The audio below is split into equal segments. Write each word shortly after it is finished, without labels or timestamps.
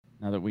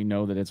Now that we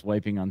know that it's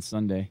wiping on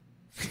Sunday.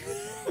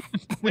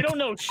 We don't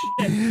know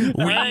shit.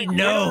 We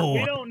know.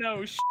 We don't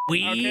know shit.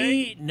 We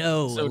okay?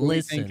 know. So do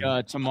you think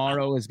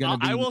tomorrow is going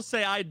to be... I will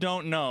say I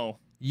don't know.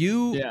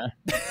 You... Yeah.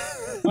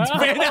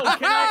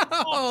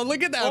 Oh,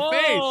 look at that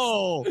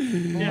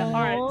face. Yeah, all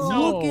right.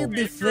 So, Look at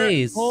the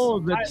face. Oh,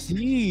 the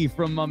tea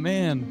from my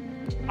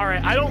man. All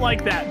right, I don't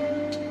like that.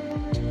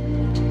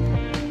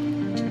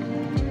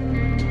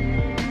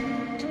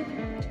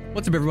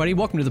 What's up, everybody?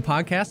 Welcome to the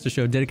podcast, a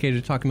show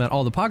dedicated to talking about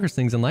all the poggers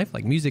things in life,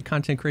 like music,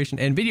 content creation,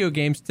 and video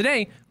games.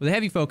 Today, with a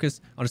heavy focus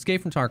on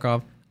Escape from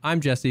Tarkov, I'm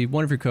Jesse,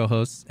 one of your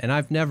co-hosts, and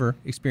I've never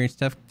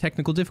experienced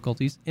technical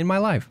difficulties in my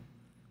life.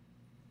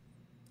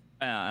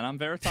 And I'm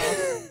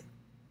Veritas.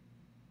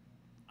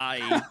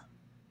 I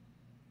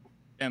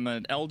am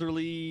an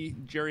elderly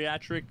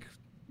geriatric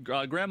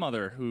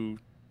grandmother who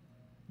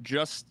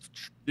just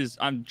is.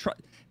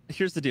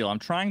 Here's the deal. I'm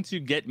trying to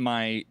get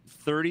my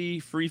 30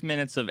 free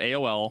minutes of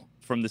AOL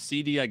from the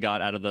CD I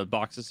got out of the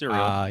box of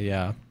cereal.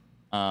 Yeah.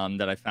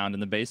 That I found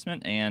in the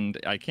basement, and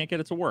I can't get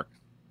it to work.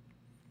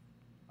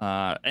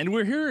 And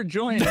we're here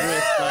joined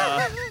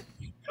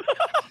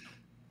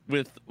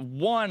with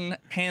one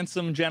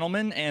handsome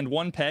gentleman and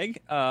OnePeg.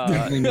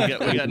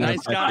 We got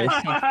Nice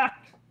Guy.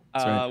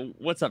 Right.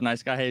 What's up,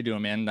 Nice Guy? How you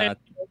doing, man?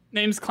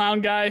 Name's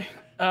Clown Guy.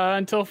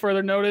 Until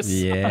further notice.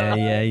 Yeah. I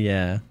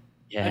do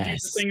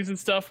Yes. things and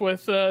stuff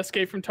with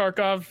Escape from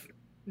Tarkov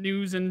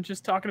news and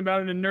just talking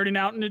about it and nerding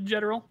out in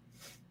general.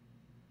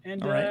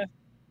 And right.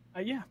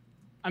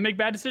 I make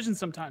bad decisions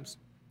sometimes.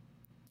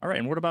 All right.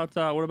 And what about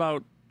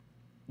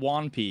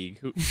OnePeg?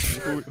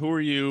 Who are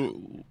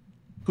you?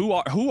 Who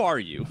are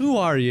you? Who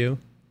are you?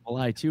 Well,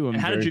 I too am.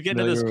 And how did you get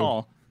to this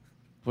call?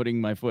 Putting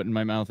my foot in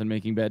my mouth and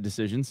making bad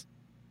decisions.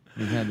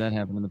 We've had that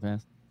happen in the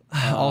past.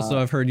 Also,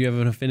 I've heard you have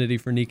an affinity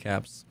for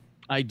kneecaps.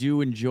 I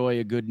do enjoy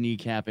a good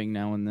kneecapping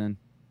now and then,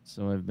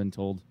 so I've been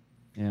told.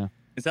 Yeah.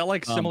 Is that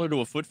like similar to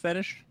a foot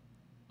fetish?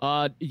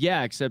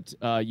 Yeah, except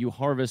you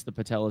harvest the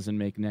patellas and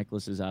make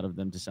necklaces out of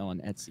them to sell on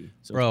Etsy.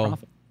 So Bro, it's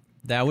profit.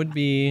 that would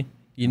be,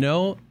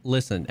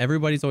 listen,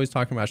 everybody's always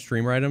talking about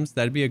streamer items.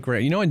 That'd be a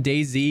great, in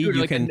DayZ, Dude,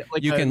 you like can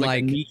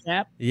a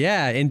kneecap.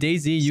 yeah, in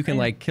DayZ, you can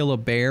like kill a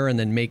bear and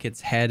then make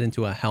its head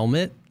into a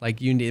helmet.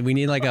 Like we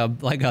need like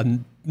a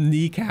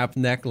kneecap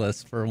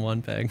necklace for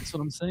OnePeg. That's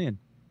what I'm saying.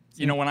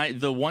 When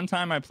the one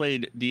time I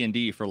played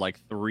D&D for like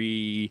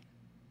 3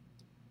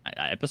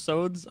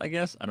 episodes, I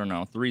guess, I don't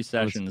know, 3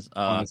 sessions.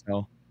 My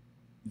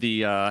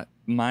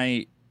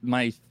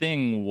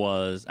thing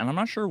was, and I'm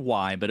not sure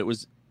why, but it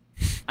was,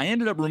 I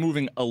ended up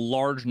removing a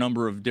large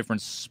number of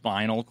different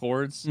spinal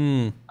cords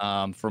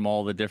from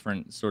all the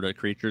different sort of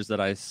creatures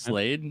that I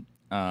slayed.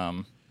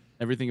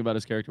 Everything about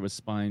his character was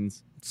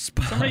spines.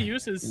 Somebody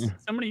uses.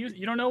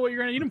 You don't know what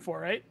you're gonna need them for,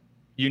 right?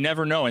 You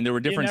never know, and there were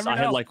different. I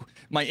had know. like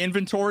my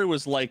inventory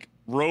was like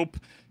rope,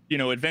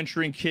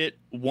 adventuring kit,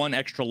 1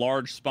 extra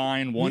large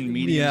spine, 1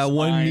 medium. Yeah, spine.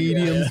 1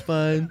 medium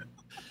spine.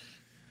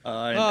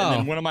 And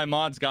then one of my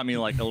mods got me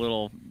like a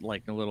little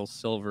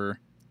silver,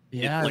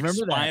 Yeah, I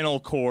remember spinal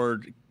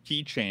cord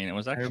keychain. It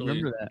was actually. I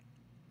remember that.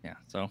 Yeah,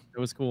 so it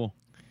was cool.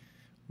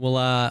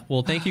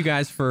 Well, thank you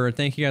guys for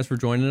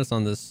joining us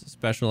on this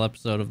special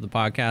episode of the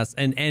podcast.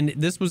 And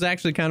this was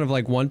actually kind of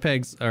like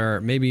OnePeg's,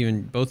 or maybe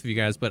even both of you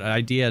guys, but an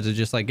idea to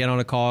just like get on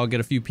a call, get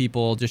a few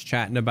people just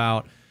chatting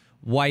about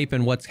Wipe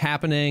and what's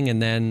happening.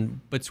 And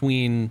then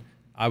between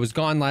I was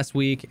gone last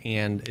week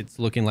and it's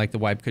looking like the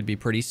Wipe could be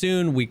pretty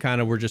soon, we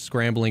kind of were just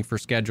scrambling for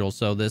schedule.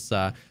 So this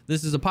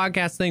is a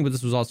podcast thing, but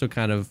this was also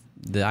kind of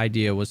the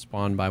idea was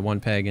spawned by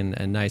OnePeg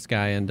and Nice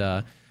Guy, and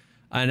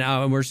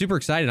we're super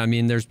excited. I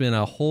mean, there's been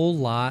a whole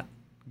lot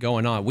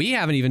going on. We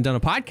haven't even done a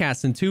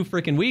podcast in 2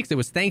 freaking weeks. It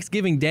was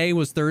Thanksgiving Day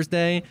was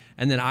Thursday,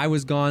 and then I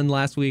was gone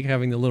last week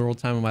having the literal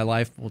time of my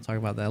life. We'll talk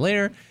about that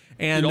later.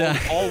 And dude,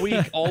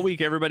 all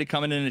week, everybody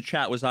coming in the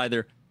chat was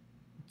either,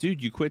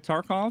 dude, you quit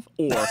Tarkov,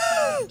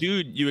 or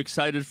dude, you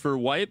excited for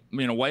Wipe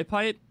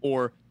Hype,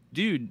 or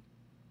dude,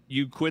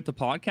 you quit the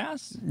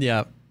podcast.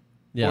 Yeah.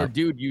 Or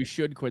dude, you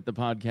should quit the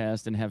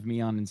podcast and have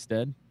me on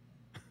instead.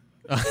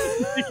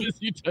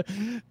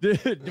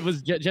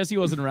 Jesse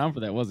wasn't around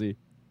for that, was he?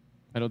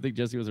 I don't think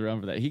Jesse was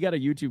around for that. He got a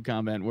YouTube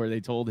comment where they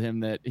told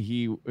him that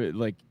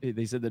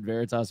they said that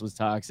Veritas was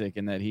toxic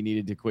and that he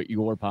needed to quit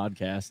your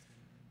podcast.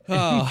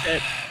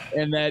 Oh.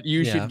 and that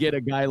you should get a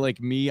guy like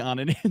me on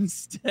it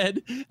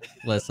instead.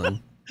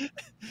 Listen. It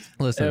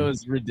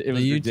was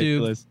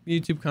ridiculous.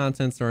 YouTube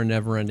contents are a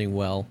never-ending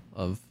well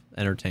of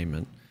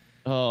entertainment.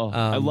 Oh,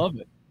 I love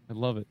it.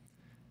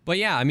 But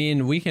yeah, I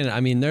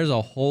mean, there's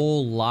a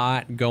whole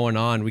lot going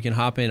on. We can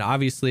hop in.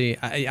 Obviously,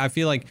 I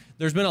feel like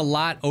there's been a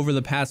lot over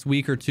the past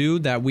week or two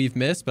that we've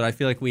missed, but I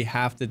feel like we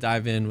have to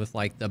dive in with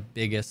like the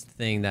biggest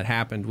thing that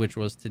happened, which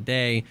was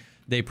today.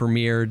 They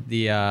premiered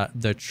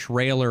the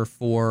trailer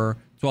for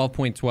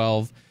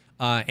 12.12,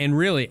 and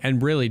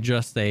really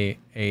just a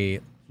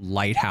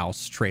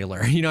Lighthouse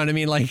trailer. You know what I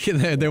mean? Like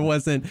there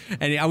wasn't,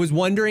 and I was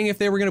wondering if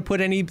they were going to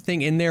put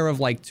anything in there of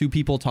like 2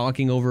 people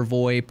talking over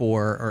VoIP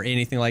or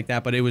anything like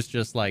that. But it was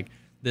just like,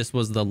 this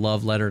was the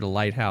love letter to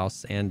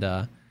Lighthouse.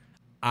 And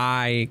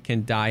I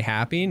can die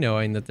happy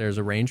knowing that there's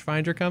a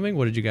rangefinder coming.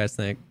 What did you guys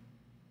think?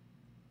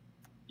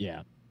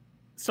 Yeah.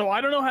 So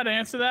I don't know how to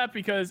answer that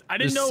because I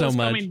didn't There's know it was so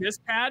much. coming this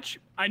patch.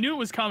 I knew it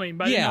was coming,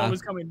 but I didn't know Yeah. it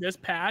was coming this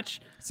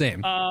patch.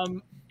 Same.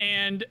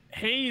 And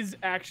Hayes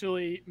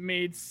actually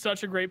made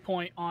such a great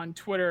point on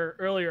Twitter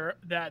earlier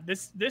that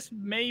this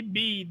may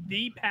be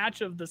the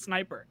patch of the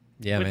sniper.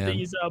 Yeah, with man.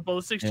 these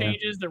ballistics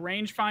changes, the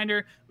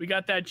rangefinder, we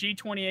got that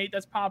G28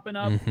 that's popping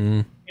up,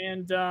 Mhm.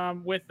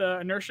 and with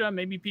inertia,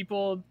 maybe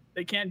people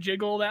they can't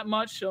jiggle that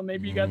much, so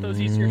maybe you got those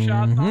easier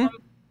shots on them.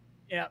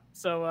 Yeah.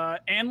 So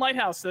and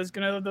lighthouse, you're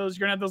gonna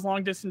have those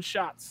long distance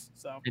shots.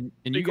 So And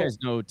you guys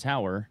know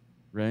Tower,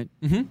 right?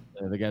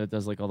 Mm-hmm. The guy that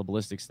does like all the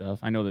ballistic stuff.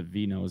 I know that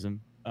V knows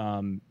him.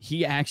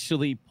 He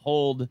actually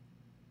pulled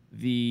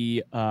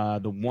the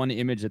one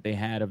image that they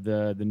had of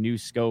the new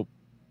scope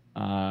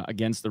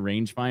against the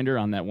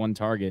rangefinder on that one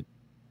target,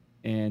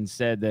 and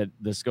said that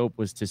the scope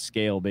was to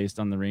scale based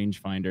on the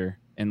rangefinder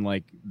and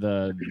like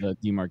the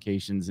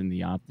demarcations in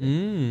the optic.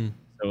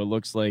 So it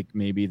looks like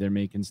maybe they're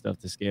making stuff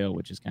to scale,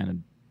 which is kind of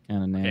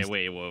nasty.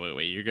 Okay,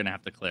 wait. You're gonna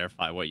have to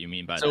clarify what you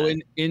mean by So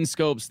that. in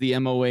scopes, the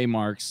MOA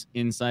marks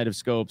inside of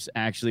scopes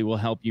actually will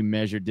help you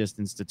measure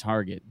distance to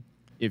target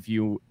if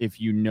you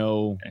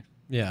know. Okay.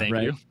 Yeah. Thank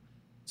right. you.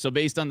 So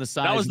based on the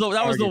size,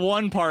 That was the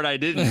one part I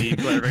didn't need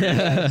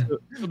clarification.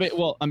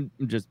 well, I'm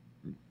just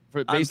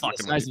based on the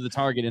fucking size with of the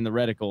target in the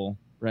reticle,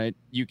 right?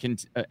 You can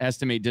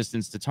estimate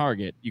distance to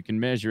target. You can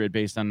measure it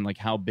based on like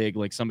how big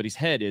like somebody's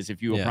head is.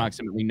 If you Yeah.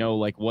 approximately know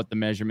like what the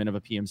measurement of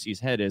a PMC's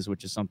head is,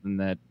 which is something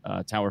that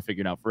Tower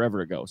figured out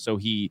forever ago. So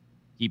he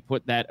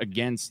put that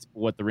against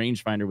what the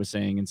rangefinder was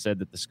saying and said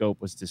that the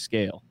scope was to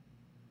scale,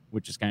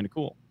 which is kind of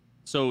cool.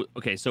 So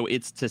okay, so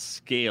it's to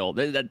scale.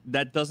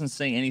 That doesn't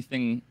say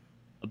anything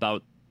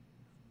about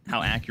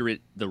how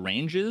accurate the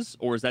range is,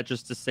 or is that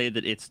just to say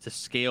that it's to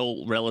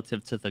scale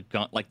relative to the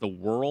gun, like the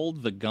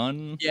world, the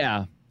gun?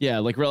 Yeah,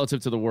 like relative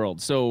to the world.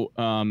 So,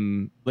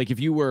 like if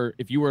you were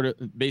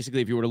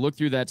to look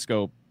through that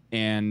scope,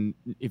 and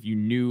if you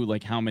knew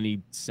like how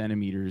many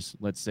centimeters,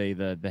 let's say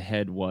the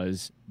head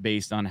was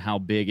based on how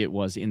big it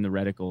was in the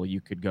reticle, you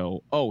could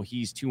go, oh,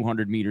 he's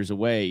 200 meters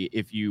away.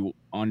 If you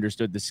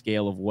understood the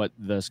scale of what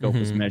the scope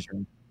was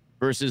measuring,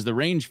 versus the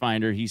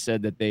rangefinder, he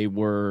said that they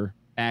were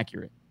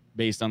accurate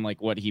based on like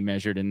what he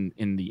measured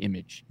in the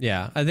image.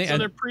 Yeah, I think So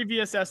their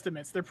previous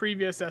estimates.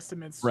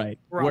 Right.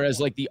 were Whereas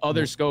off. like the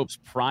other scopes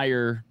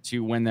prior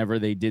to whenever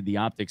they did the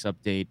optics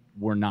update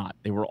were not.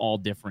 They were all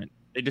different.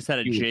 They just had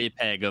a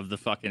JPEG of the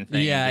fucking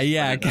thing. yeah.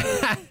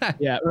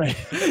 Yeah, right.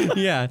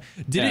 Yeah.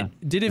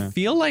 Did it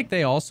feel like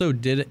they also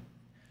did it?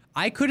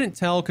 I couldn't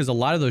tell because a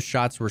lot of those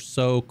shots were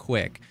so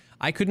quick.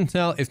 I couldn't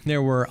tell if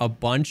there were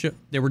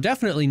there were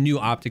definitely new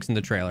optics in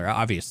the trailer,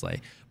 obviously,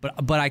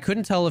 but I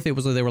couldn't tell if it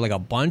was they were like a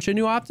bunch of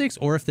new optics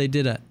or if they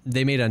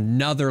made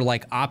another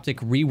like optic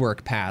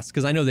rework pass,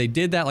 because I know they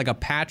did that like a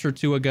patch or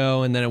two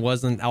ago and then it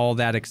wasn't all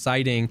that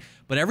exciting,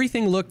 but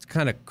everything looked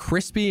kind of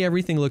crispy,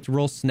 everything looked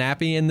real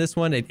snappy in this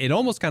one. It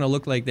almost kind of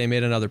looked like they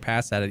made another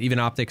pass at it, even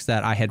optics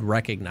that I had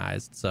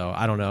recognized. So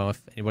I don't know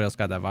if anybody else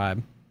got that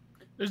vibe.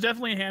 There's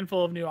definitely a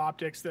handful of new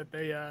optics that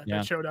they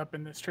that showed up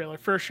in this trailer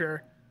for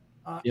sure.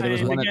 Yeah, there was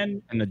and one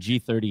again, in the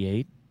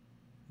G38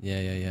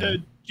 Yeah.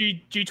 the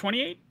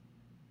G28.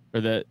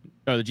 or the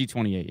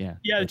G28.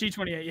 Yeah, the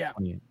G28. Yeah,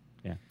 28,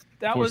 yeah.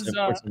 that was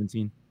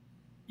 417.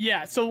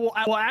 yeah. So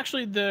well,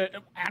 actually,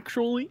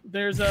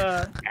 there's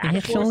a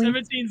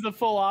 417's the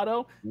full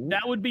auto.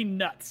 That would be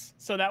nuts.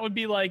 So that'd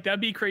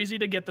be crazy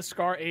to get the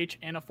Scar H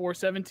and a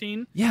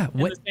 417. Yeah,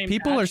 what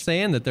people are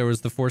saying that there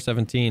was the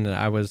 417, and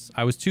I was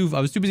too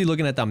busy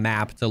looking at the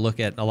map to look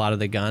at a lot of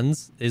the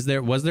guns. Was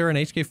there an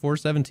HK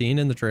 417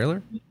 in the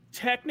trailer?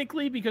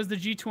 Technically, because the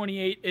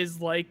G28 is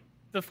like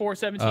the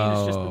 417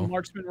 is just the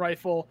marksman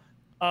rifle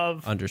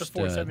of the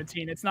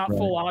 417. It's not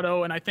full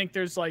auto, and I think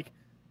there's like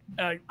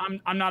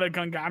I'm not a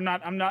gun guy. I'm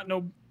not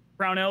no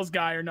Brownells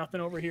guy or nothing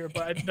over here,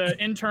 but the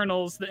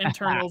internals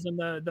and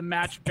the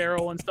match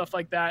barrel and stuff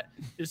like that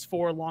is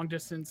for long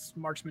distance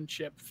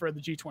marksmanship for the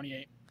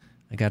G28.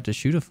 I got to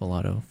shoot a full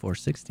auto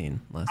 416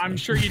 last I'm night.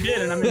 sure you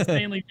did, and I'm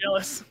insanely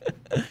jealous.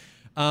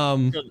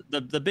 So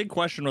the big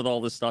question with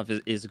all this stuff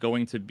is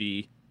going to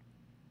be,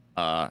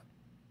 I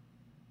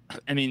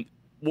mean,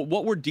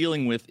 what we're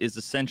dealing with is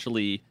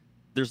essentially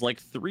there's like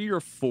 3 or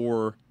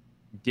 4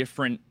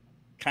 different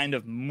kind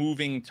of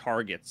moving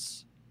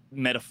targets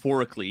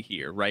metaphorically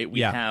here, right?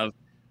 We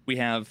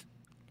have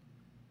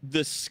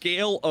the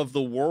scale of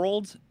the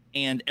world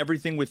and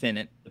everything within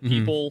it, the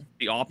people,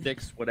 the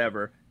optics,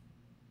 whatever.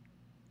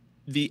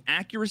 The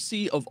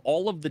accuracy of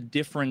all of the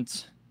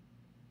different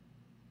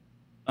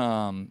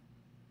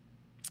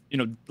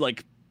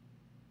like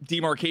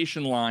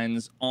demarcation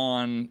lines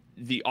on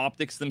the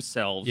optics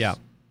themselves. Yeah.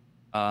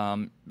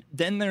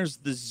 Then there's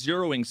the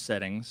zeroing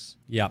settings.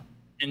 Yeah.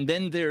 And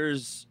then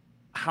there's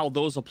how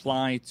those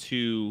apply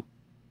to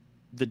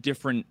the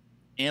different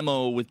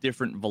ammo with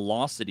different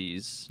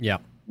velocities. Yeah.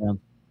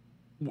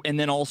 And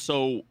then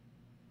also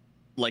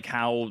like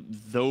how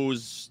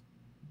those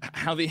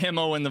how the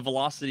ammo and the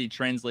velocity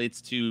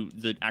translates to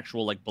the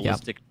actual like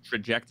ballistic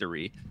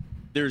trajectory.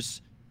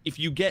 If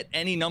you get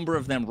any number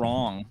of them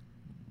wrong,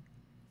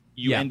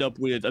 you end up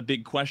with a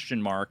big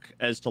question mark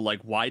as to like,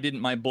 why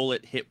didn't my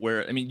bullet hit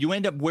where? I mean, you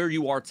end up where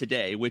you are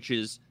today, which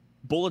is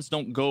bullets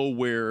don't go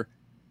where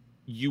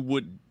you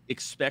would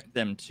expect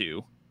them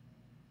to.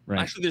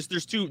 Right. Actually,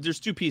 there's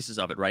two pieces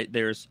of it, right?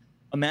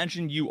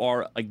 Imagine you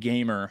are a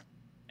gamer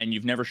and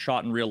you've never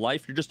shot in real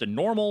life. You're just a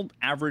normal,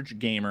 average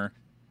gamer.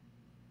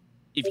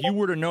 If you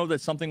were to know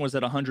that something was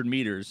at 100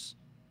 meters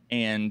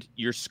and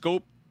your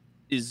scope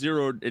is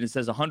zeroed and it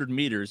says 100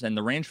 meters and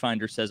the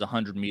rangefinder says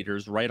 100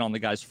 meters right on the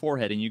guy's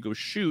forehead and you go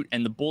shoot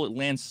and the bullet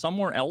lands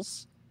somewhere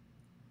else,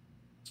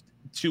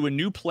 to a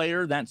new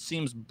player, that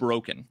seems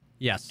broken.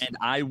 Yes. And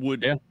I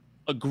would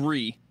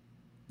agree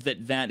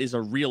that is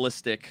a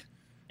realistic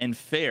and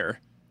fair.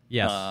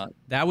 Yes.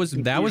 That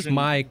was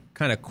my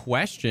kind of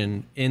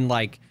question in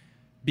like,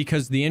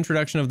 because the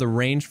introduction of the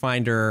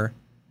rangefinder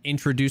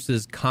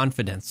introduces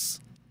confidence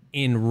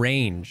in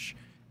range,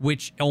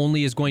 which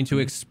only is going to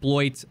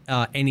exploit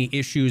any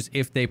issues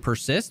if they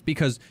persist.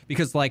 Because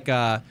like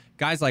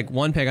guys like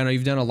OnePeg, I know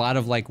you've done a lot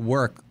of like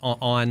work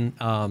on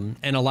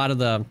and a lot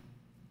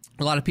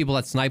of people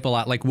that snipe a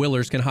lot, like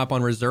Willers, can hop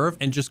on reserve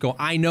and just go,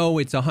 I know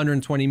it's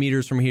 120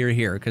 meters from here to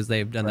here because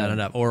they've done that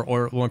enough. Or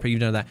OnePeg, you've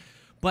done that.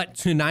 But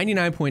to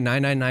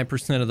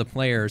 99.999% of the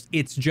players,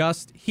 it's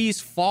just, he's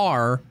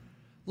far,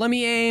 let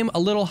me aim a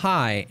little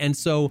high. And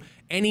so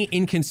any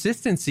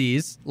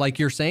inconsistencies, like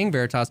you're saying,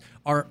 Veritas,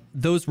 are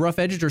those rough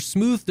edges are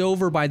smoothed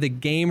over by the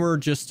gamer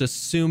just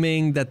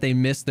assuming that they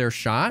missed their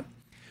shot.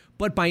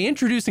 But by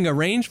introducing a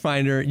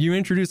rangefinder, you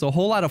introduce a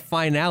whole lot of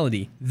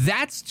finality.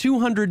 That's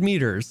 200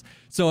 meters.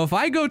 So if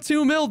I go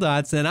 2 mil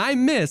dots and I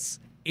miss,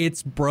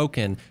 it's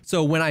broken.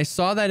 So when I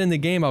saw that in the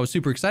game, I was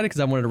super excited because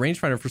I wanted a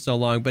rangefinder for so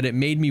long. But it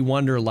made me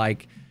wonder,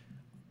 like,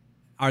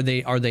 are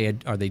they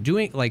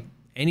doing like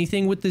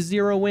anything with the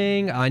zero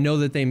wing? I know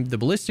that the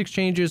ballistics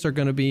changes are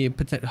going to be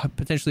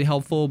potentially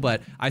helpful,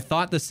 but I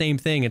thought the same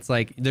thing. It's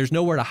like there's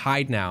nowhere to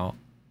hide now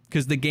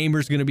because the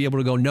gamer's going to be able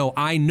to go, no,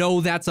 I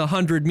know that's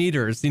 100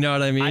 meters. You know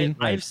what I mean?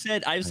 I've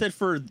said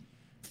for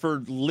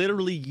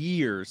literally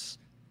years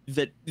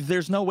that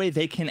there's no way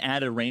they can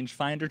add a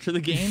rangefinder to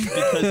the game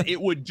because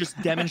it would just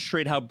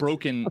demonstrate how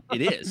broken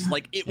it is.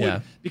 Like it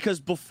would,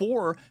 because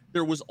before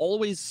there was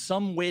always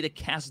some way to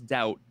cast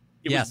doubt.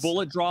 It was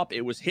bullet drop,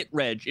 it was hit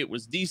reg, it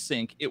was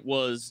desync, it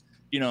was,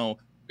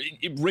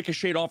 it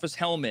ricocheted off his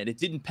helmet, it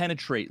didn't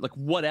penetrate, like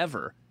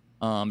whatever.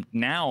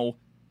 Now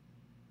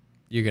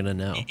you're gonna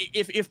know.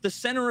 If the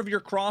center of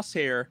your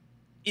crosshair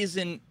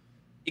isn't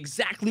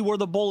exactly where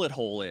the bullet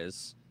hole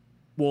is,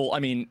 well, I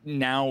mean,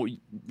 now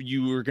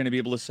you are going to be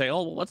able to say,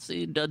 oh, well, what's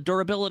the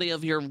durability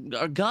of your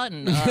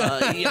gun?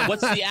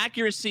 What's the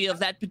accuracy of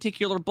that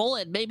particular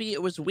bullet? Maybe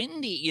it was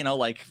windy,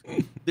 like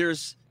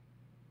there's,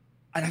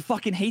 and I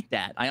fucking hate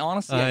that. I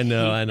honestly, I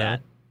know.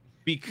 That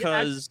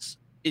because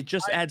it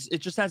just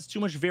adds too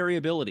much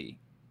variability.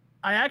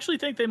 I actually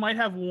think they might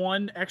have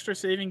one extra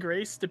saving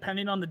grace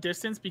depending on the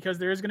distance because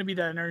there is going to be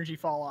that energy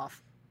fall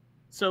off.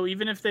 So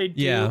even if they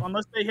do,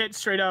 unless they hit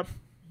straight up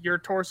your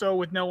torso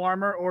with no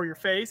armor or your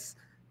face,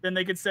 then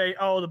they could say,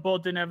 oh, the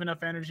bullet didn't have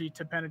enough energy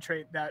to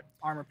penetrate that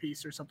armor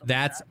piece or something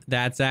like that.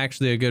 That's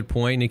actually a good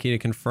point. Nikita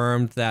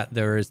confirmed that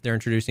they're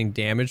introducing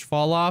damage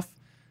fall off.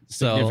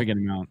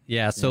 Significant amount.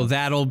 Yeah, so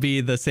that'll be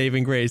the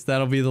saving grace.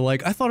 That'll be the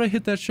like, I thought I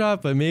hit that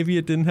shot, but maybe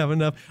it didn't have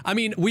enough. I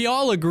mean, we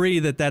all agree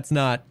that that's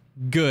not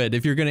good.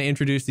 If you're going to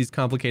introduce these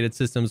complicated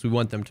systems, we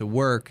want them to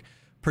work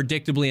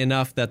predictably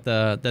enough that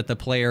the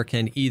player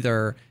can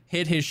either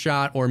hit his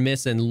shot or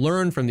miss and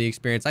learn from the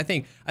experience. I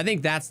think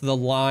that's the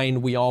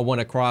line we all want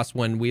to cross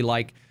when we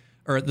like,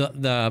 or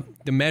the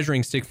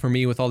measuring stick for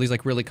me with all these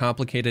like really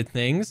complicated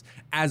things.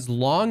 As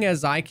long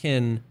as I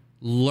can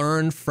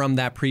learn from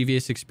that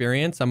previous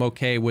experience, I'm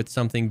okay with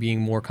something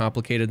being more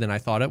complicated than I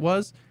thought it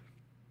was.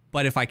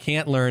 But if I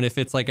can't learn, if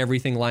it's like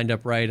everything lined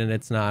up right and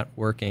it's not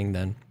working,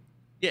 then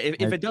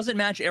if it doesn't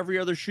match every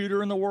other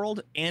shooter in the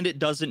world and it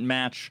doesn't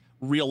match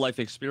real life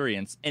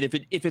experience, and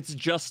if it's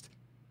just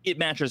it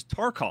matches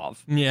Tarkov,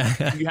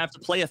 you have to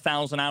play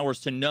 1,000 hours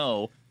to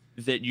know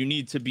that you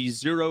need to be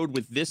zeroed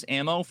with this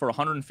ammo for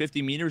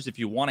 150 meters if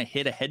you want to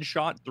hit a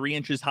headshot 3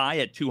 inches high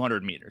at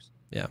 200 meters.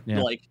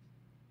 Like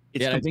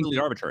it's completely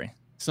arbitrary.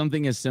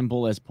 Something as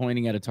simple as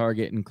pointing at a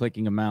target and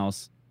clicking a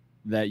mouse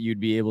that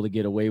you'd be able to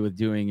get away with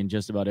doing in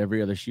just about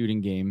every other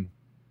shooting game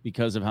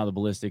because of how the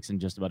ballistics in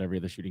just about every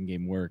other shooting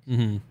game work.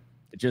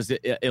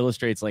 It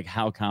illustrates like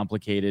how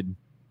complicated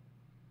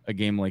a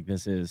game like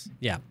this is.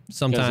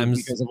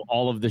 Sometimes because of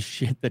all of the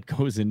shit that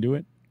goes into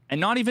it,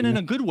 and not even in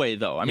a good way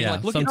though. I mean,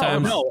 like look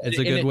sometimes at it's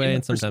a good way,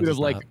 and sometimes it's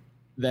like not.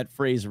 That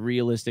phrase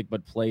 "realistic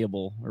but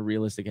playable" or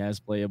 "realistic as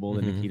playable"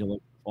 that Nikita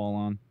likes to fall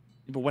on.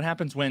 But what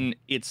happens when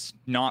it's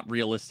not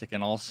realistic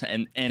and also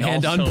and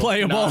also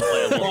unplayable?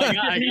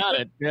 I got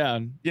it. Yeah,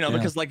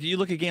 because like you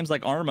look at games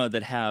like Arma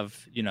that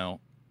have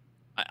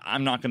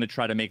I'm not going to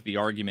try to make the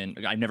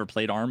argument. I never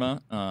played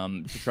Arma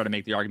to try to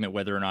make the argument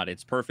whether or not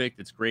it's perfect,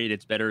 it's great,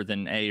 it's better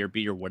than A or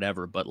B or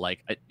whatever. But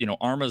like,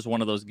 Arma is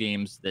one of those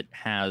games that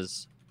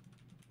has,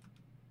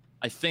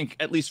 I think,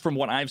 at least from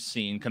what I've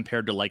seen,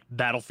 compared to like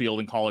Battlefield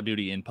and Call of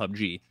Duty and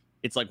PUBG,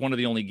 it's like one of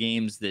the only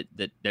games that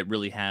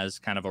really has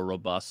kind of a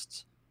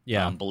robust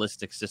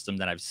ballistic system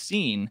that I've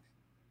seen.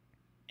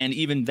 And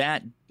even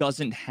that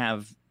doesn't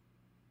have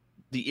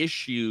the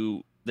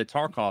issue that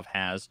Tarkov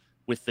has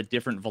with the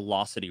different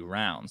velocity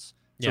rounds.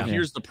 So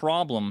here's the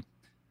problem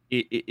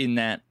in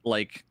that,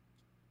 like,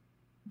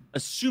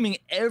 assuming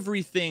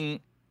everything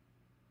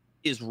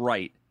is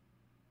right,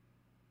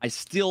 I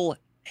still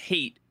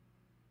hate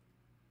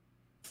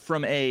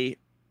from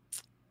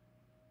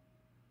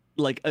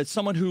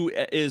someone who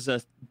is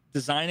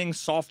designing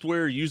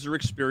software user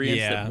experience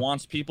that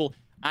wants people.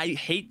 I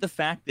hate the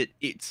fact that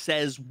it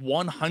says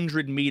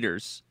 100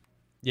 meters.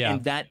 Yeah.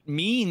 And that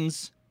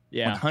means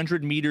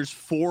 100 meters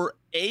for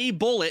a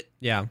bullet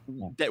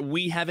that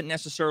we haven't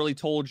necessarily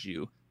told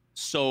you.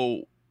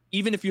 So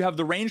even if you have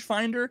the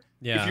rangefinder,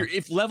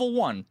 if level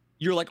 1,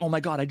 you're like, oh my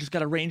God, I just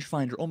got a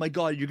rangefinder. Oh my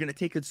God, you're going to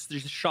take a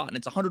shot and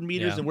it's 100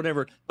 meters and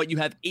whatever, but you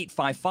have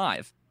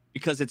 855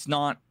 because it's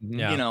not,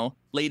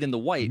 laid in the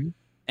white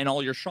and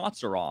all your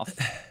shots are off.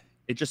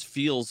 It just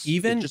feels shitty. Do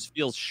you think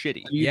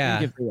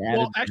if they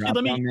added the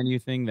drop-down menu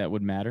thing, that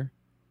would matter?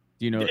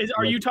 Do you know?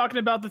 Are you talking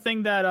about the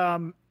thing that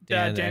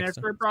Dan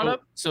Expert brought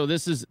up? So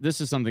this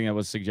is something that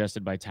was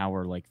suggested by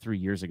Tower like 3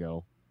 years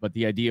ago. But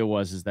the idea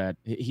is that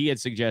he had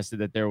suggested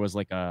that there was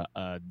like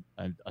a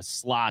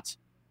slot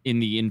in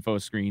the info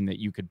screen that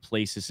you could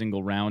place a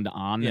single round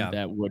on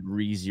that would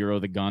re-zero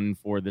the gun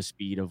for the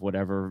speed of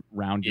whatever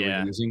round you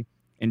were using.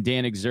 And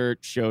Dan Exert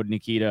showed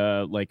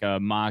Nikita like a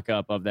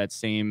mock-up of that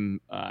same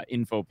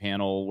info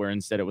panel where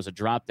instead it was a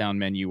drop-down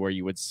menu where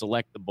you would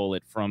select the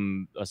bullet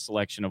from a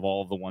selection of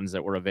all of the ones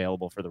that were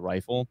available for the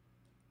rifle.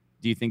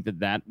 Do you think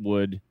that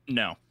would...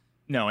 No,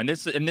 and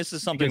this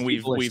is something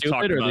we've talked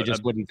about. Or they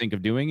just wouldn't think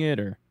of doing it,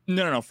 or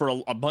no,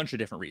 for a bunch of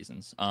different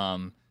reasons.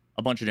 The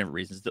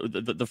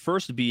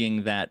first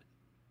being that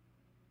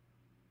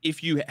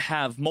if you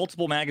have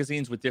multiple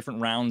magazines with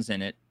different rounds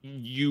in it,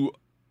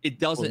 it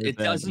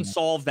doesn't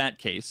solve that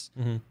case.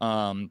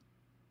 Mm-hmm.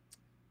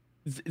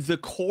 The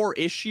core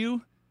issue,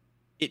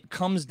 it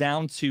comes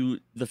down to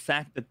the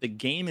fact that the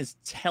game is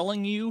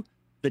telling you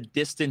the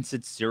distance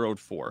it's zeroed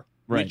for,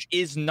 which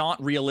is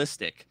not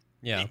realistic.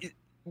 Yeah.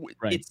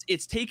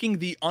 It's taking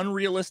the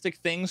unrealistic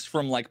things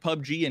from like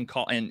PUBG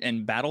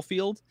and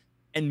Battlefield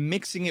and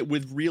mixing it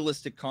with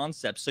realistic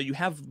concepts. So you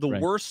have the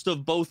worst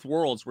of both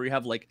worlds, where you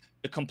have like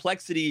the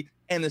complexity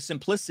and the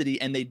simplicity,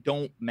 and they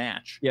don't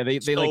match. Yeah, they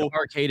like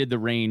arcaded the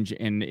range,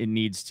 and it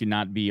needs to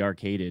not be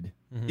arcaded.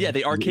 Mm-hmm. Yeah,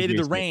 they arcaded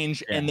the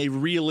range, and they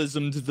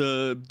realismed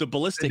the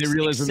ballistics,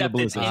 except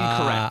it's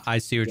incorrect. I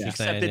see what you're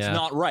saying. Except it's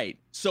not right.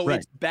 So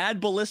it's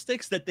bad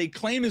ballistics that they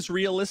claim is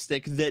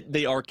realistic, that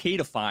they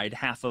arcadified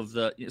half of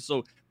the...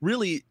 So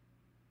really,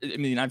 I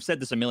mean, I've said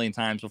this a million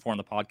times before on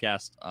the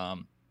podcast,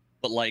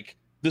 but like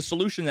the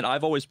solution that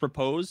I've always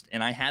proposed,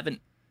 and I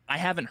haven't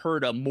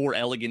heard a more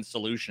elegant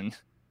solution,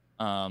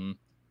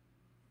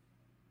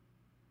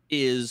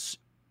 is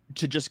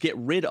to just get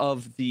rid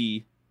of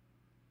the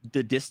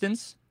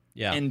distance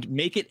and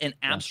make it an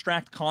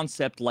abstract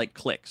concept like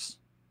clicks.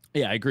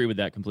 Yeah, I agree with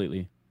that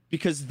completely.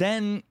 Because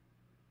then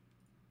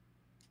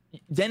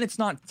it's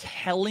not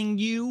telling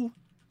you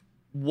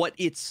what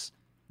it's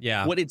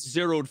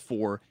zeroed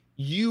for.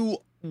 You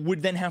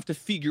would then have to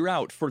figure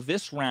out, for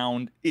this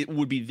round it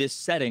would be this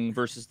setting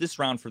versus this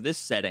round for this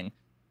setting.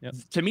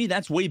 To me,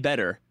 that's way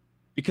better,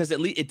 because at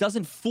least it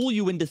doesn't fool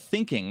you into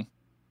thinking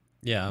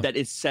that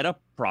it's set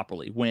up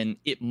properly when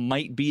it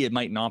might be, it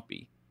might not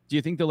be. Do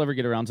you think they'll ever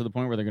get around to the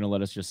point where they're going to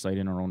let us just sight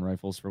in our own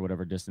rifles for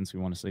whatever distance we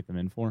want to sight them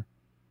in for,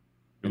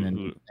 and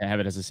then have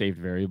it as a saved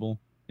variable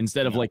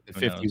instead of like the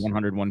 50,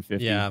 100,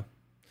 150? Yeah.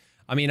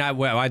 I mean,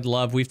 I'd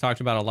love, we've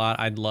talked about a lot,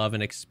 I'd love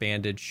an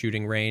expanded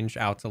shooting range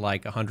out to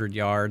like 100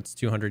 yards,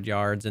 200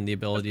 yards, and the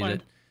ability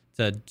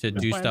to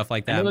do stuff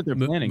like that,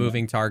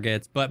 moving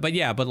targets. But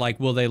like,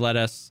 will they let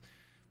us,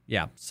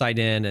 sight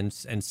in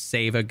and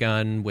save a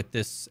gun with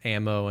this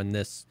ammo and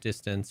this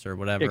distance or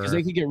whatever? Because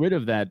they could get rid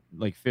of that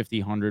like 50,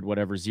 100,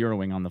 whatever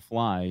zeroing on the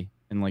fly.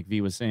 And like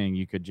V was saying,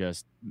 you could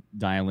just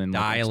dial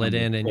it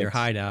in your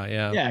hideout.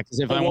 Yeah,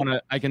 because if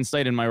I can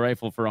sight in my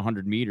rifle for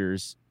 100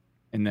 meters,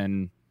 and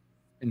then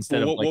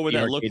instead of like, what would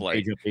that look like?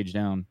 Page up, page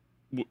down.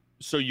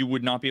 So you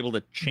would not be able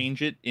to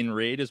change it in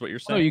raid, is what you're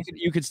saying? No,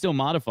 you could still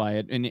modify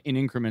it in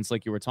increments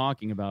like you were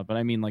talking about. But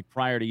I mean, like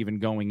prior to even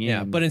going in.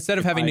 Yeah, but instead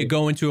of having to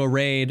go into a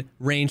raid,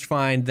 range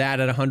find that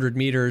at 100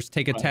 meters,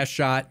 take a test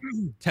shot,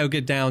 take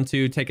it down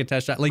to take a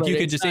test shot. Like you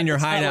could just in your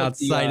hideout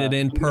sight it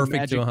in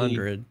perfect to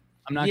 100.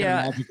 I'm not going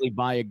to magically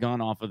buy a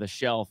gun off of the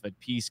shelf at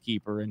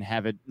Peacekeeper and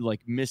have it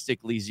like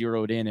mystically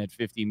zeroed in at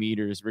 50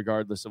 meters,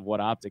 regardless of what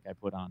optic I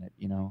put on it,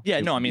 you know? Yeah,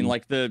 no, I mean,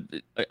 like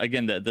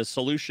the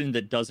solution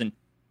that doesn't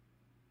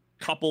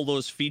couple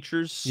those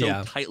features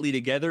so tightly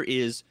together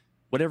is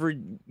whatever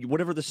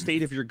the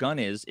state of your gun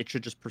is, it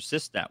should just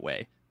persist that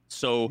way.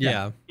 So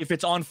if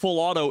it's on full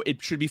auto,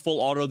 it should be full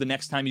auto the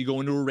next time you go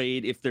into a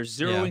raid. If there's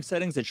zeroing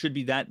settings, it should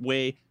be that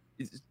way.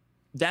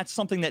 That's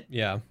something that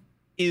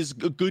is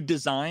a good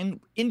design,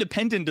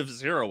 independent of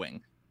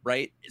zeroing,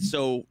 right?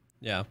 So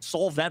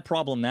solve that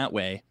problem that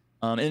way.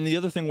 And the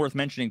other thing worth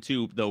mentioning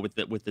too, though, with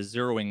the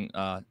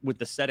zeroing, with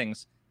the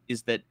settings,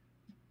 is that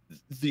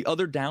the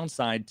other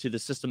downside to the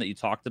system that you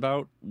talked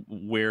about,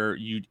 where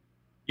you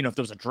know, if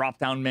there's a drop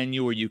down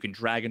menu where you can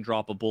drag and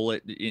drop a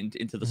bullet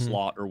into the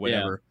slot or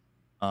whatever.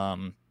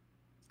 And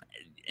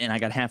I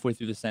got halfway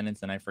through the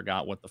sentence and I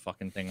forgot what the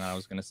fucking thing I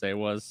was going to say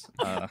was.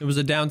 It was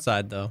a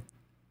downside though.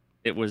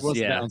 It was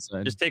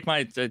downside? Just take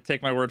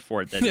my word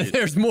for it. That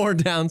there's more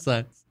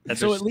downsides.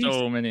 So at least,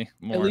 so many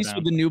more. At least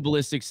with the new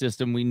ballistic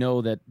system, we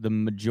know that the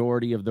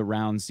majority of the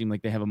rounds seem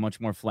like they have a much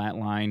more flat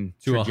line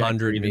to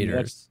 100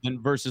 meters than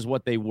versus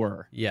what they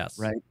were. Yes.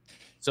 Right.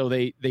 So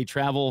they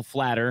travel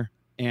flatter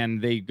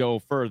and they go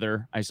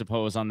further, I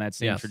suppose, on that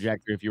same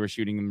trajectory if you were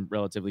shooting them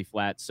relatively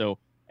flat. So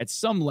at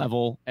some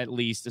level, at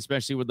least,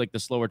 especially with like the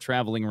slower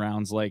traveling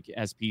rounds like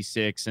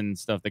SP6 and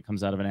stuff that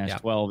comes out of an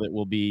AS-12, it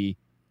will be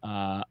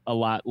a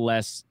lot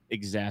less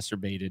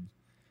exacerbated.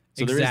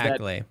 So there is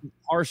that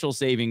partial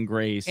saving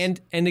grace. And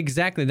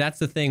exactly, that's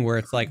the thing where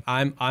it's like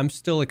I'm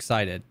still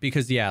excited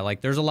because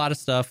like there's a lot of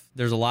stuff,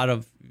 there's a lot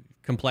of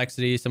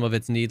complexity, some of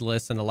it's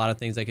needless and a lot of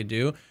things I could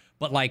do.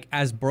 But like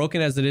as broken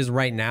as it is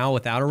right now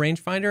without a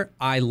rangefinder,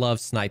 I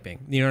love sniping.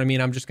 You know what I mean?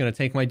 I'm just going to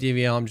take my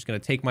DVL, I'm just going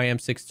to take my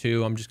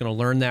M62, I'm just going to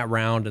learn that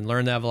round and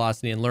learn that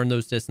velocity and learn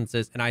those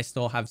distances, and I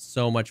still have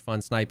so much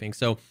fun sniping.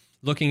 So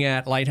looking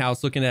at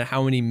Lighthouse, looking at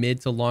how many mid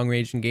to long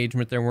range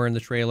engagement there were in the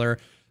trailer,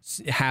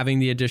 having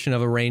the addition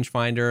of a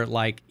rangefinder,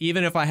 like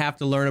even if I have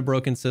to learn a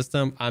broken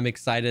system, I'm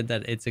excited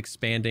that it's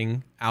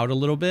expanding out a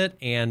little bit,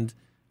 and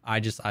I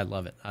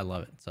love it. I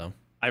love it. So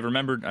I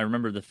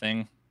remember the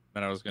thing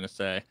that I was going to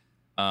say,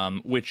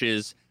 which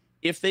is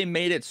if they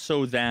made it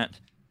so that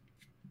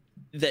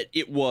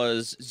it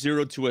was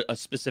 0 to a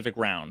specific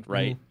round,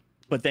 right?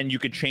 But then you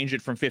could change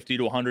it from 50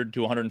 to 100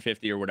 to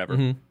 150 or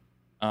whatever.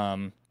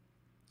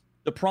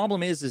 The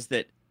problem is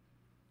that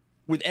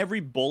with every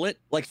bullet,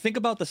 like think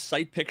about the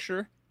sight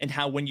picture and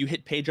how when you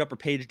hit page up or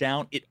page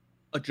down, it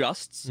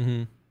adjusts.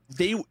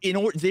 They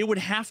would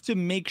have to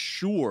make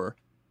sure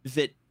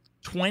that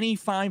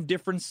 25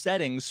 different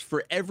settings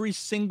for every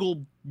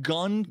single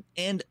gun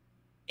and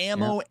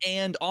ammo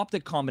and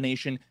optic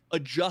combination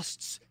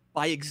adjusts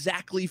by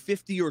exactly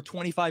 50 or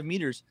 25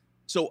 meters.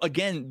 So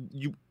again,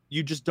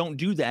 you just don't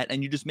do that,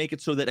 and you just make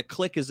it so that a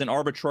click is an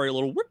arbitrary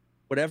little whoop,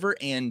 whatever,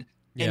 and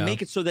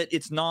make it so that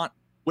it's not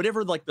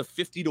whatever like the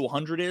 50 to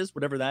 100 is,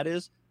 whatever that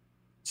is,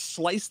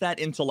 slice that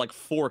into like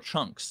 4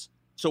 chunks.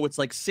 So it's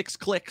like 6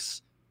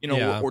 clicks, you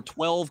know, or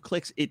 12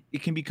 clicks. It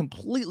can be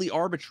completely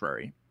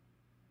arbitrary,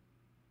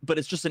 but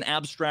it's just an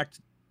abstract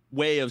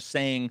way of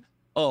saying,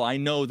 oh, I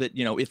know that,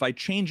 you know, if I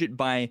change it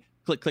by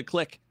click, click,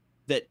 click,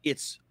 that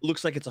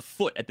looks like it's a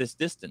foot at this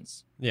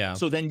distance. Yeah.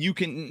 So then you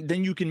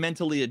can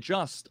mentally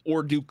adjust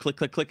or do click,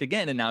 click, click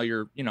again, and now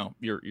you're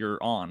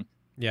on.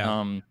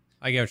 Yeah.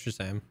 I get what you're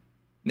saying.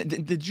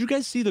 Did you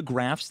guys see the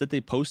graphs that they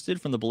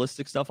posted from the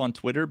ballistic stuff on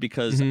Twitter?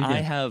 Because I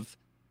have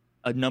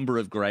a number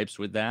of gripes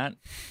with that.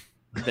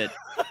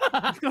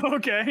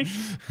 Okay.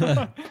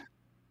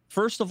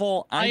 First of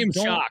all, I am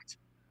shocked.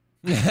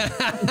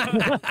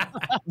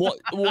 well,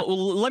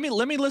 let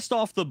me list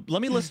off the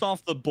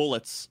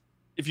bullets.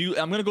 I'm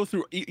going to go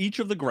through each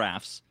of the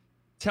graphs.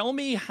 Tell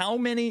me how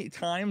many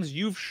times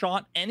you've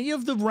shot any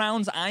of the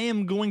rounds I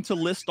am going to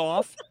list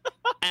off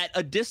at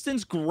a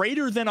distance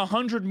greater than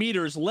 100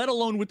 meters, let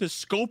alone with the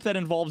scope that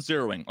involves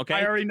zeroing. Okay.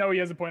 I already know he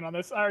has a point on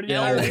this. I already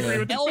agree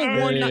with this.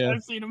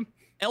 I've seen him.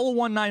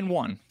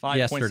 L191,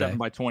 5.7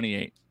 by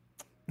 28.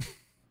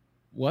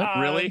 What?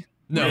 Really?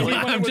 No, really,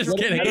 I'm just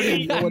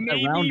kidding.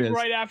 Maybe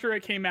right after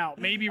it came out.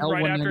 Maybe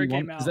right after it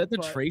came out. Is that the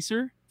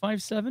Tracer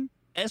 5.7?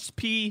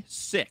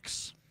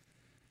 SP6.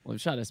 Well,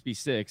 I've shot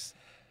SP6,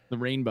 the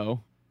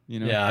rainbow.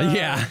 You know.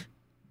 Yeah.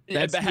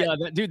 That's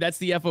dude. That's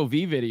the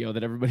FOV video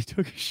that everybody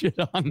took a shit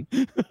on.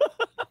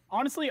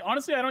 honestly,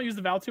 I don't use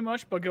the Val too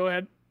much, but go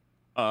ahead.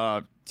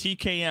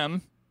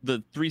 TKM,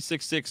 the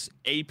 366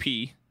 AP.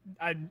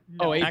 AP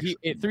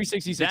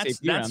 366 AP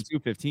round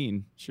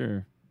 215.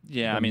 Sure.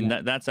 Yeah, I mean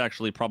that's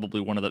actually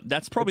probably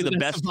that's probably the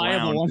best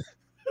round. One.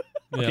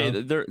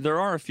 Okay, there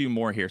are a few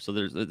more here. So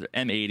there's the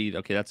M80.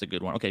 Okay, that's a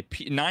good one. Okay,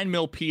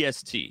 9mm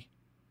PST.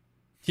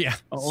 Yeah,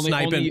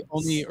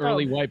 only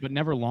early white, but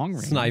never long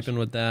range. Sniping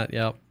with that.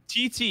 Yep.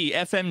 TT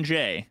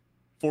FMJ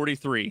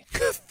 43.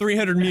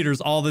 300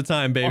 meters all the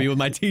time, baby, with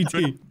my TT.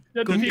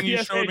 The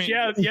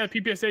PPSH,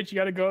 PPSH. You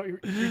got to go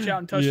reach out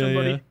and touch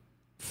somebody. Yeah.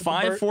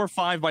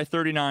 545 by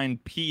 39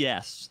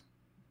 PS.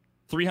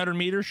 300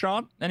 meter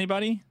shot.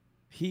 Anybody?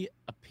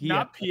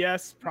 Not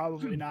PS.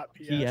 Probably not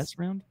PS. PS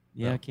round?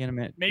 Yeah, I can't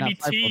imagine. Maybe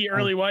T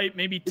early white.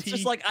 Maybe T. It's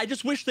just like I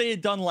just wish they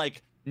had done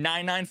like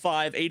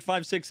 995,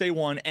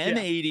 856A1,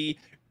 M80,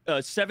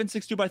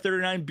 762 by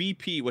 39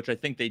 BP, which I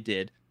think they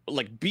did. But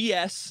like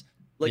BS,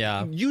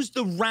 Like, use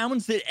the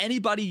rounds that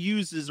anybody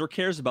uses or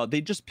cares about.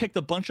 They just picked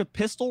a bunch of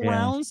pistol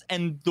rounds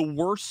and the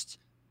worst.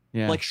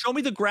 Yeah. Like, show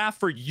me the graph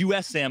for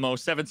US ammo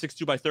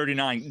 7.62 by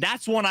 39.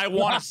 That's one I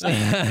want to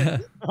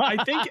see.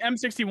 I think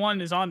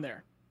M61 is on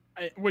there,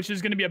 which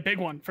is going to be a big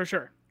one for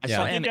sure. I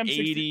saw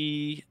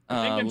M80.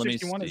 I think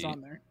M61 is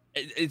on there.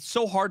 It's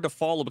so hard to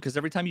follow because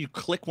every time you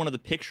click one of the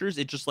pictures,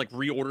 it just like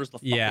reorders the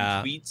fucking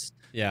tweets.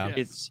 Yeah.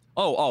 It's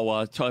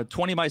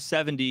 20 by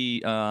 70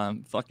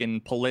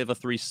 fucking Poleva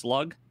 3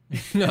 slug.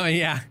 Oh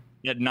yeah.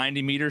 You had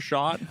 90-meter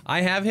shot.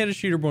 I have hit a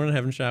shooter born and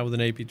haven't shot with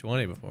an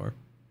AP20 before.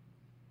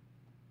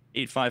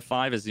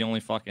 8.55 is the only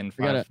fucking.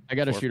 I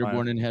got a shooter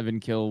born in heaven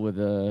kill with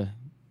a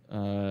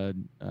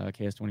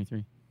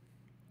KS-23.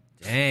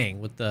 Dang,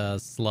 with the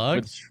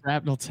slug? With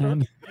shrapnel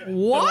 10.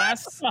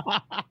 What?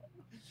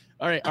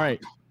 All right.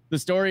 The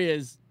story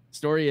is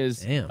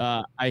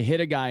I hit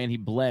a guy and he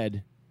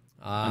bled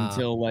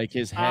until like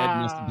his head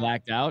must have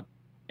blacked out,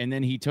 and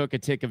then he took a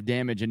tick of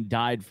damage and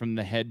died from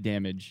the head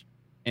damage,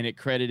 and it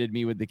credited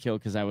me with the kill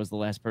because I was the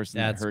last person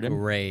that hurt him.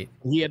 That's great.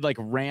 He had like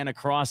ran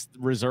across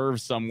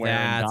reserve somewhere.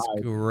 That's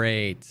and died.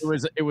 Great.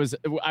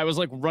 I was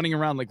like running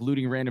around like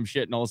looting random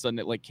shit, and all of a sudden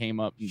it like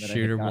came up.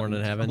 Shooter born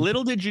in heaven.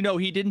 Little did you know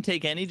he didn't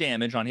take any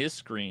damage on his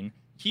screen.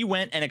 He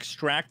went and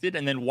extracted,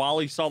 and then while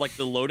he saw like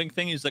the loading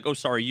thing, he's like, "Oh,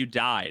 sorry, you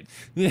died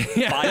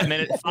 5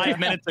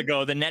 minutes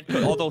ago." The net,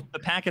 although the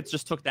packets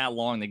just took that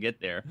long to get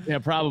there. Yeah,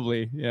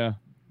 probably. Yeah.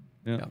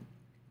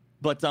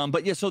 But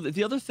yeah. So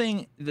the other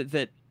thing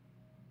that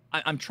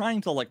I'm trying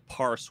to like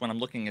parse when I'm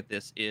looking at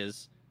this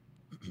is,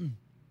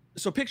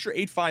 so picture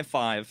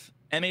 8.55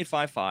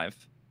 M855,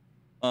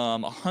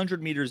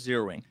 100 meters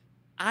zeroing.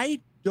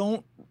 I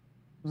don't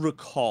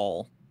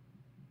recall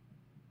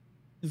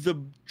the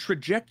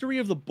trajectory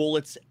of the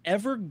bullets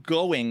ever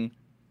going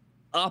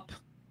up.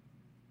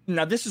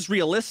 Now this is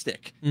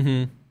realistic,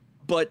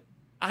 but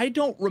I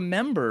don't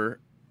remember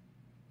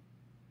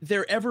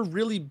there ever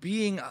really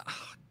being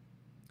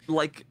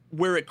like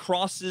where it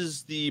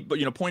crosses the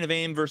point of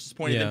aim versus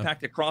point of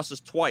impact. It crosses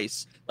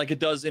twice like it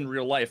does in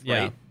real life,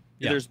 right?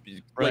 There's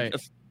like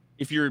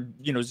if you're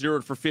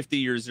zeroed for 50,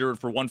 you're zeroed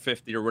for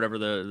 150 or whatever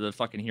the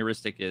fucking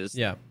heuristic is.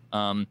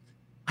 I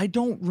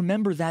don't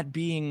remember that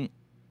being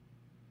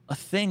a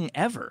thing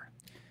ever.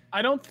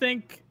 I don't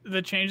think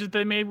the change that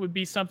they made would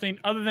be something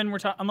other than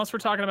unless we're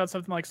talking about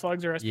something like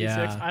slugs or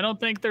SP6. I don't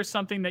think there's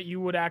something that you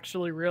would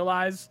actually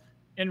realize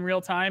in real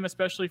time,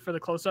 especially for the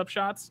close-up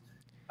shots.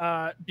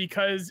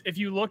 Because if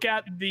you look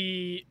at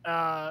the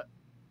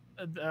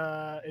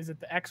is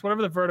it the X,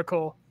 whatever the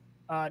vertical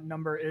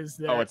number is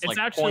there, it's like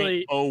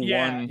actually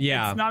 0.01.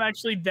 It's not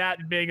actually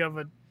that big of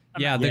a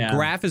the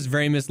graph is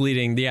very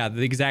misleading.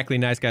 Exactly,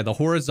 nice guy. The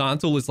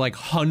horizontal is like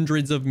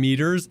hundreds of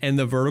meters, and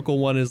the vertical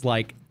one is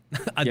like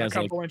a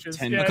couple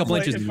inches. A couple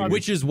inches,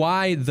 which is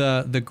why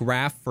the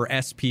graph for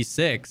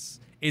SP6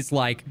 is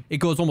like it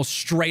goes almost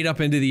straight up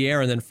into the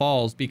air and then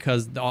falls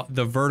because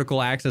the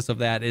vertical axis of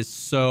that is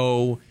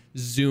so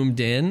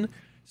zoomed in.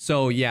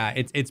 So yeah,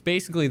 it's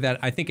basically that.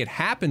 I think it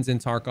happens in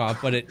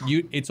Tarkov, but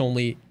it's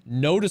only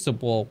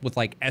noticeable with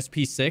like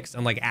SP6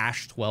 and like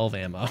Ash 12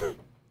 ammo.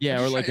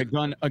 Yeah, or like a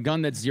gun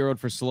that's zeroed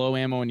for slow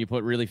ammo and you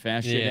put really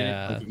fast shit in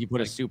it. Like if you put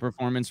a super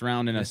performance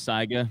round in a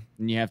Saiga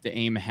and you have to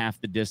aim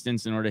half the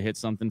distance in order to hit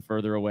something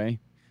further away.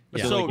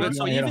 Yeah. So like if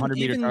you hit a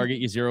 100-meter target,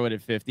 you zero it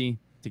at 50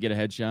 to get a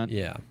headshot.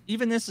 Yeah.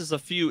 Even this is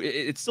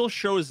it still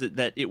shows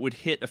that it would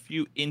hit a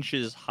few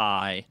inches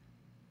high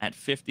at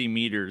 50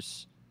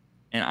 meters.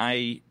 And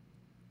I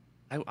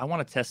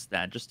want to test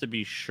that just to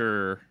be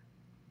sure.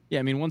 Yeah,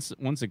 I mean once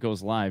it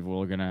goes live,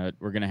 we're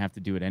gonna have to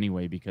do it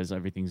anyway because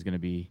everything's gonna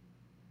be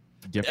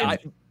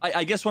different.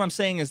 I guess what I'm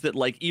saying is that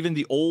like even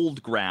the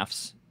old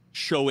graphs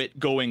show it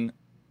going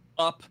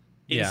up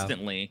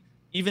instantly,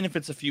 even if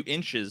it's a few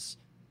inches.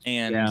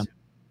 And I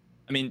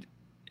mean,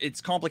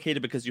 it's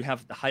complicated because you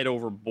have the height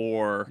over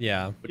bore,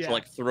 which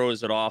like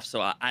throws it off.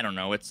 So I don't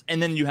know.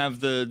 And then you have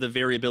the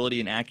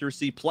variability and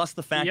accuracy, plus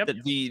the fact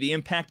that the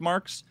impact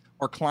marks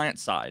are client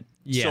side.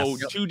 So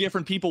two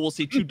different people will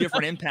see two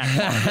different impact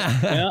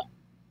marks.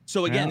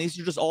 So again, these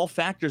are just all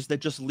factors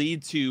that just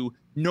lead to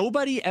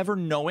nobody ever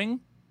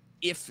knowing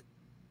if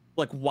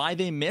like why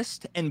they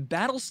missed, and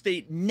Battle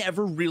State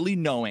never really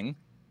knowing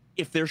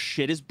if their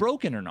shit is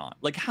broken or not.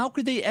 Like how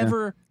could they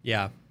ever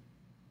I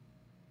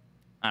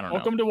don't know.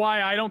 Welcome to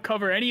why I don't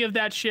cover any of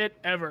that shit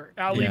ever.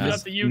 I'll leave it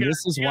up to you guys.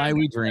 This is why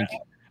we drink.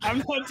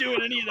 I'm not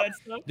doing any of that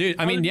stuff. Dude,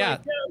 I mean,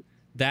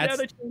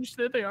 they changed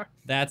it. They are.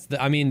 That's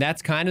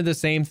kind of the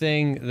same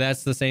thing.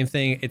 That's the same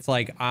thing. It's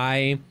like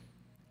I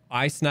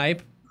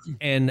snipe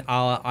and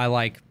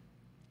I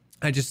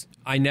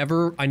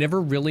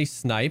never really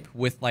snipe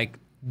with like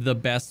the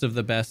best of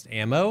the best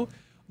ammo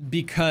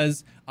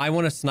because I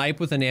want to snipe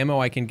with an ammo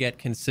I can get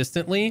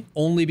consistently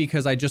only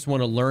because I just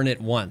want to learn it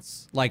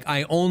once. Like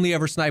I only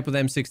ever snipe with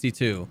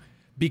M62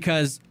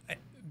 because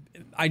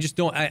I just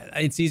don't,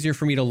 it's easier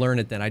for me to learn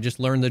it then. I just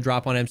learned the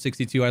drop on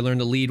M62. I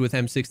learned the lead with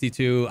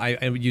M62.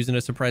 I'm using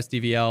a suppressed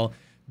DVL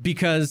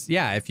Because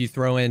if you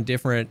throw in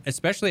different,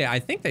 especially I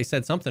think they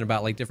said something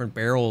about like different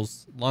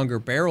barrels, longer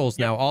barrels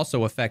now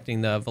also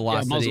affecting the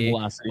velocity,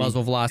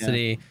 muzzle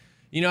velocity.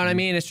 You know what I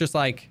mean? It's just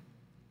like,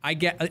 I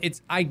get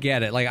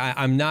it. Like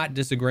I'm not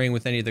disagreeing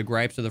with any of the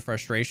gripes or the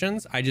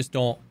frustrations. I just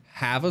don't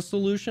have a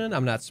solution.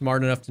 I'm not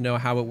smart enough to know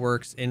how it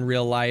works in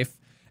real life.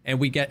 And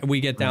we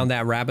get down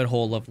that rabbit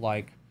hole of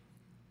like,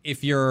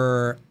 if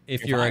you're a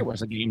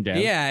game dev.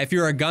 if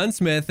you're a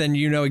gunsmith and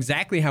you know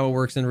exactly how it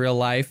works in real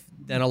life,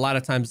 then a lot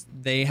of times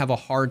they have a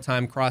hard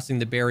time crossing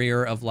the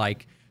barrier of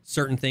like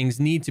certain things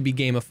need to be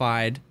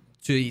gamified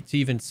to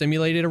even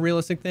simulate it a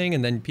realistic thing.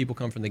 And then people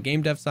come from the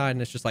game dev side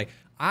and it's just like,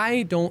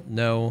 I don't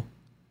know.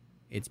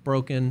 It's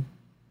broken,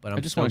 but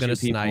I'm still going to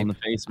snipe.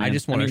 I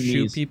just want to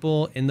shoot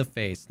people in the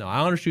face. No,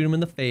 I want to shoot them in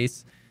the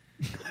face.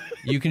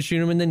 You can shoot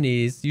them in the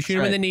knees. You shoot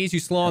them in the knees, you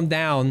slow them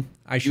down.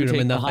 I shoot them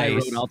in the high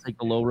face. Road, I'll take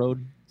the low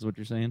road. Is what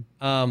you're saying?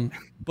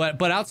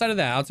 But outside of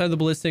that, outside of the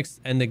ballistics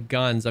and the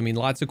guns, I mean,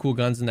 lots of cool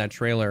guns in that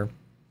trailer.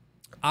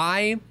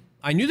 I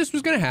knew this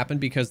was going to happen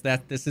because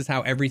this is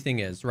how everything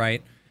is,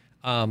 right?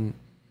 You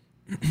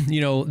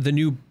know, the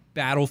new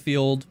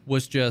Battlefield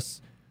was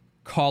just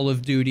Call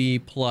of Duty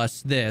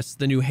plus this.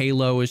 The new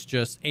Halo is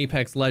just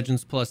Apex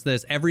Legends plus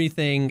this.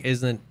 Everything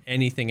isn't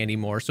anything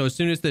anymore. So as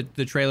soon as the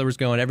trailer was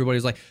going,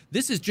 everybody's like,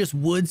 this is just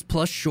woods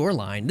plus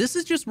shoreline. This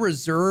is just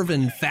reserve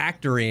and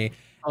factory.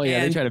 Oh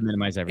yeah, they try to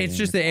minimize everything. It's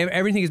just that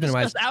everything is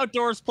minimized. It's just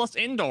outdoors plus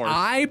indoors.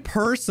 I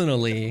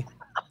personally...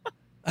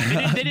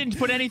 they didn't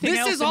put anything else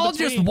in between. This is all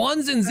just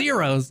ones and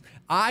zeros.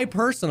 I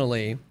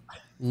personally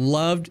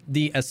loved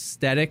the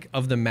aesthetic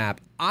of the map.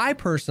 I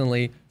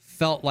personally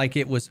felt like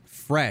it was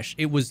fresh.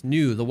 It was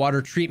new. The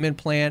water treatment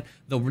plant,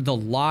 the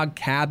log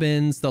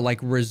cabins, the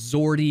like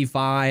resorty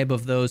vibe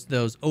of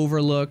those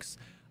overlooks.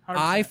 100%.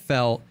 I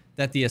felt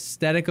that the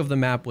aesthetic of the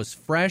map was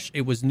fresh.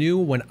 It was new.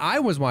 When I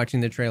was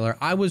watching the trailer,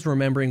 I was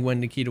remembering when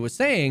Nikita was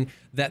saying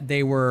that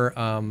they were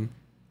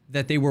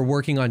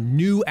working on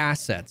new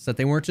assets, that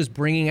they weren't just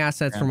bringing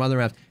assets from other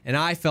maps. And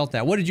I felt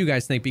that. What did you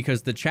guys think?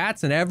 Because the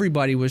chats and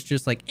everybody was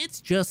just like,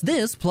 it's just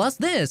this plus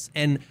this.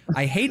 And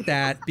I hate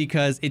that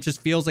because it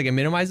just feels like it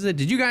minimizes it.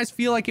 Did you guys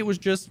feel like it was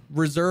just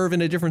reserve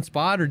in a different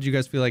spot, or did you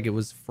guys feel like it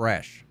was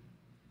fresh?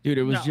 Dude,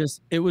 it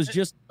was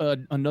just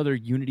another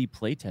Unity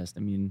playtest. I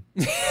mean,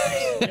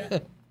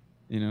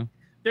 you know.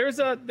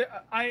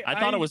 I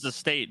thought it was the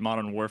state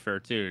Modern Warfare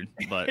 2,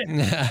 but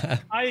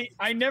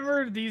I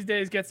never these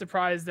days get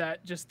surprised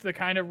at just the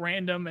kind of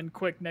random and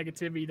quick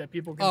negativity that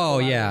people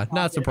can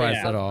not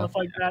surprised at all. Stuff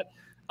like that.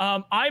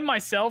 I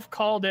myself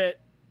called it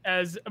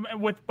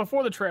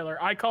before the trailer,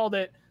 I called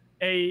it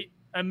a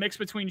mix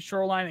between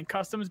Shoreline and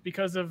Customs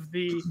because of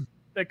the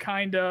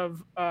kind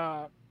of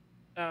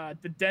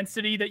the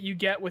density that you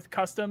get with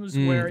Customs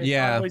where it's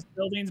not always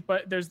buildings,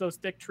 but there's those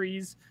thick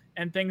trees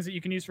and things that you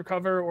can use for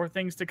cover or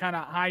things to kind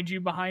of hide you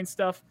behind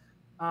stuff,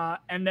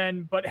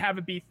 but have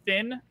it be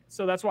thin.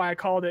 So that's why I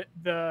called it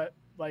the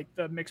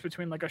mix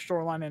between like a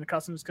Shoreline and a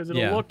Customs, because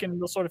it'll look and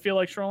it'll sort of feel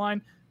like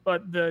Shoreline,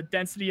 but the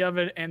density of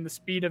it and the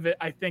speed of it,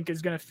 I think, is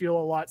going to feel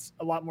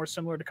a lot more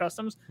similar to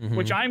Customs,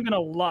 which I'm going to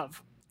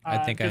love. I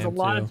think because a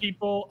lot of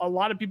people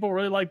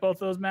really like both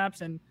those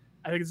maps, and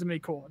I think it's gonna be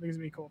cool.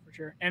 For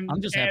sure. And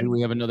I'm just happy we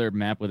have another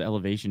map with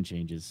elevation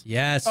changes.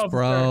 Yes,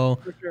 bro.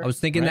 For sure. I was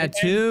thinking that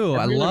too.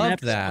 I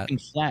loved that.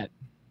 Flat.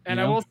 And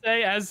I will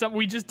say,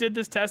 we just did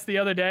this test the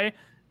other day.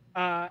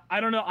 I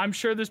don't know. I'm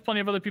sure there's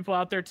plenty of other people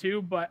out there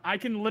too, but I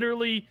can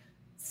literally,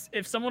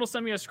 if someone will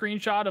send me a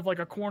screenshot of like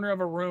a corner of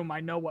a room,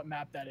 I know what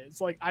map that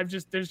is. Like all the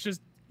maps like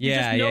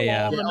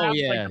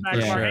the back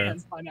of our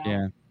hands by now.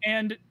 Yeah.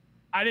 And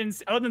I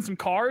didn't, other than some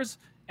cars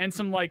and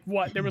some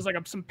there was like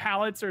some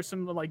pallets or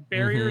some like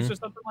barriers or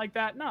something like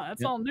that. No,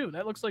 that's all new.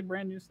 That looks like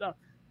brand new stuff.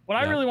 What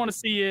I really want to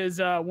see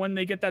is when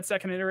they get that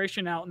second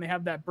iteration out and they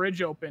have that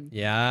bridge open.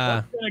 Yeah.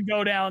 What's going to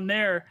go down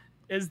there?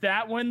 Is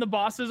that when the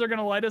bosses are going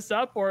to light us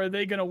up, or are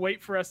they going to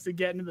wait for us to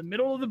get into the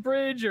middle of the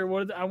bridge, or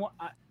what?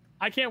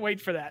 I can't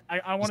wait for that.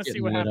 I want to see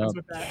what happens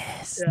with that.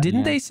 Yes. Yeah.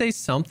 Didn't they say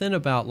something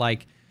about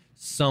like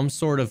some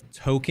sort of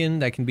token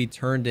that can be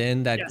turned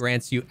in that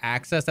grants you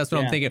access? That's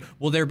what I'm thinking.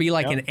 Will there be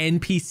like an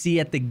NPC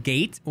at the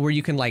gate where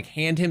you can like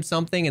hand him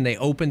something and they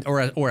open,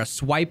 or a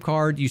swipe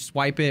card? You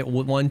swipe it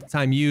one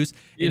time use,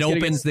 it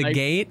opens the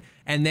gate,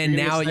 and then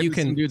now you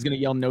can. Some dude's gonna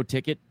yell no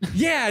ticket.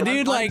 Yeah,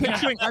 dude. I'm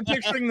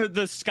picturing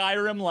the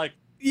Skyrim like.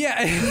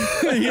 Yeah,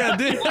 yeah,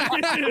 dude.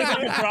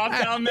 Drop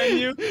down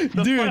menu,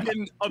 the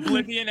fucking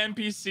Oblivion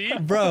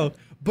NPC, bro.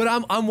 But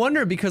I'm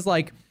wondering because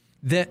like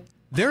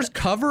there's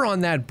cover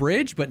on that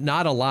bridge, but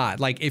not a lot.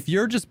 Like if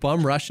you're just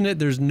bum rushing it,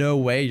 there's no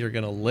way you're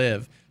gonna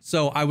live.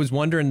 So I was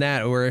wondering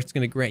that, or it's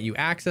gonna grant you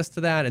access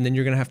to that, and then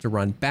you're gonna have to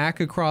run back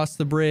across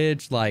the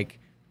bridge. Like,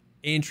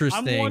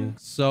 interesting.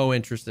 So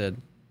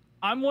interested.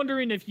 I'm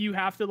wondering if you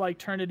have to like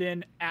turn it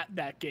in at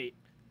that gate.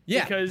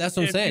 Yeah, because that's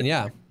what I'm saying.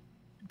 Yeah.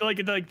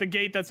 Like the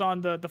gate that's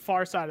on the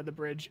far side of the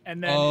bridge,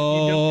 and then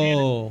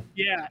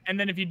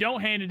if you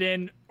don't hand it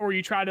in, or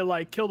you try to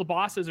like kill the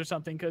bosses or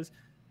something, because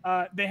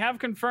they have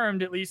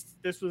confirmed, at least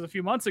this was a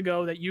few months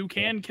ago, that you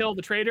can kill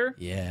the traitor.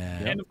 Yeah.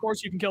 And of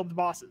course you can kill the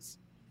bosses.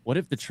 What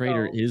if the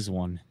traitor is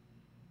one?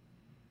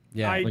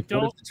 Yeah. I Like,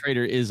 don't. what if the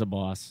traitor is a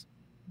boss?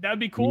 That'd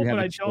be cool, You have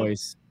but a I don't.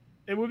 choice.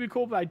 It would be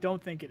cool, but I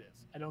don't think it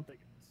is. I don't think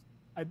it is.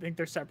 I think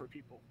they're separate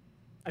people.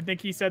 I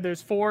think he said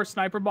there's 4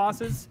 sniper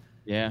bosses.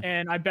 Yeah.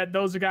 And I bet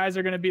those guys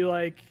are going to be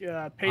like, pay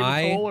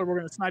the toll, or we're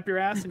going to snipe your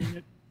ass,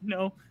 and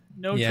no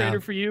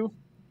traitor for you,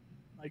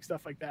 like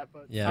stuff like that.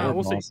 But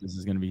we'll see. This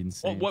is going to be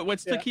insane.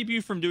 What's to keep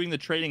you from doing the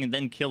trading and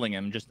then killing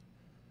him just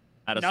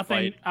out of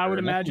nothing? spite? I would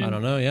imagine. I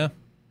don't know. Yeah.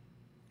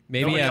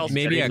 Maybe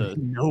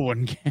no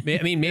one can.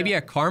 I mean, maybe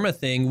a karma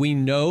thing. We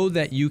know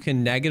that you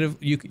can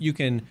you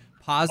can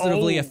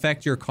positively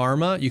affect your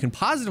karma. You can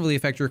positively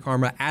affect your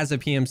karma as a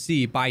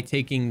PMC by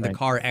taking the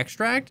car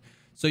extract.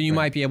 So you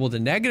might be able to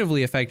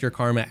negatively affect your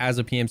karma as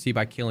a PMC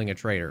by killing a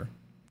traitor.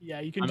 Yeah,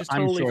 you can just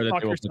totally I'm sure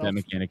fuck that yourself. that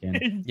mechanic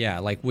in. Yeah,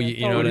 like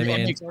you know what I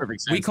mean.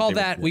 We call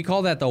that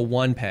the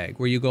OnePeg,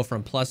 where you go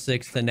from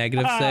 +6 to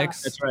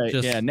 -6. That's right.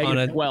 Just yeah,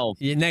 -12.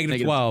 Yeah,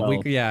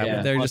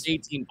 -12. They're plus just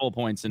 18 full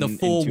points. The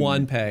full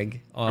OnePeg.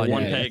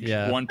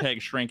 One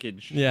peg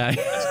shrinkage. Yeah,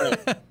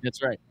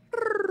 that's right.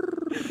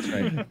 That's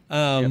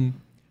right.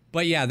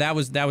 But yeah, that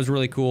was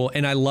really cool,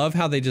 and I love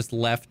how they just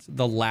left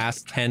the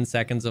last 10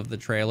 seconds of the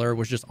trailer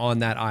was just on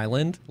that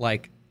island.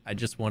 Like, I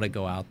just want to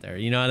go out there.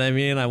 You know what I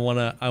mean? I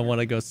want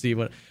to go see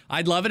what.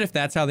 I'd love it if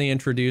that's how they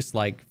introduced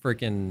like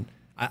freaking.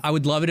 I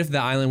would love it if the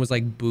island was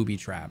like booby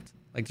trapped,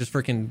 like just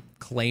freaking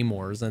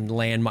claymores and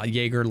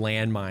Jaeger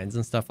landmines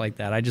and stuff like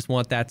that. I just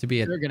want that to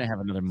be They're gonna have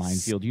another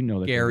minefield. You know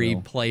that. Scary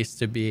place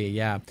to be.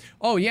 Yeah.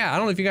 Oh yeah. I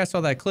don't know if you guys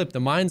saw that clip.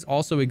 The mines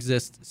also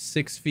exist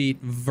 6 feet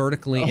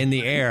vertically in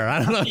the air.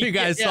 I don't know if you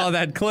guys saw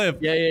that clip.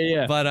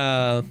 Yeah.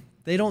 But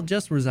they don't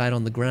just reside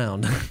on the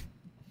ground.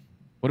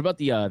 What about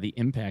the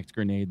impact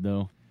grenade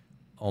though?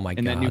 Oh my god.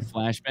 And that new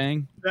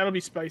flashbang? That'll be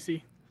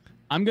spicy.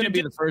 I'm going to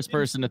be the first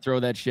person to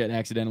throw that shit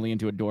accidentally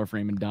into a door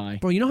frame and die.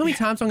 Bro, you know how many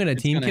times I'm going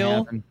to team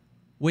kill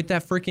with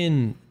that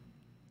freaking,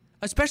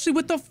 especially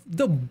with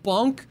the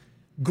bunk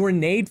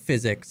grenade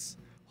physics.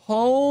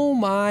 Oh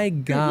my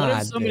god.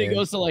 What if somebody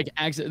goes to like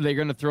they're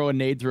going to throw a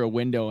nade through a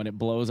window and it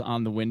blows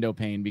on the window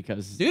pane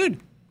because dude.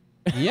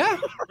 Yeah.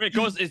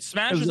 It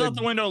smashes out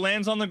the window,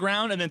 lands on the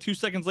ground, and then 2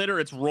 seconds later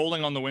it's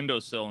rolling on the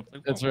windowsill.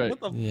 Like, that's right. What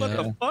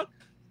the fuck?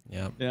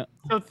 Yeah.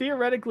 So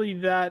theoretically,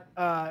 that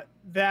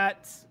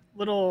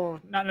little,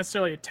 not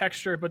necessarily a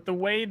texture, but the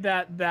way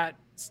that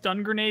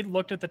stun grenade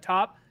looked at the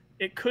top,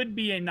 it could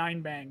be a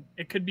 9-bang.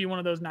 It could be one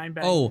of those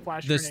 9-bang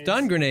flash grenades. The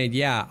stun grenade,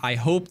 yeah. I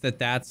hope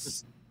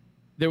that's.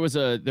 There was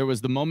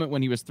the moment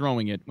when he was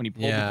throwing it, when he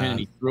pulled the pin and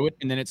he threw it,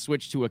 and then it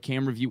switched to a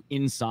camera view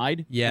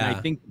inside. Yeah. And I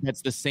think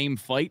that's the same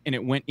fight, and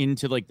it went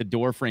into like the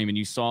door frame, and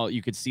you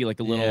could see like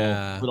a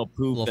little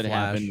poof that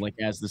happened like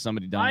as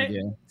somebody died.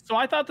 So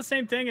I thought the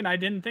same thing, and I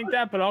didn't think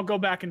that, but I'll go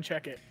back and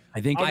check it.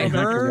 I think I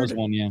heard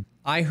one. Yeah.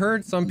 I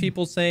heard some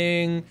people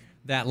saying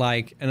that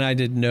like, and I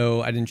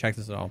didn't check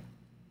this at all.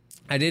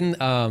 I didn't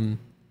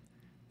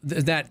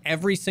that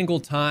every single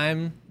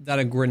time that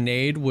a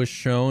grenade was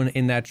shown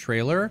in that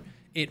trailer,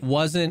 it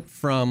wasn't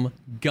from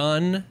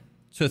gun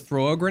to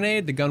throw a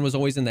grenade. The gun was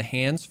always in the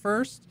hands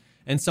first.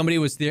 And somebody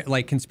was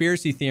like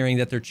conspiracy theorying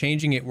that they're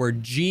changing it where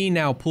G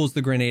now pulls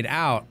the grenade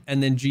out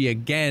and then G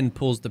again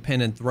pulls the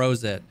pin and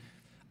throws it.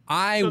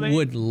 I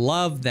would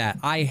love that.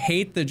 I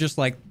hate the just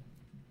like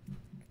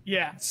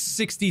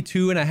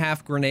 62 and a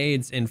half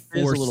grenades in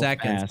 4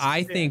 seconds.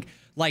 I think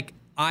like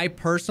I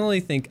personally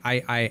think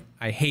I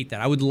hate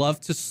that. I would love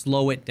to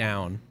slow it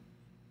down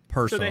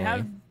personally.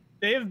 So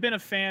they have been a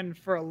fan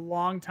for a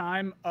long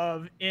time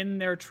of in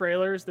their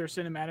trailers, their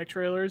cinematic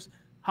trailers,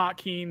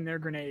 hotkeying their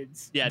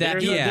grenades. Yeah,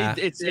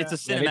 it's a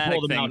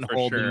cinematic thing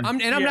for sure.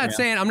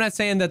 I'm not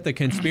saying that the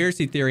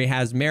conspiracy theory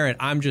has merit.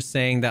 I'm just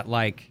saying that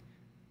like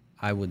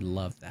I would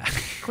love that.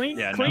 Clean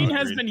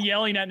has been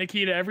yelling at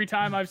Nikita every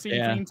time I've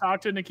seen Clean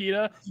talk to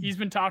Nikita. He's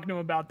been talking to him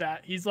about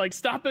that. He's like,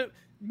 stop it.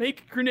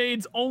 Make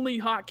grenades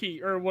only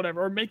hotkey or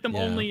whatever, or make them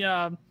only.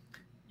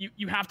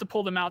 You have to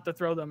pull them out to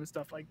throw them and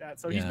stuff like that.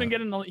 So he's been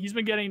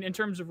getting in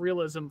terms of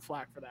realism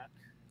flack for that.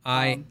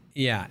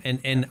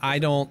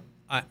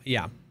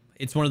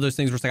 It's one of those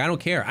things where it's like I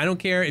don't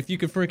care if you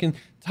could freaking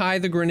tie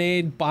the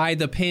grenade by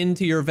the pin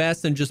to your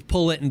vest and just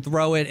pull it and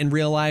throw it in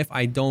real life.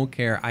 I don't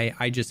care.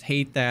 I just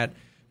hate that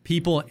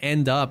people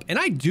end up, and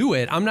I do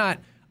it. I'm not.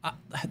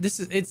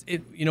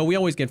 We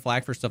always get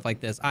flack for stuff like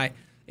this.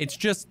 It's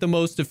just the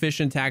most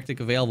efficient tactic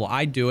available.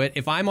 I do it.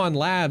 If I'm on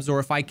labs or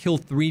if I kill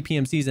 3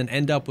 PMCs and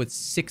end up with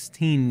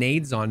 16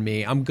 nades on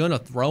me, I'm going to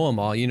throw them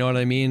all, you know what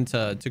I mean,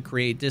 to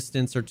create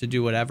distance or to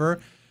do whatever.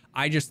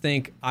 I just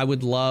think I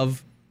would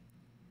love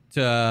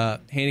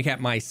to handicap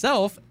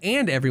myself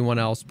and everyone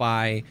else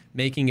by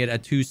making it a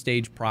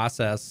 2-stage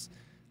process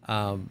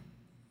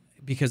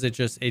because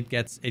it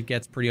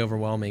gets pretty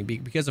overwhelming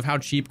because of how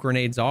cheap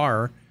grenades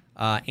are.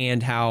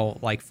 And how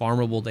like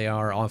farmable they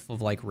are off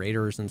of like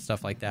raiders and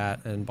stuff like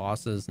that and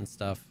bosses and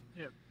stuff.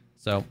 Yeah.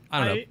 So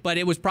I don't know, but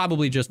it was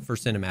probably just for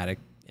cinematic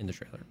in the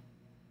trailer.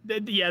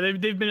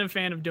 They've been a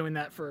fan of doing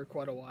that for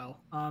quite a while.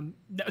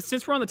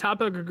 Since we're on the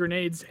topic of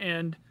grenades,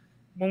 and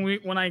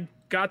when I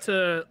got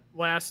to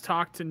last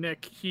talk to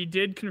Nick, he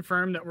did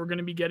confirm that we're going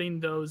to be getting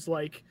those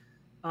like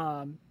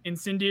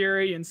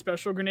incendiary and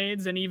special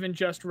grenades, and even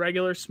just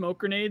regular smoke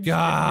grenades.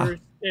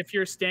 If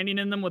you're standing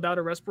in them without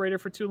a respirator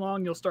for too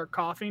long, you'll start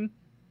coughing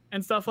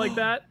and stuff like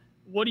that.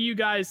 What do you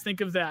guys think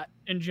of that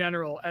in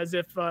general? As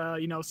if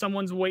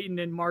someone's waiting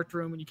in marked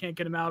room and you can't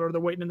get them out, or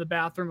they're waiting in the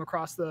bathroom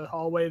across the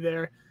hallway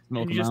there,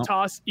 and you just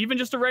toss even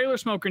just a regular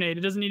smoke grenade.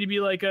 It doesn't need to be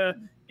like a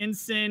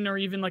Incin or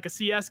even like a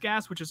CS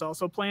gas, which is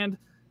also planned.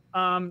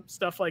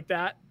 Stuff like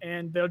that,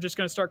 and they're just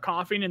going to start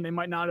coughing, and they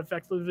might not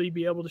effectively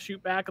be able to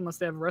shoot back unless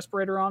they have a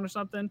respirator on or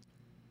something.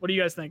 What do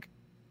you guys think?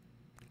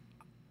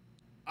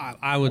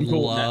 I would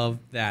love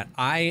that.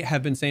 I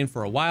have been saying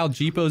for a while,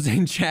 Jeepo's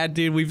in chat,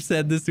 dude. We've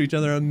said this to each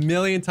other a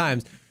million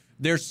times.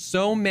 There's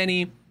so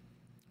many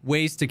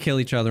ways to kill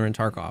each other in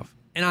Tarkov,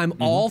 and I'm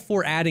all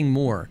for adding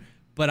more.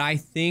 But I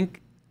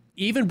think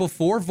even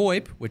before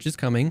VoIP, which is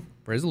coming,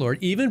 praise the Lord,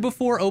 even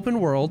before open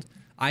world,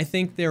 I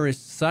think there is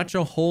such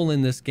a hole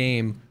in this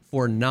game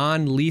for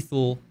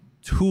non-lethal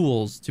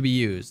tools to be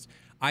used.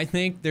 I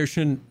think there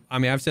shouldn't,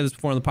 I've said this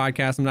before on the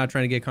podcast, I'm not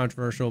trying to get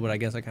controversial, but I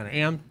guess I kind of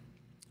am.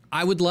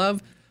 I would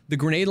love the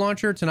grenade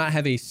launcher to not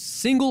have a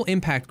single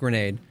impact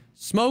grenade.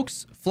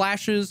 Smokes,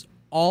 flashes,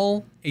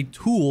 all a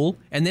tool,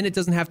 and then it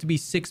doesn't have to be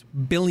 6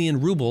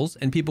 billion rubles,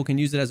 and people can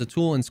use it as a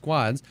tool in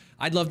squads.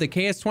 I'd love the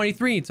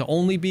KS-23 to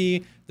only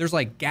be, there's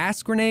like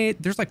gas grenade,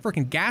 there's like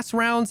freaking gas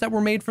rounds that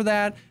were made for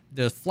that,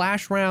 the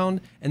flash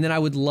round, and then I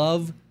would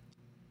love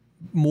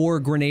more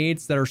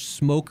grenades that are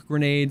smoke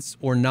grenades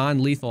or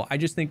non-lethal. I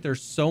just think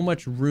there's so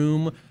much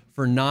room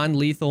for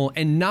non-lethal,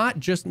 and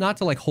not to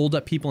like hold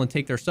up people and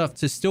take their stuff,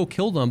 to still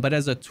kill them, but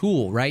as a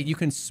tool, right? You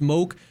can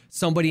smoke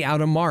somebody out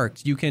of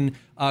marked. You can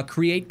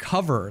create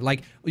cover.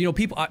 Like,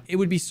 people, it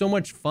would be so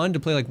much fun to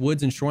play like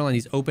Woods and Shoreline,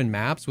 these open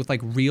maps with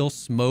like real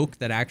smoke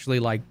that actually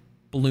like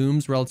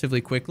blooms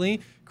relatively quickly,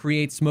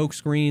 create smoke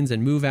screens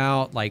and move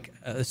out, like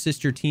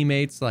assist your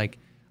teammates. Like,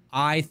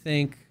 I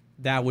think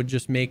that would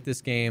just make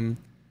this game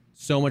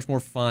so much more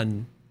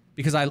fun,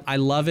 because I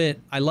love it.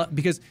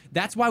 Because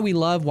that's why we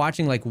love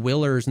watching like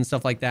Willers and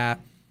stuff like that,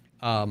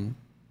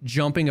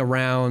 jumping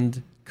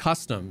around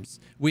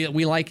customs. We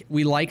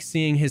like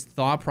seeing his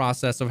thought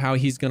process of how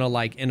he's gonna,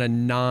 like, in a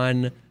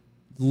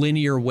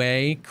non-linear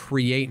way,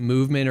 create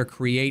movement or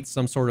create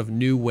some sort of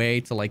new way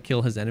to like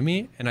kill his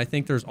enemy. And I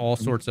think there's all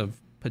sorts of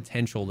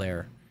potential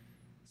there.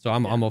 So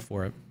I'm all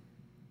for it.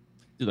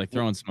 Dude, like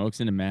throwing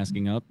smokes in and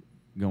masking up,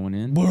 going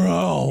in,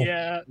 bro.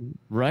 Yeah.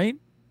 Right.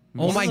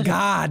 Oh my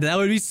God, that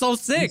would be so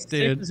sick,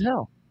 dude. Sick as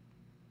hell.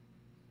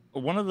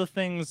 One of the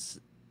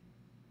things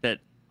that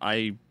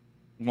I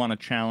want to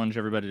challenge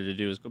everybody to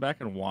do is go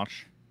back and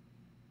watch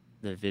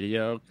the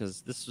video,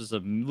 because this was a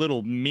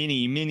little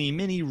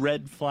mini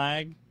red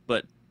flag.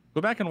 But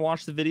go back and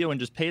watch the video and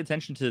just pay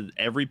attention to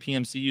every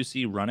PMC you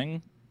see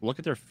running. Look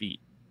at their feet.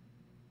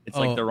 It's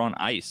like they're on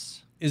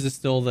ice. Is it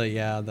still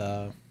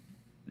the?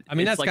 I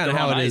mean, that's like kind of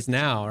how it is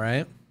now,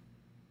 right?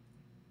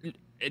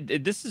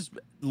 This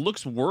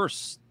looks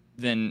worse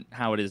than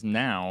how it is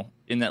now,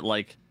 in that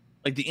like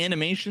the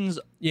animations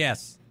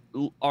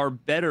are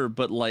better,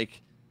 but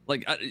like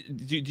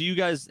do you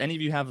guys, any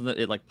of you have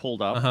it like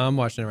pulled up? I'm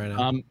watching it right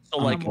now. So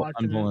like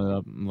I'm pulling it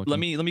up. let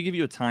me give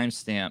you a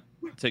timestamp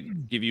to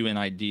give you an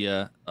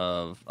idea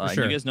of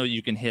Sure. You guys know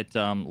you can hit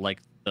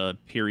like the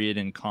period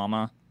and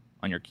comma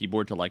on your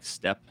keyboard to like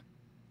step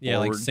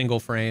forward. Like single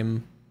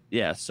frame.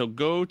 Yeah, so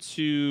go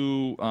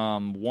to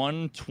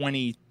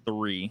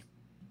 123.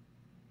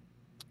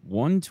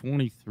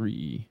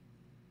 123.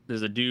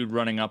 There's a dude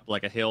running up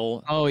like a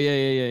hill. Oh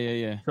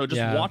yeah. So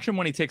just watch him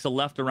when he takes a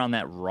left around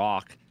that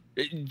rock.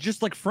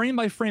 Just like frame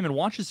by frame, and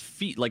watch his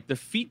feet. Like the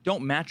feet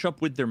don't match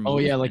up with their movement. Oh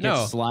yeah, like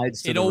it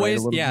slides to it the always right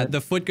a little bit.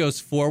 The foot goes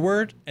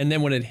forward, and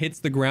then when it hits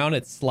the ground,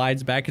 it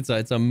slides back. It's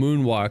a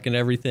moonwalk and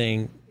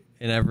everything,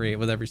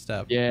 with every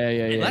step.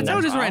 Yeah. That's how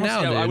it is right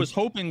now, dude. I was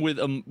hoping with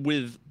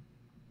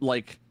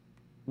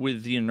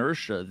the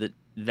inertia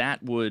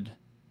that would.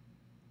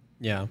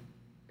 Yeah.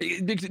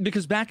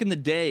 Because back in the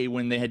day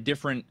when they had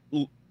different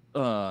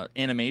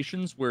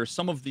animations, where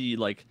some of the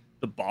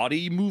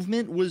body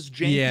movement was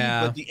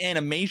janky, but the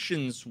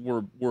animations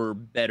were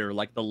better.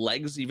 Like the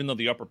legs, even though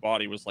the upper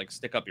body was like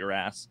stick up your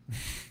ass,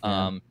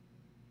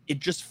 it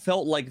just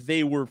felt like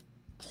they were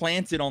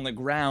planted on the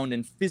ground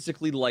and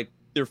physically like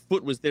their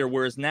foot was there.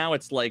 Whereas now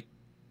it's like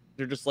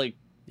they're just like.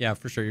 Yeah,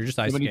 for sure. You're just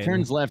ice When skating. he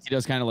turns left, he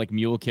does kind of like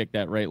mule kick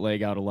that right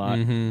leg out a lot.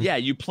 Mm-hmm. Yeah,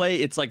 you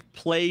play. It's like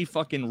play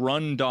fucking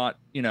run dot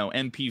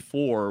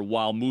MP4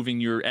 while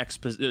moving your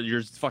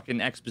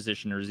fucking X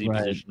position or Z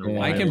position or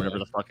whatever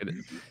the fuck it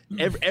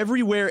is.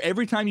 Everywhere,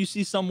 every time you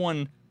see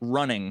someone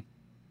running,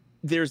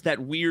 there's that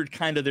weird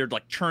kind of they're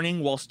like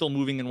turning while still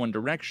moving in one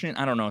direction.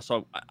 I don't know.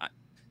 So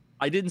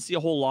I didn't see a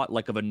whole lot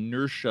like of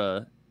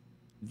inertia.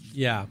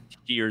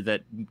 Here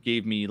that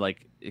gave me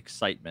like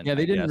excitement. Yeah,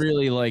 they didn't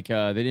really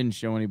they didn't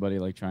show anybody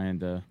like trying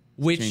to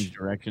change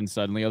direction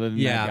suddenly, other than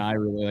that guy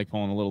really like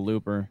pulling a little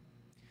looper.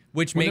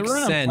 Which when makes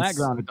they're sense. On flat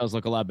ground, it does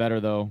look a lot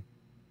better though.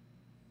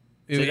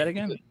 Say that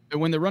again.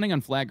 When they're running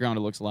on flat ground,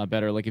 it looks a lot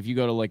better. Like if you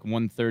go to like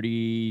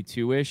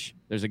 132-ish,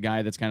 there's a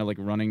guy that's kind of like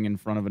running in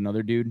front of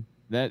another dude.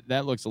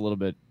 That looks a little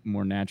bit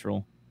more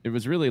natural. It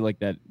was really like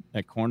that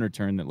corner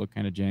turn that looked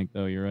kind of jank,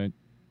 though. You're right.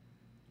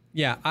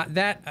 Yeah,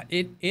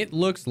 it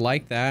looks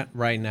like that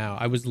right now.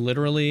 I've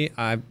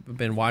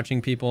been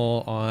watching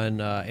people on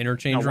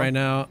Interchange right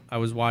now. I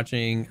was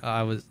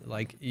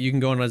like, you can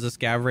go in as a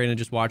scav raid and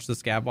just watch the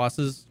scav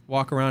bosses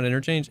walk around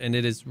Interchange, and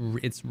it's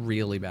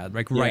really bad.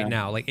 Like right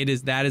now, like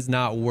that is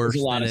not worse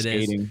than it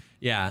is.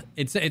 Yeah,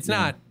 it's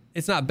not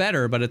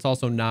better, but it's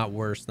also not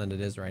worse than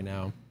it is right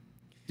now.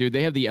 Dude,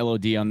 they have the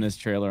LOD on this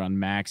trailer on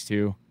max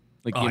too.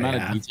 Like the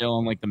amount of detail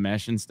on like the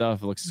mesh and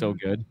stuff, it looks so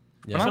good.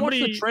 Yeah. When I watched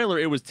the trailer,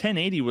 it was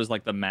 1080 was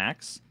like the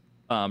max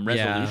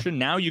resolution.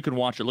 Now you can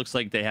watch. It looks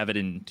like they have it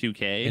in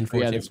 2K in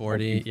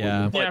 1440.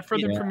 Yeah. For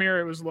the premiere,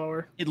 it was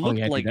lower. It looked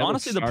like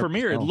honestly the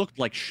premiere. It looked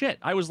like shit.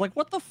 I was like,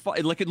 what the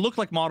fuck? Like it looked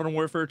like Modern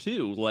Warfare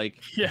 2.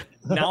 Like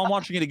now I'm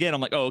watching it again.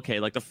 I'm like, oh okay.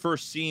 Like the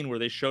first scene where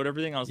they showed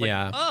everything, I was like,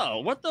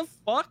 oh, what the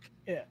fuck?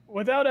 Yeah.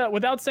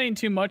 Without saying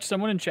too much,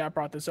 someone in chat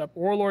brought this up.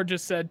 Warlord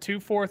just said 2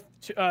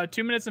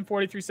 minutes and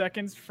 43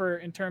 seconds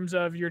in terms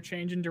of your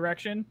change in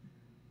direction.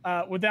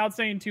 Without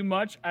saying too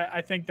much,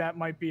 I think that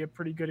might be a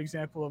pretty good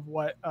example of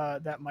what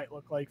that might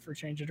look like for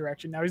change of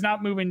direction. Now, he's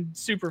not moving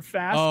super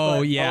fast.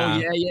 Yeah.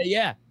 There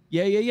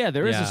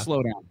is a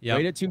slowdown. Yep.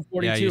 Right at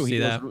 242. Yeah, you see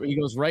he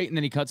goes right and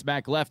then he cuts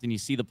back left and you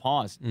see the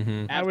pause.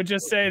 Mm-hmm. I would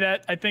just say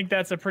that I think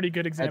that's a pretty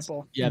good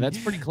example.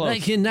 That's pretty close. I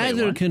can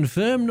neither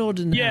confirm nor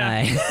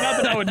deny. Yeah,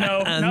 not that I would know.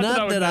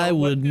 Not that I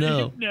would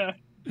know. Yeah.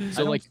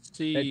 So like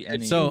see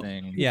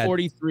anything.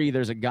 43,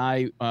 there's a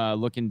guy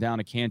looking down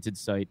a canted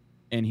site.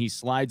 And he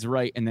slides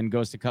right and then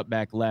goes to cut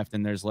back left.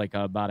 And there's like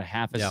about a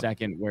half a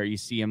second where you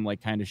see him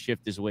like kind of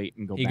shift his weight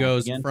and go back. He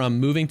goes from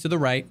moving to the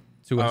right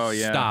to a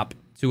stop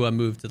to a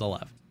move to the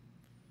left.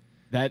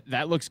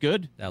 That looks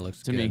good. That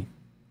looks to good. me.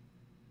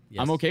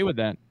 Yes. I'm okay with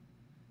that.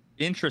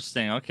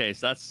 Interesting. Okay,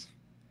 so that's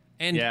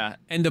and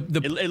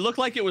it looked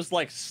like it was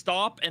like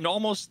stop and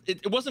almost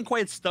it wasn't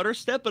quite stutter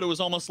step, but it was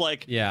almost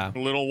like a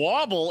little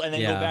wobble and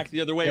then go back the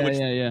other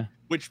way,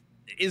 which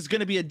is going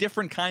to be a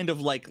different kind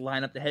of like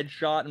line up the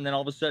headshot, and then all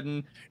of a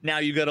sudden now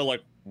you got to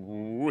like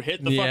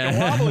hit the fucking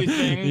wobbly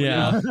thing.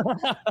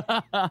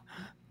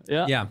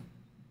 Yeah.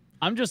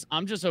 I'm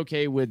just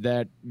okay with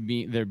that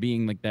there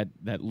being like that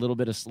little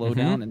bit of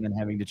slowdown and then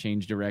having to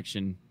change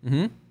direction.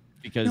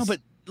 Because no, but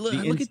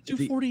look at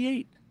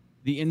 248.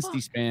 The insta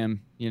spam,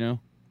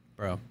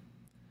 bro.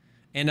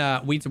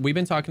 And we've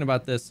been talking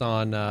about this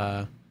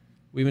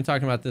we've been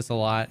talking about this a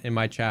lot in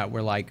my chat.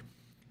 We're like,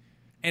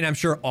 and I'm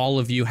sure all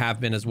of you have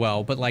been as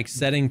well, but like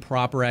setting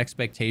proper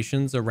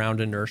expectations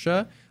around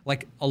inertia.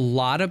 Like a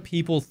lot of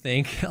people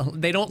think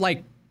they don't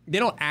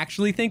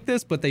actually think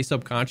this, but they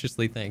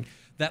subconsciously think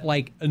that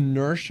like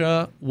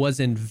inertia was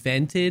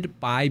invented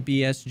by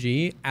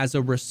BSG as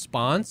a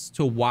response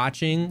to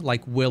watching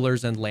like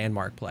Willers and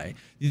Landmark play.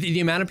 The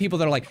amount of people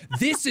that are like,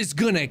 this is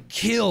gonna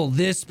kill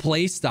this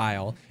play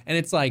style, and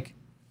it's like,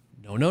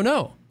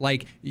 no.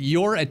 Like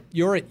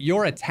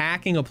you're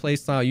attacking a play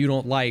style you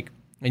don't like,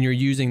 and you're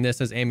using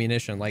this as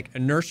ammunition. Like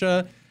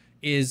inertia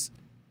is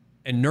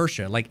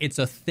inertia. Like it's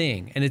a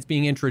thing and it's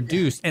being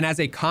introduced. And as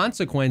a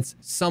consequence,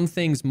 some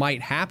things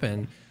might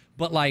happen.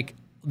 But like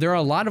there are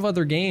a lot of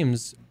other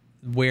games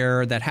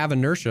that have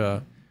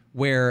inertia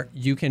where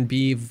you can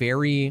be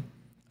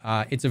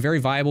it's a very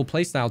viable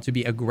playstyle to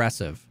be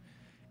aggressive.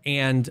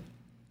 And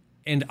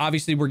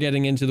obviously we're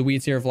getting into the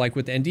weeds here of like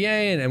with the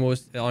NDA and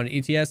on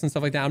ETS and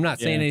stuff like that. I'm not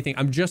saying anything.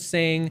 I'm just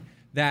saying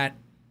that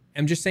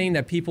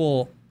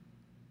people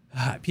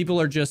have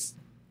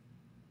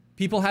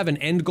an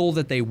end goal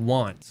that they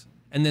want,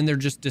 and then they're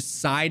just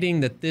deciding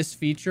that this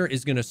feature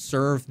is going to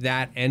serve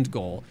that end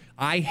goal.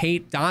 I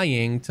hate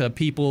dying to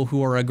people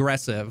who are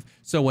aggressive,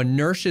 so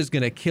inertia is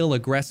going to kill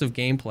aggressive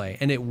gameplay,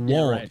 and it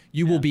won't.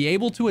 You will be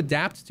able to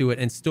adapt to it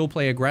and still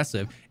play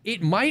aggressive.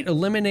 It might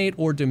eliminate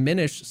or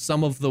diminish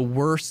some of the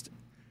worst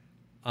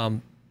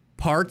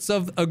parts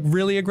of a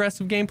really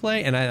aggressive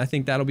gameplay, and I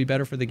think that'll be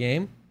better for the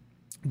game.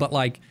 But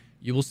like,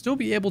 you will still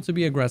be able to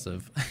be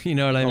aggressive. You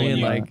know what I mean?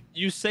 Yeah. Like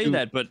you say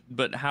that,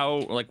 but how?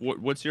 Like,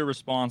 what's your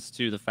response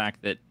to the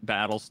fact that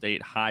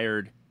Battlestate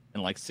hired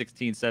in like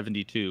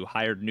 1672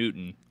 hired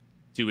Newton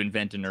to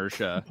invent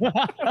inertia?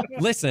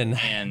 Listen,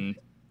 and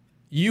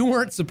you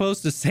weren't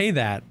supposed to say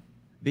that.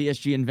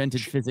 BSG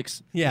invented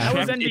physics. That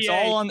was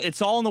NDA.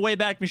 It's all on the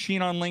Wayback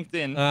Machine on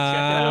LinkedIn.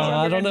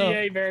 I don't know.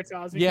 NDA,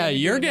 Veritas. Yeah,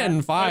 you're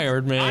getting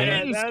fired,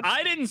 man.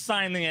 I didn't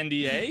sign the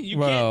NDA. You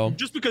can't,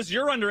 just because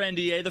you're under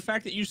NDA, the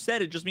fact that you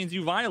said it just means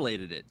you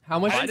violated it. How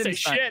much? I didn't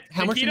say shit.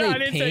 How much are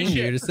they paying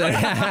you to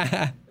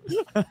say?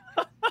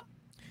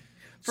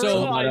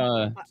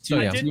 So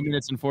 2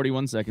 minutes and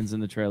 41 seconds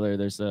in the trailer.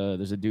 There's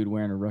a dude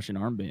wearing a Russian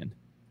armband.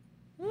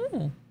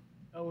 Oh,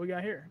 what we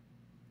got here?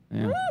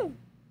 Yeah.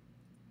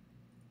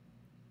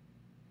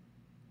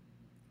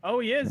 Oh,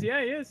 he is.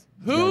 Yeah, he is.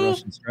 Who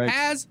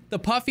has the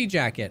puffy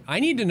jacket? I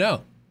need to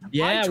know.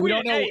 Yeah, we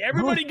don't know. Hey,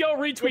 everybody go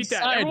retweet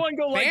that. Everyone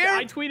go like that.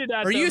 I tweeted at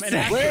them. Are you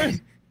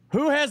serious?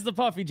 Who has the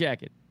puffy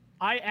jacket?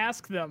 I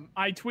asked them,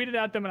 I tweeted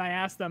at them and I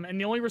asked them, and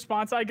the only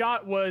response I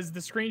got was the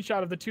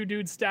screenshot of the 2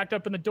 dudes stacked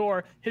up in the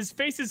door. His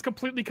face is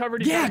completely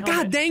covered in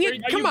God dang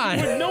it. Come on.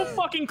 You have no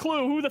fucking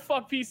clue who the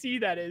fuck PC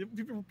that is,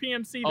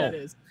 PMC that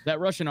is. That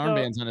Russian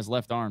armband's on his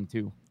left arm,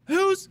 too.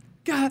 Who's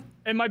got...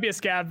 It might be a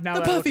scav now.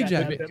 The puffy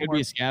jacket. It could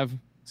be a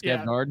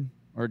scav guard,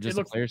 or just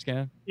a player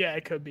scav. Yeah,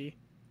 it could be.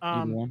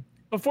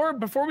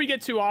 Before we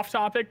get too off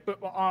topic,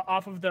 but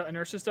off of the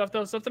inertia stuff,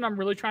 though, something I'm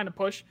really trying to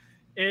push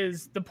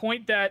is the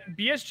point that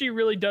BSG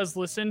really does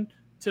listen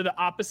to the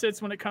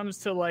opposites when it comes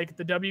to like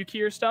the W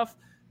keyer stuff,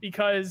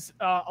 because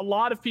a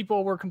lot of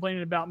people were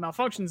complaining about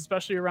malfunctions,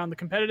 especially around the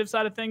competitive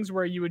side of things,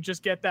 where you would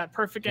just get that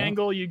perfect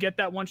angle, you get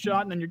that one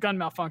shot, and then your gun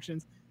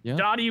malfunctions.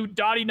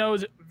 Dottie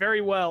knows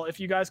very well. If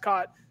you guys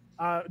caught,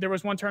 there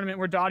was one tournament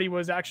where Dottie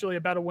was actually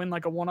about to win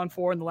like a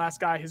 1-on-4, and the last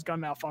guy, his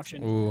gun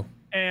malfunctioned. Ooh.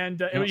 And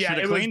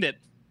it cleaned it.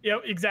 Yeah,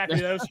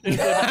 exactly.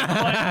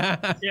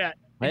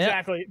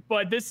 Exactly.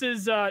 But this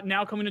is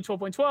now coming to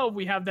 12.12.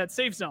 We have that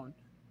safe zone.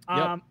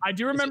 I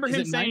do remember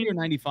him saying 90 or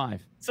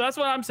 95. So that's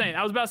what I'm saying.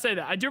 I was about to say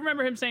that. I do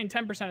remember him saying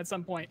 10% at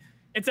some point.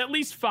 It's at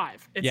least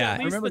 5. It's at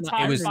least the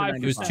top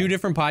 5%. It was 2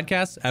 different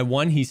podcasts. At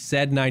one he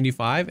said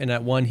 95, and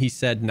at one he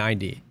said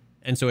 90.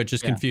 And so it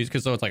just confused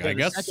because it's like, I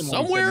guess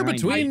somewhere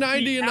between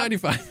 90 and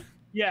 95.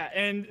 Yeah,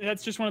 and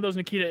that's just one of those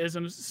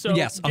Nikita-isms. So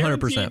yes,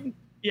 100%.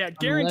 Yeah,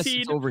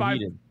 guaranteed. Unless it's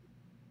overheated.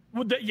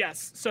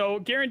 Yes.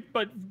 So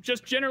but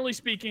just generally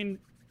speaking,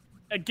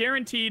 a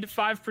guaranteed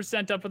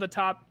 5% up at the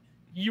top.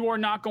 You are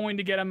not going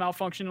to get a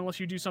malfunction unless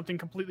you do something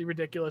completely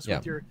ridiculous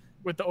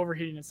with the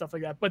overheating and stuff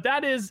like that. But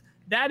that is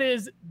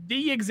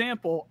the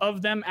example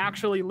of them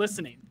actually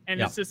listening,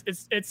 and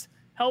it's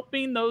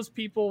helping those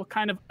people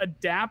kind of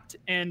adapt,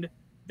 and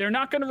they're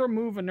not going to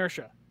remove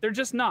inertia. They're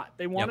just not.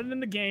 They want it in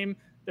the game.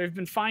 They've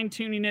been fine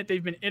tuning it.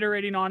 They've been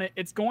iterating on it.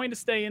 It's going to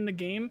stay in the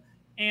game.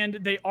 And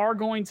they are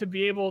going to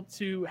be able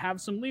to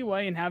have some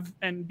leeway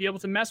and be able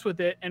to mess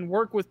with it and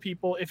work with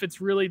people if it's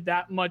really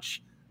that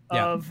much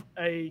of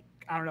a,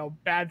 I don't know,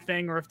 bad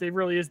thing, or if there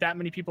really is that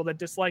many people that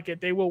dislike it,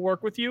 they will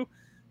work with you.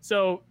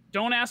 So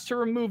don't ask to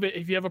remove it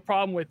if you have a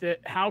problem with it.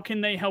 How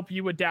can they help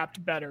you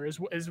adapt better is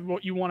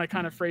what you want to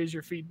kind of phrase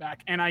your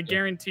feedback. And I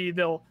guarantee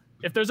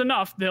if there's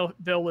enough,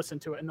 they'll listen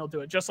to it and they'll do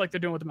it just like they're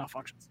doing with the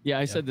malfunctions. Yeah,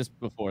 I said this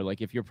before. Like,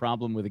 if your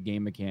problem with a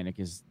game mechanic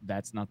is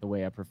that's not the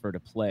way I prefer to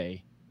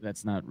play,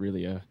 that's not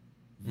really a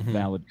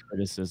valid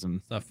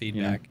criticism. It's not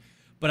feedback.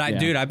 But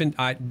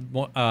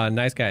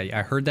nice guy.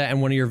 I heard that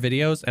in one of your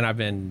videos, and I've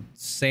been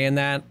saying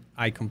that.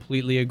 I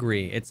completely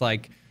agree. It's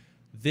like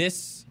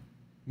this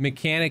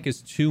mechanic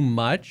is too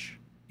much,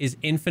 is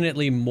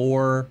infinitely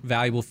more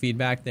valuable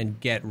feedback than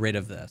get rid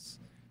of this.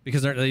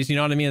 Because you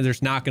know what I mean? They're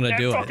not going to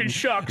do it.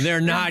 Shucks.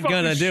 They're not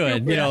going to do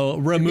it. You know,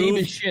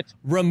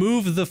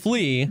 remove the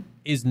flea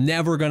is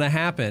never going to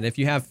happen. If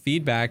you have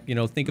feedback, you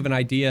know, think of an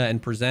idea and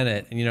present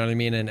it. And you know what I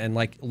mean? And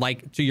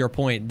like to your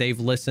point, they've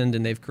listened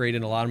and they've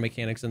created a lot of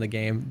mechanics in the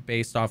game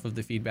based off of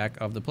the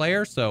feedback of the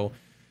player. So,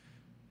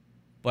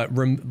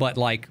 but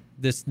like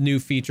this new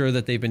feature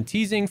that they've been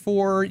teasing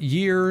for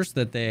years,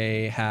 that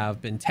they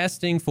have been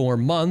testing for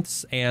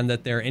months, and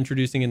that they're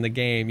introducing in the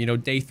game, you know,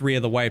 day 3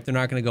 of the wipe, they're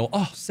not going to go,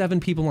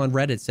 7 people on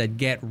Reddit said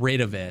get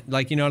rid of it.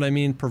 Like, you know what I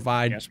mean?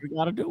 Yes, we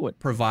got to do it.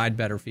 Provide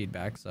better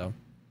feedback. So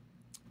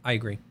I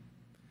agree.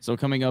 So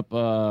coming up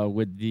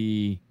with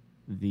the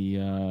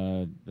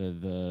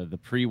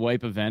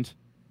pre-wipe event,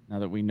 now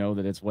that we know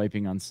that it's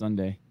wiping on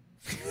Sunday.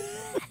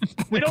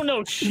 We don't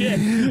know shit.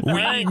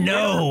 We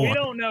know. We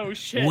don't know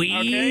shit.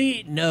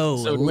 We know.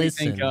 So do you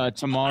think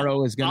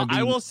tomorrow is going to be...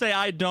 I will say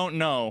I don't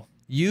know.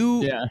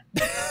 You... Yeah.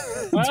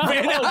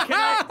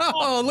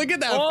 Oh, look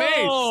at that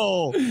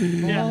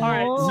face. Yeah, all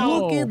right.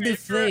 So, look at the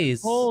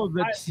face. Oh,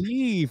 the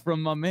tea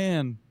from my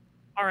man.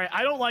 All right,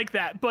 I don't like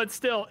that, but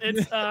still,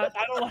 it's I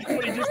don't like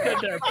what he just did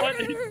there.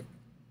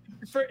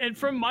 But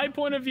from my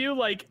point of view,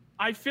 like,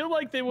 I feel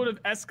like they would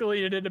have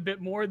escalated it a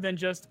bit more than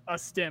just a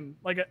stim.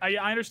 Like, I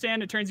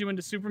understand it turns you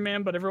into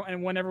Superman, but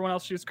when everyone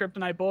else shoots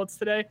kryptonite bullets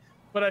today,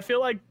 but I feel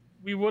like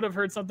we would have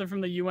heard something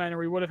from the UN, or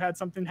we would have had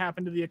something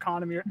happen to the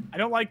economy. I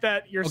don't like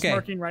that you're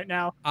smirking right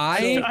now.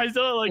 I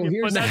still like it,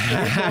 but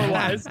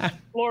that's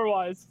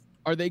lore-wise.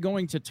 Are they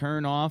going to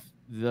turn off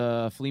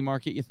the flea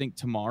market, you think,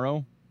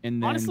 tomorrow?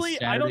 And then honestly,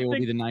 Saturday will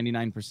be the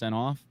 99%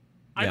 off?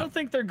 I don't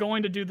think they're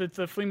going to do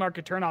the flea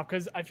market turnoff,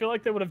 because I feel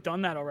like they would have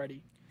done that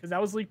already, because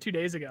that was leaked 2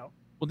 days ago.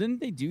 Well,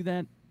 didn't they do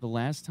that the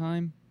last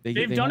time?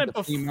 They've done it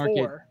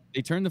before.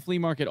 They turned the flea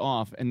market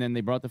off, and then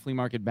they brought the flea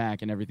market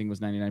back, and everything was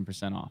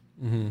 99% off.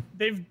 Mm-hmm.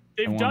 They've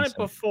done it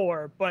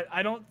before, but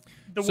I don't.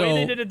 The way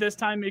they did it this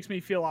time makes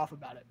me feel off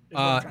about it.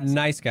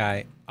 Nice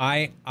guy.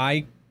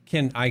 I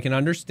can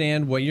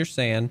understand what you're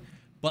saying,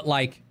 but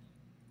like,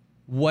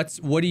 what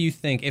do you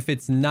think? If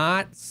it's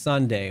not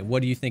Sunday,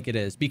 what do you think it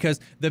is? Because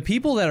the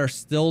people that are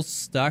still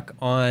stuck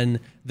on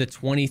the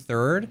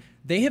 23rd,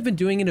 they have been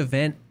doing an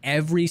event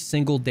every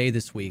single day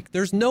this week.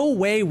 There's no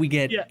way we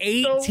get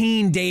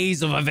 18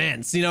 days of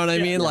events. You know what I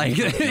mean? Like,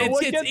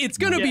 it's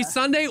going to be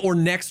Sunday or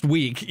next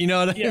week. You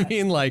know what I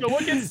mean? Like,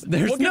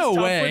 there's no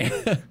way.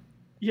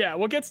 Yeah,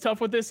 what gets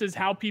tough with this is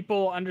how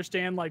people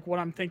understand like what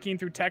I'm thinking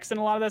through text and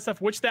a lot of that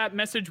stuff, which that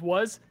message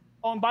was.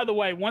 Oh, and by the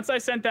way, once I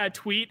sent that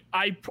tweet,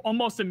 I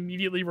almost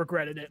immediately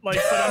regretted it. Like,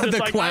 but I'm just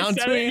The like, clown I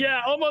said tweet? it,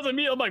 yeah, almost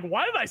immediately. I'm like,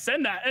 why did I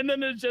send that? And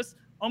then it's just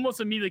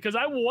almost immediately because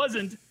I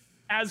wasn't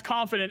as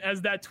confident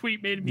as that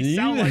tweet made me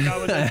sound like I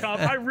was as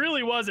confident. I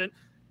really wasn't.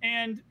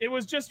 And it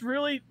was just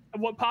really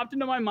what popped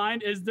into my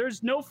mind is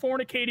there's no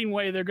fornicating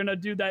way they're going to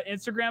do that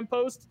Instagram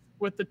post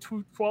with the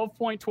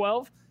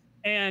 12.12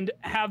 and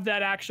have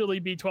that actually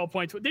be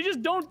 12.12. They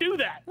just don't do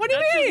that. What do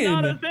you That's mean? just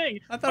not a thing.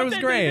 I thought it was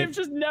great. They've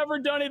just never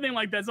done anything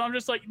like that. So I'm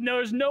just like, no,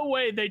 there's no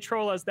way they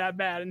troll us that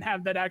bad and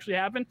have that actually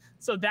happen.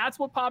 So that's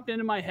what popped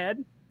into my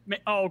head.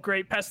 Oh,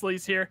 great.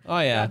 Pesley's here. Oh,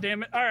 yeah. God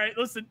damn it. All right,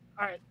 listen.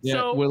 All right. Yeah,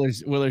 so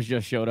Willer's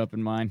just showed up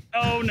in mine.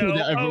 Oh, no.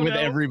 with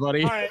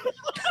everybody. All right.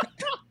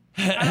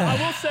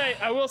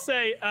 I will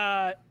say,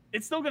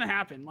 it's still gonna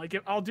happen. Like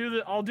I'll do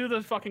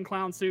the fucking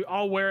clown suit.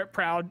 I'll wear it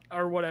proud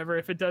or whatever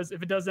if it does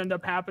end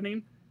up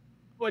happening.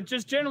 But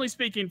just generally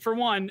speaking, for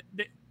one,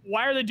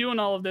 why are they doing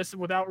all of this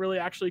without really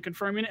actually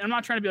confirming it? I'm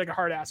not trying to be like a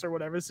hard ass or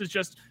whatever. This is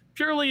just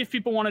purely if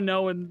people want to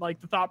know and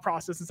like the thought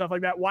process and stuff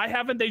like that. Why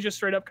haven't they just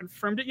straight up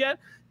confirmed it yet?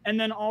 And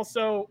then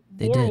also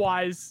lore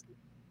wise,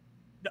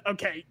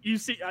 okay,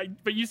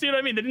 but you see what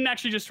I mean? They didn't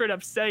actually just straight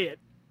up say it.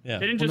 Yeah.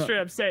 They didn't just straight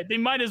up say it. They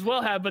might as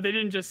well have, but they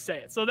didn't just say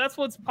it. So that's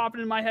what's popping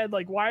in my head.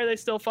 Like, why are they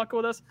still fucking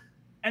with us?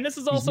 And this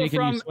is also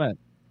from. You sweat.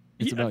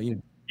 It's about you.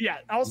 Yeah.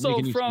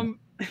 Also from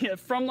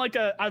like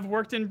I've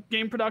worked in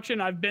game production.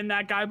 I've been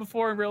that guy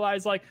before and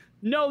realized like,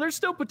 no, there's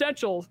still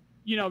potential.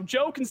 You know,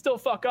 Joe can still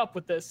fuck up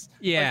with this.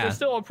 Yeah. Like, there's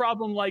still a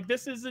problem. Like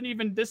this isn't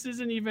even pushed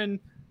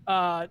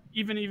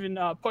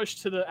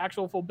to the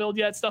actual full build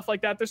yet. Stuff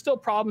like that. There's still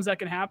problems that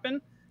can happen.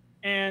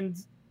 And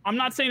I'm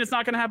not saying it's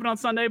not going to happen on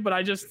Sunday, but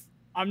I'm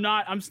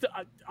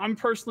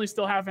personally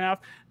still half and half.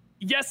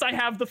 Yes, I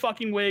have the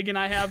fucking wig and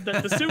I have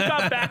the suit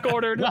got back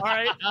ordered. All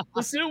right.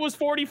 The suit was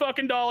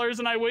 $40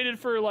 and I waited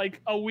for like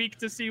a week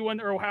to see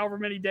when, or however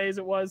many days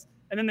it was.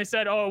 And then they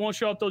said, oh, it won't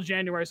show up till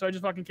January. So I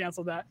just fucking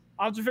canceled that.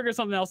 I'll have to figure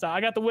something else out.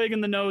 I got the wig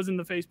and the nose and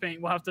the face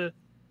paint. We'll have to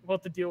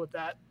deal with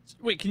that.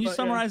 Wait, can you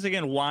summarize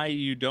again why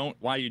you don't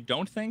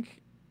think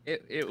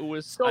it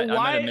was? So I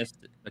might have missed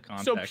the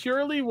context. So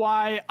purely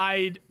why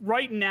I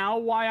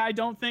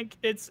don't think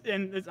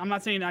I'm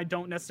not saying I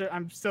don't necessarily.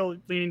 I'm still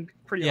leaning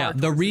pretty hard.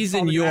 Yeah, the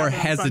reason you're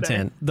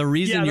hesitant. The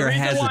reason you're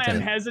hesitant. Why I'm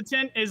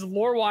hesitant is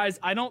lore wise.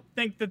 I don't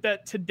think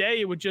that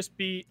today would just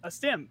be a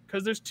stim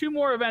because there's 2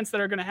 more events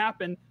that are going to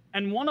happen,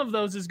 and one of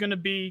those is going to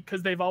be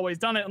because they've always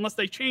done it. Unless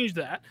they change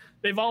that,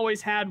 they've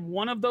always had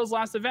one of those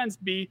last events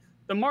be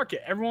the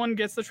market. Everyone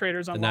gets the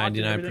traders on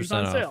 99%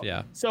 on sale. off.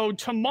 Yeah. So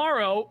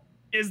tomorrow.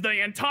 Is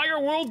the entire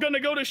world going to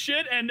go to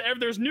shit and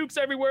there's nukes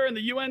everywhere and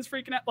the UN's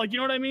freaking out? Like, you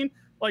know what I mean?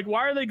 Like,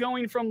 why are they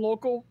going from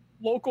local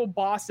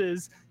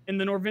bosses in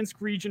the Novinsk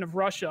region of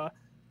Russia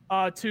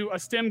to a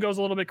stim goes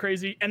a little bit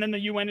crazy and then the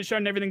UN is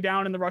shutting everything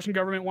down and the Russian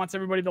government wants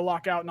everybody to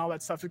lock out and all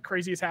that stuff.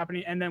 Crazy is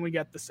happening and then we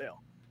get the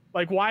sale.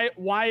 Like,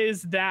 why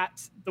is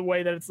that the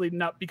way that it's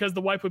leading up? Because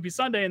the wipe would be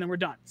Sunday and then we're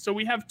done. So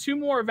we have 2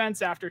 more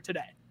events after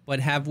today. But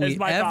have we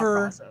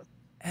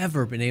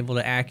ever been able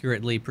to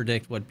accurately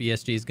predict what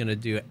BSG is going to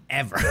do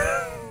ever?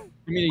 I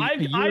mean,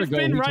 I've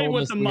been right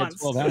with the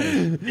months.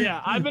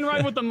 Yeah, I've been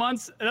right with the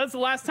months. That's the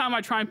last time I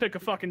try and pick a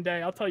fucking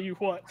day. I'll tell you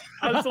what.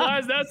 That's the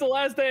last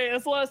day.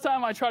 That's the last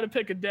time I try to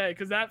pick a day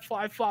because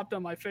I flopped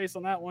on my face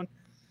on that one.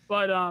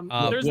 But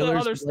there's the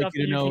other stuff.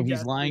 You know,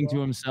 he's lying to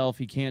himself.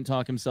 He can't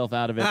talk himself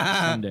out of it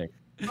Sunday.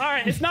 All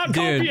right, it's not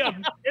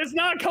copium. It's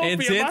not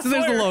copium.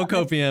 There's a low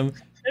copium.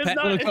 It's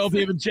not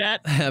copium in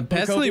chat.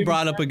 Pesley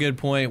brought up a good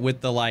point with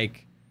the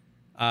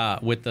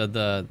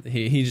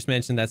he just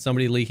mentioned that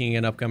somebody leaking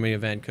an upcoming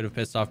event could have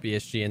pissed off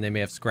BSG and they may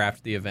have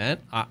scrapped the event.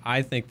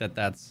 I think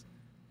that's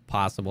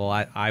possible.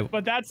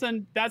 But that's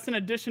an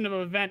addition of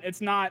an event.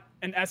 It's not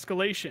an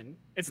escalation.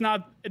 It's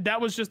not. That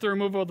was just the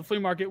removal of the flea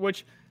market,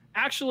 which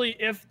actually,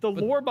 if the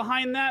lore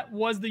behind that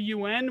was the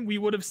UN, we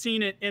would have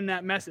seen it in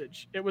that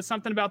message. It was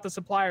something about the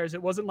suppliers.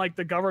 It wasn't like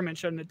the government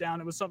shutting it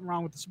down. It was something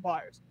wrong with the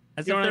suppliers.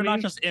 As if they're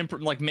not just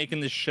making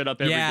this shit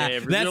up every day.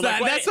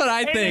 That's what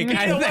I think.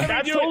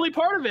 That's totally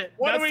part of it.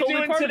 What are we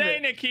doing today,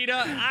 Nikita?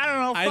 I don't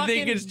know. I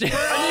think it's just...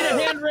 I need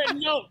a handwritten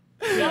note.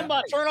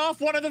 Turn off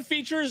one of the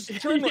features.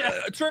 Turn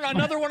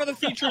another one of the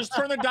features.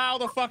 Turn the dial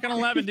to fucking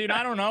 11, dude.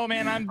 I don't know,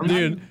 man. I'm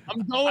going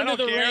to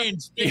the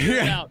range.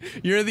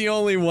 You're the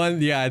only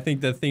one, I think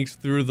that thinks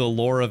through the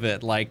lore of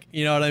it. Like,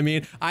 you know what I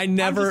mean? I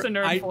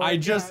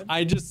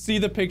just see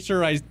the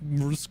picture. I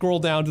scroll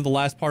down to the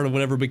last part of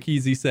whatever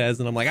Bakizi says,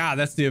 and I'm like,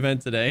 that's the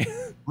event today.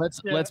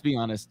 Let's be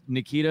honest.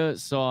 Nikita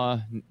saw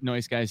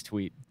NoiceGuy's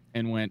tweet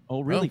and went,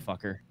 "Oh, really,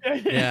 fucker?"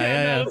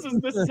 Yeah.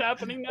 This is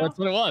happening now. That's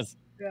what it was.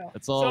 Yeah.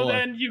 That's all. So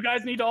then you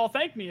guys need to all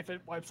thank me if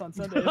it wipes on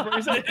Sunday. Is what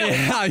you're saying.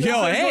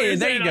 Hey,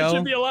 there you go. There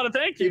should be a lot of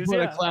thank yous.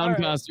 Put a clown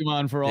costume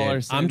on for all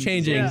our sins. I'm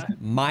changing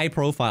my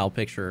profile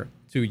picture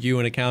to you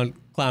in a clown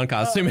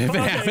costume if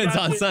it happens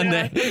on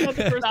Sunday.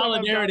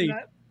 Solidarity.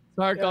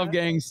 Tarkov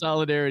gang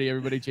solidarity.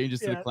 Everybody changes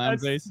to the clown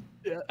face.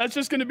 Yeah, that's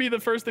just going to be the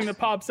first thing that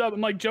pops up.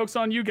 I'm like, joke's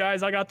on you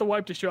guys. I got the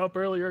wipe to show up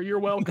earlier. You're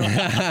welcome.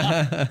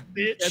 That's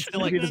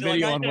going to be the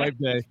video on wipe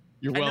day.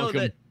 You're welcome.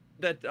 I know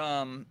that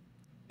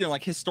you know,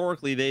 like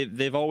historically,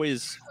 they've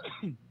always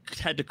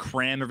had to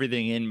cram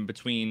everything in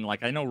between.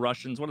 Like, I know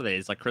Russians, what are they?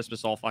 It's like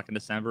Christmas all fucking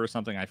December or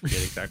something. I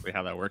forget exactly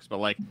how that works, but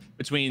like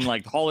between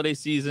like the holiday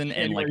season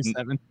and like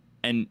 7th.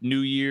 and New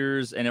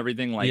Year's and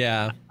everything, like,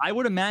 yeah, I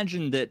would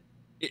imagine that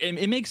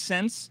it makes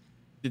sense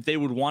that they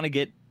would want to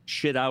get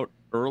shit out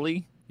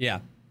early. Yeah.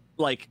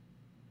 Like,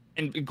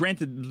 and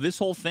granted, this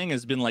whole thing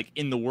has been like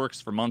in the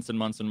works for months and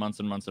months and months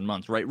and months and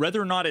months, right?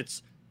 Whether or not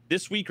it's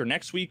this week or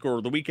next week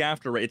or the week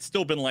after, right? It's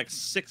still been like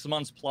 6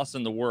 months plus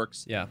in the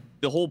works. Yeah.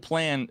 The whole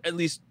plan, at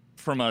least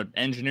from an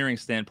engineering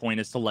standpoint,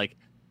 is to like,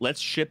 let's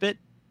ship it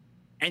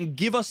and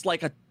give us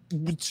like a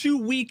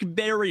 2-week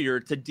barrier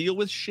to deal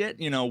with shit,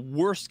 you know,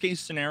 worst case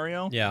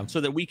scenario. Yeah.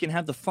 So that we can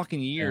have the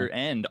fucking year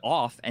end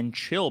off and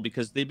chill,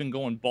 because they've been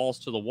going balls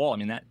to the wall. I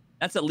mean,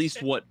 that's at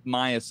least what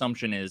my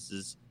assumption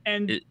is.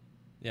 And it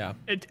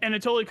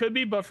totally could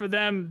be, but for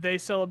them, they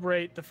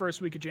celebrate the first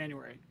week of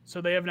January,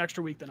 so they have an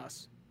extra week than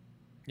us.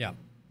 Yeah.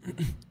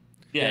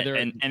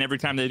 And every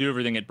time they do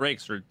everything, it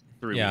breaks for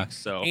 3 weeks.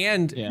 So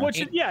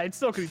it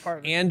still could be part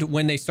of it. And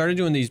when they started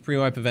doing these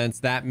pre-wipe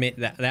events, that made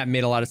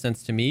a lot of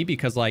sense to me,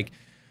 because like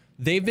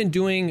they've been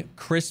doing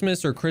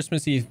Christmas or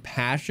Christmas Eve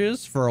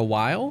patches for a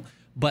while.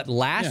 But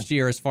last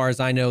year, as far as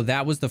I know,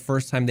 that was the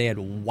first time they had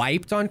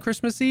wiped on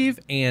Christmas Eve,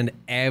 and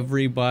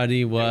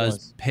everybody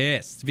was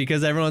pissed,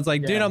 because everyone's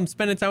like, dude, I'm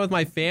spending time with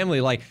my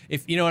family. Like,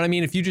 if you know what I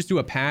mean, if you just do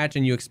a patch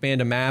and you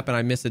expand a map and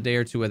I miss a day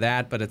or two of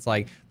that, but it's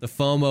like the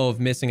FOMO of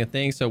missing a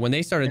thing. So when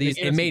they started these,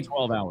 it made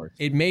 12 hours.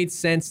 It made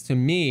sense to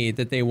me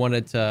that they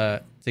wanted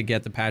to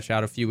get the patch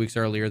out a few weeks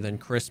earlier than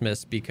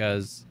Christmas,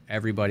 because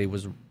everybody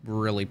was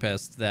really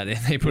pissed that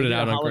they put it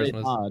out on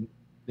Christmas.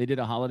 They did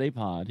a holiday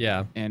pod.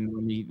 Yeah. And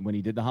when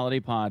he did the holiday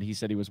pod, he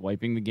said he was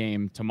wiping the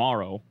game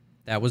tomorrow.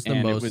 That was the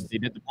most. They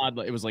did the pod.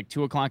 It was like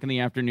 2:00 in the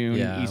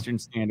afternoon, Eastern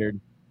Standard,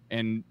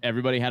 and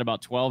everybody had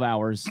about 12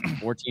 hours,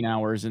 14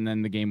 hours, and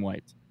then the game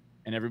wiped.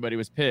 And everybody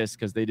was pissed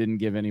because they didn't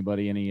give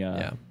anybody any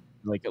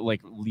like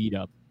lead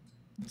up.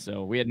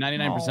 So we had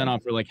 99%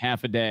 off for like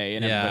half a day,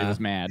 and everybody was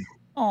mad.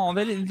 Oh,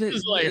 they didn't.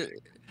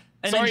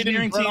 An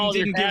engineering team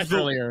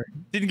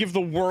didn't give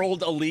the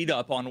world a lead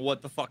up on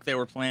what the fuck they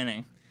were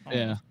planning. Oh.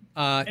 Yeah.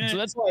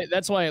 So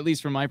that's why at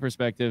least from my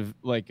perspective,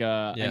 like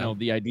I know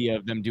the idea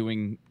of them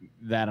doing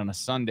that on a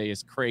Sunday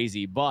is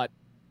crazy, but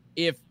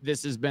if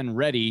this has been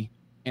ready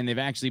and they've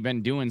actually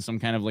been doing some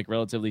kind of like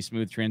relatively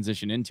smooth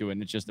transition into it,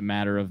 and it's just a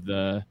matter of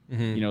the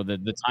you know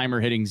the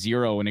timer hitting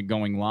 0 and it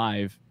going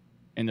live,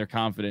 and they're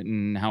confident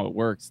in how it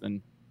works,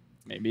 then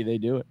maybe they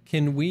do it.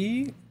 Can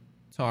we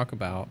talk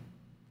about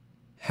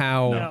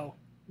how?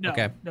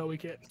 No, we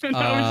can't.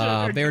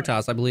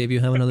 Veritas, I believe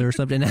you have another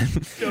subject.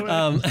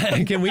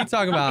 Can we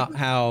talk about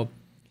how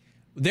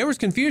there was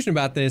confusion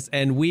about this,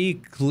 and we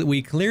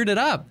cleared it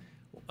up?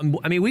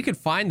 I mean, we could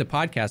find the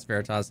podcast,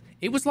 Veritas.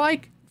 It was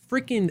like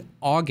freaking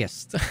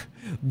August.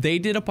 They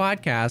did a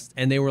podcast,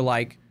 and they were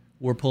like,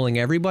 we're pulling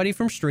everybody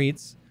from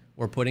Streets.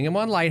 We're putting them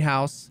on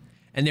Lighthouse.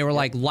 And they were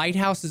like,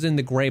 Lighthouse is in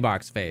the gray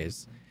box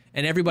phase.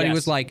 And everybody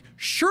was like,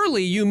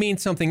 surely you mean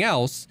something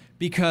else,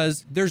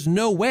 because there's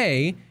no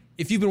way,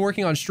 if you've been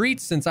working on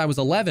Streets since I was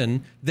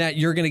 11, that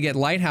you're going to get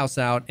Lighthouse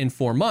out in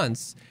 4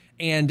 months.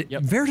 And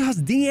Veritas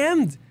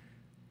DM'd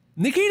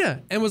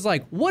Nikita and was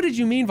like, what did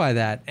you mean by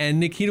that? And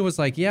Nikita was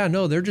like, yeah,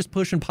 no, they're just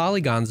pushing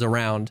polygons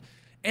around.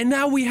 And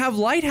now we have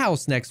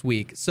Lighthouse next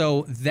week.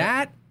 So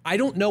that, I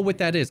don't know what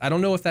that is. I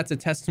don't know if that's a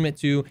testament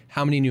to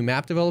how many new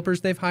map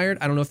developers they've hired.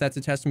 I don't know if that's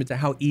a testament to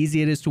how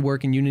easy it is to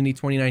work in Unity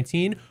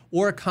 2019,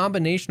 or a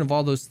combination of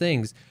all those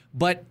things.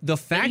 But the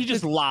fact maybe he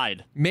just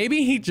lied.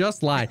 Maybe he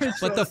just lied.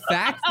 But the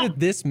fact that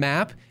this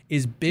map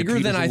is bigger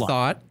than I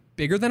thought,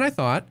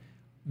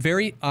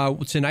 very,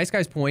 to Nice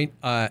Guy's point,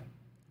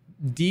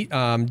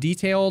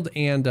 detailed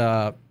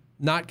and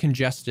not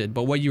congested,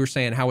 but what you were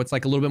saying, how it's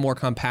like a little bit more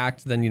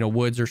compact than, you know,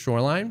 woods or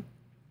shoreline.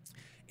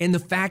 And the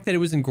fact that it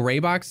was in gray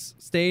box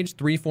stage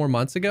 3-4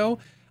 months ago,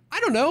 I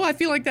don't know. I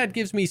feel like that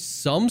gives me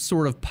some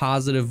sort of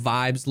positive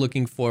vibes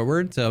looking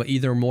forward to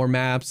either more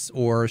maps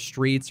or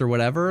Streets or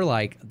whatever.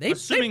 Like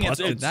assuming it's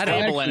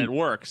stable and it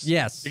works.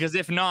 Yes. Because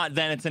if not,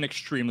 then it's an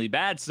extremely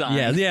bad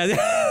sign.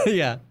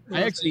 Yeah.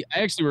 I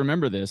actually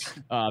remember this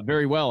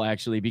very well,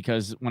 actually,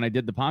 because when I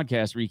did the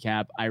podcast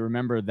recap, I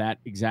remember that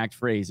exact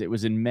phrase. It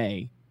was in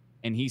May,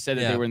 and he said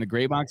that they were in the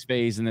gray box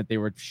phase and that they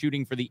were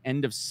shooting for the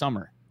end of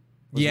summer.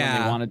 When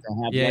they wanted to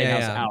have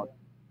Lighthouse out.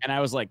 And I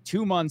was like,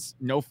 2 months,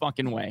 no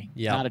fucking way.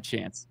 Not a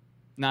chance.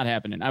 Not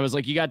happening. I was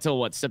like, you got till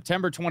what,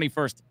 September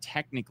 21st,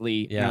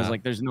 technically. And I was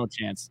like, there's no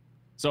chance.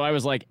 So I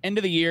was like, end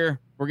of the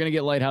year, we're going to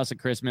get Lighthouse at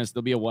Christmas.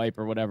 There'll be a wipe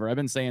or whatever. I've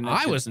been saying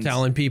that. I was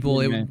telling people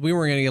we weren't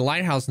going to get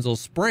Lighthouse until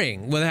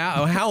spring. With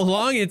how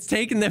long it's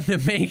taken them to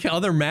make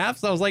other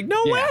maps, I was like,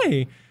 no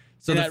way.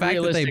 So the fact that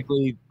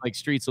realistically, like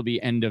Streets will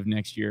be end of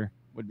next year.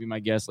 would be my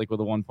guess, like with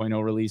a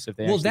 1.0 release. If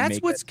they well, that's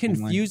what's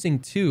confusing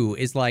too.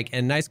 Is like,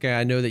 and NoiceGuy,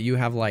 I know that you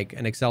have like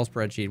an Excel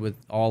spreadsheet with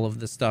all of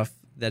the stuff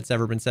that's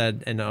ever been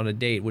said and on a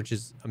date, which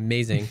is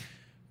amazing.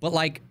 But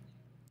like,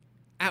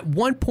 at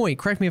one point,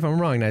 correct me if I'm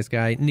wrong,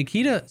 NoiceGuy,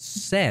 Nikita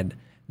said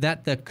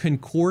that the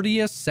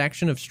Concordia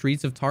section of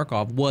Streets of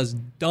Tarkov was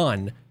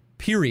done.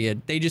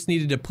 Period. They just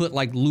needed to put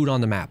like loot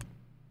on the map.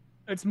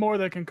 It's more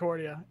than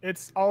Concordia.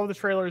 It's all of the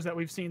trailers that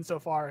we've seen so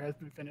far has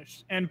been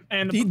finished, and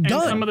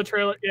done. some of the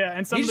trailer,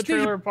 and some of the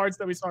trailer parts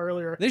that we saw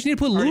earlier. They just need to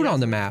put loot on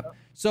the map.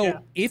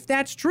 So if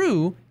that's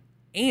true,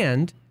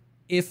 and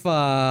if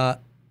that's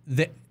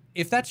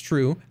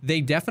true, they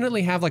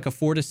definitely have like a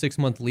 4 to 6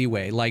 month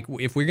leeway. Like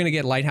if we're gonna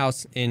get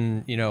Lighthouse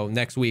in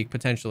next week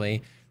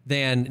potentially,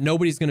 then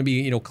nobody's gonna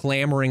be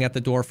clamoring at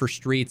the door for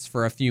Streets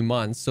for a few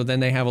months. So then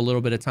they have a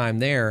little bit of time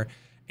there,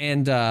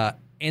 and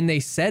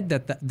they said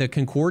that the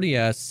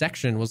Concordia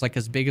section was like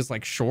as big as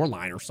like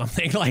Shoreline or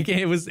something. Like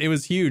it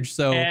was huge.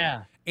 So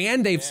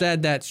and they've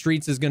said that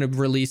Streets is going to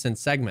release in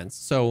segments.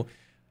 So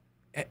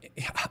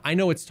I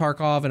know it's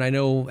Tarkov and I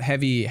know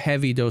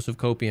heavy dose of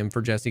copium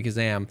for Jesse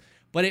Kazam,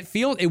 but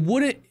it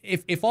wouldn't,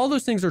 if all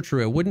those things are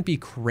true, it wouldn't be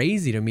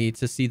crazy to me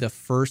to see the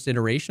first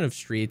iteration of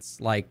Streets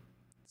like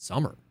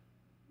summer.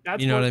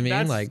 That's what I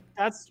mean?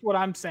 That's what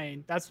I'm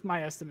saying. That's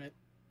my estimate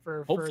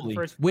for hopefully, the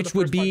first, which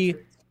would be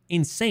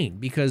insane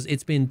because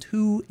it's been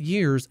 2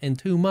 years and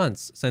 2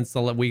 months since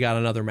we got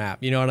another map.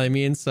 You know what I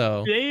mean?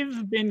 So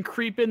they've been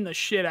creeping the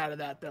shit out of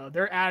that though.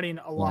 They're adding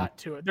a lot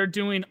to it. They're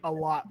doing a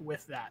lot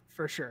with that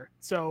for sure.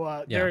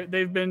 So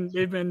they've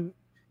been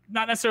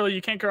not necessarily,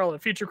 you can't call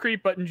it feature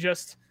creep, but in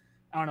just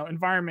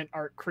environment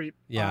art creep.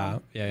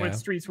 With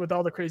Streets, with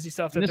all the crazy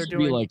stuff that they're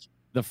doing. Be like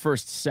the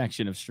first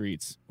section of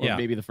Streets, or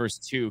maybe the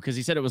first 2, because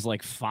he said it was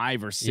like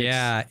 5 or 6.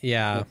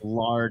 Like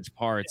large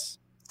parts.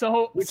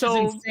 Which is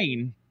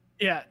insane.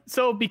 Yeah,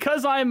 so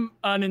because I'm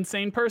an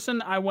insane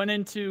person, I went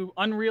into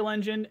Unreal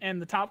Engine,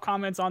 and the top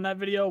comments on that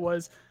video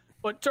was,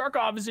 but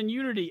Tarkov is in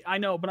Unity. I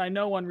know, but I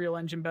know Unreal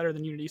Engine better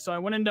than Unity. So I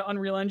went into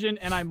Unreal Engine,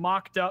 and I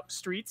mocked up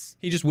Streets.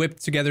 He just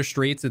whipped together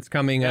Streets. It's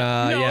coming,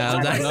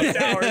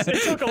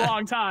 It took a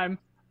long time.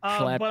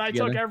 But I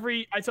took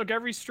every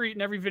street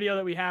and every video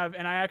that we have,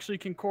 and I actually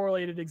can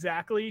correlate it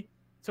exactly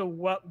to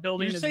what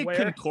building is where. Did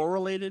you say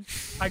correlated?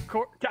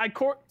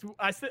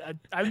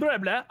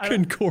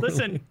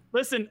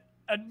 Listen.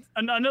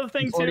 Another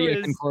thing too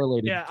is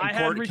I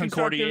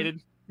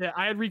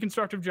had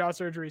reconstructive jaw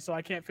surgery, so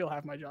I can't feel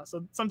half my jaw.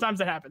 So sometimes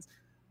it happens.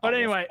 But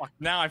anyway,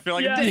 now I feel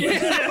like a dick.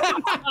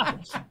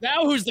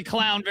 Now who's the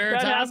clown,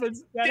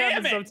 Veritas? That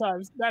happens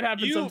sometimes. That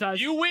happens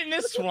sometimes. You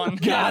witnessed one.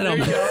 Got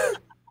him.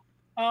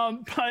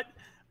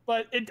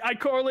 But I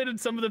correlated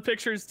some of the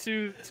pictures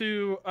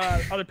to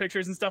other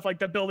pictures and stuff like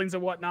the buildings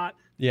and whatnot.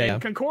 Yeah.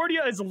 And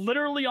Concordia is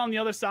literally on the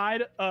other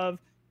side of.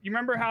 You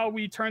remember how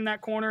we turned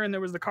that corner and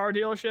there was the car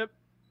dealership?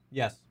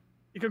 Yes.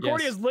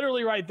 Concordia is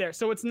literally right there,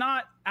 so it's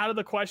not out of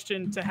the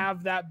question to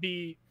have that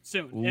be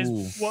soon.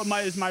 Is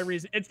my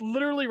reason? It's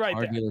literally right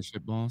there. Car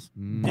dealership, boss,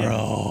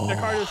 bro. The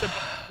car dealership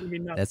is gonna be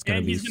nuts. That's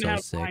gonna be he's gonna so have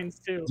sick, lines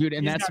too, dude.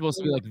 And that's supposed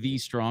to be like the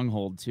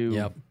stronghold too.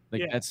 Yep.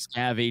 That's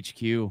Scav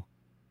HQ.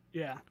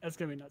 Yeah, that's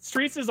gonna be nuts.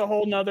 Streets is a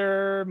whole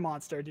nother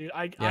monster, dude.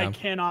 I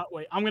cannot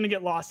wait. I'm gonna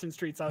get lost in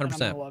Streets. I'm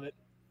gonna love it.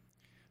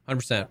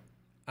 100%.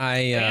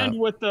 And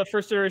with the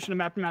first iteration of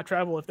map-to-map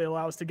travel, if they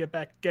allow us to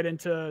get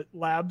into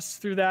labs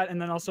through that,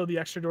 and then also the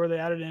extra door they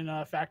added in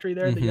factory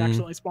there that you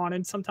accidentally spawn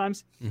in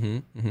sometimes.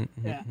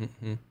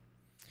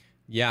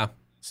 Yeah.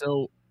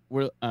 So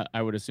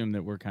I would assume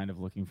that we're kind of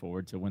looking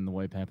forward to when the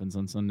wipe happens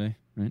on Sunday,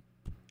 right?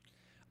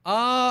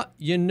 I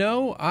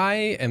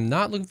am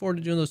not looking forward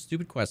to doing those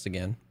stupid quests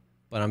again,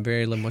 but I'm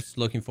very much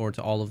looking forward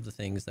to all of the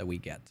things that we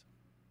get.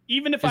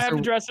 Even if I have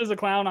to dress as a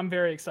clown, I'm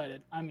very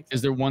excited.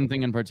 Is there one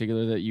thing in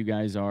particular that you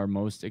guys are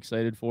most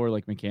excited for,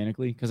 like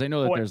mechanically? Because I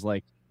know that there's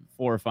like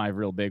 4 or 5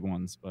 real big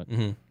ones, but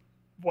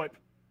VoIP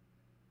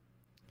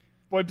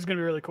is gonna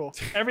be really cool.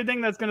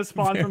 Everything that's gonna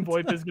spawn from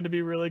VoIP is gonna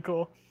be really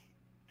cool.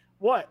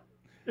 What?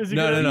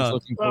 No.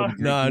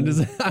 I'm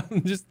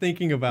just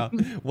thinking about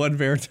what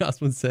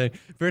Veritas would say.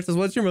 Veritas,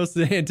 what's your most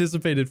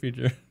anticipated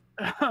feature?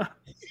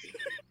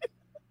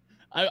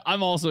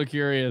 I'm also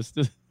curious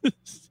to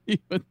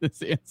see what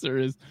this answer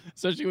is,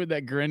 especially with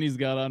that grin he's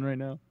got on right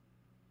now.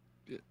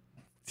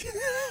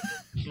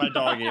 My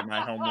dog ate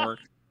my homework.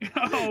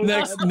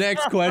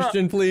 Next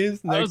question,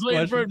 please. I was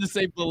waiting for him to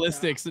say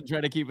ballistics and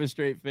try to keep a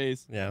straight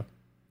face. Yeah.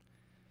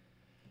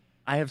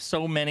 I have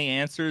so many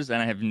answers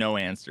and I have no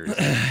answers at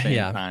the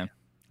same time.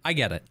 I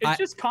get it. It's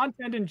just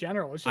content in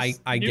general. It's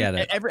just I get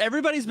it.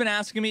 Everybody's been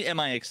asking me, am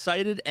I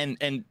excited? And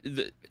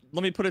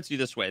let me put it to you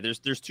this way.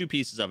 There's 2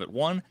 pieces of it.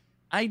 One,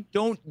 I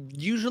don't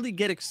usually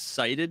get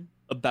excited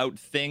about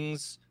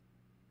things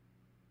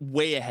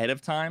way ahead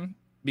of time,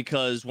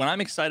 because when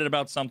I'm excited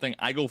about something,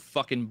 I go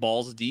fucking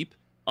balls deep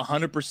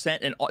 100%,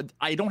 and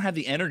I don't have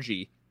the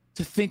energy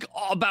to think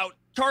about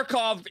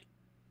Tarkov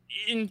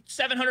in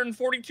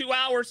 742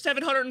 hours,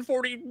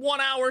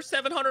 741 hours,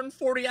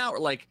 740 hours.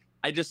 Like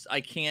I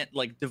can't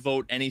like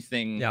devote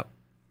anything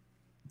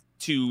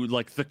to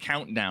like the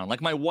countdown.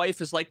 Like my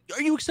wife is like,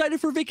 "Are you excited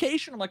for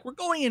vacation?" I'm like, "We're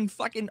going in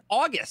fucking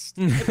August."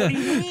 Like, what do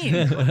you mean?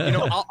 You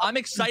know, I'm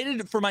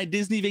excited for my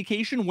Disney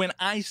vacation when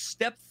I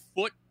step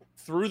foot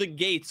through the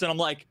gates and I'm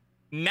like,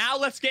 now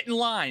let's get in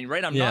line,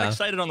 right? I'm not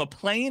excited on the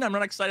plane. I'm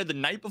not excited the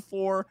night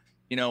before.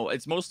 You know,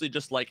 it's mostly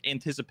just like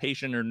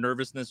anticipation or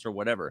nervousness or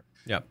whatever.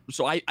 Yeah.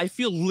 So I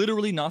feel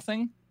literally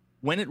nothing.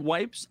 When it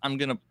wipes,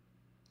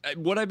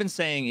 what I've been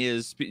saying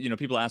is, you know,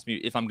 people ask me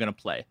if I'm going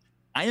to play.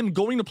 I am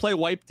going to play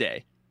wipe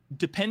day.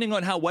 Depending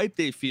on how wipe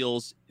day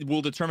feels, it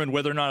will determine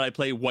whether or not I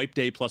play wipe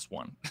day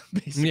 +1.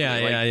 Basically.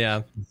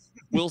 Yeah.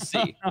 We'll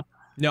see.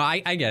 No, I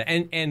get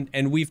it.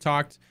 And we've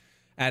talked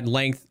at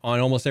length on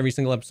almost every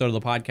single episode of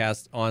the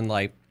podcast on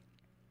like,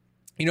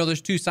 you know,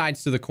 there's two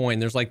sides to the coin.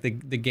 There's like the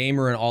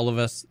gamer and all of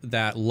us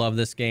that love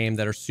this game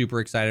that are super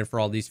excited for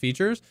all these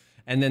features.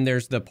 And then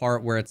there's the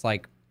part where it's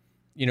like,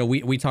 you know,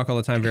 we talk all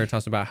the time,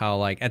 Veritas, about how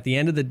like at the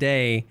end of the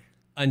day,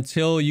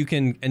 until you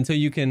can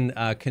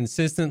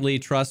consistently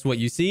trust what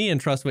you see and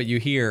trust what you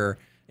hear,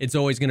 it's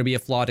always going to be a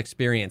flawed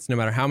experience. No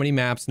matter how many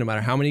maps, no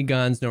matter how many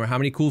guns, no matter how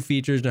many cool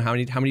features, no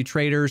matter how many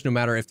traders, no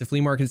matter if the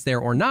flea market's there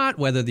or not,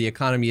 whether the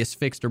economy is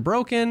fixed or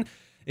broken.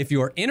 If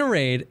you're in a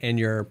raid and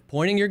you're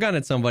pointing your gun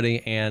at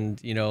somebody and,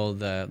 you know,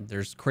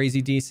 there's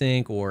crazy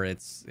desync or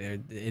it's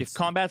if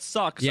combat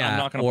sucks, I'm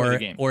not going to play the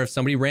game. Or if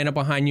somebody ran up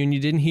behind you and you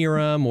didn't hear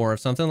them or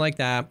something like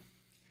that.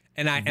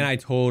 And I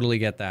totally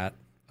get that.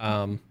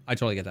 I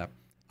totally get that.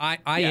 I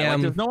am.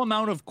 Like, there's no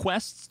amount of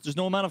quests, there's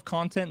no amount of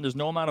content, there's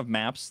no amount of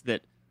maps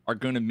that are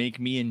going to make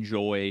me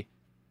enjoy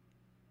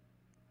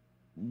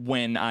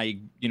when I,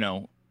 you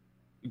know,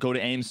 go to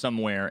aim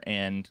somewhere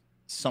and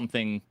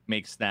something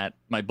makes that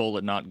my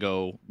bullet not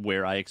go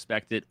where I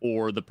expect it,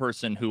 or the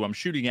person who I'm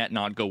shooting at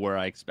not go where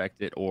I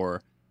expect it,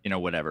 or, you know,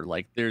 whatever.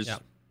 Like there's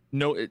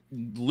no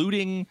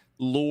looting,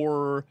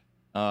 lore,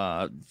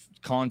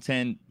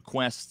 content,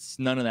 quests,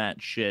 none of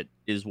that shit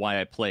is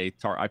why I play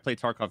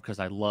Tarkov, because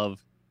I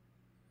love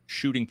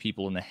shooting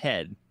people in the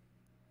head.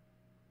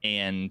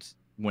 And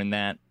when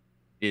that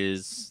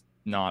is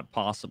not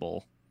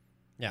possible,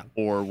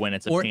 or when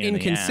it's a or pain in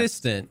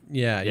inconsistent,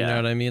 the ass, you know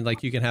what I mean?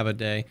 Like you can have a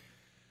day.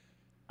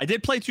 I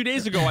did play 2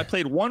 days ago. I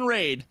played one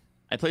raid.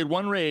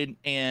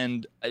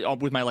 And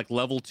with my like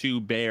level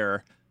 2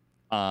 bear,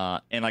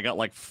 and I got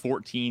like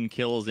 14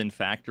 kills in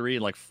factory,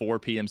 like 4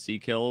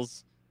 PMC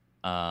kills.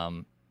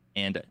 And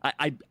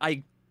I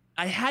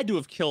had to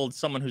have killed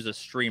someone who's a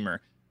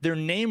streamer. Their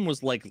name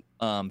was like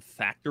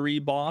Factory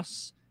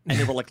Boss, and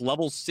they were like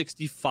level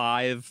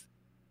 65,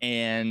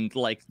 and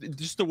like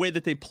just the way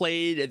that they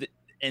played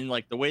and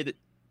like the way that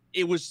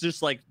it was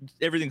just like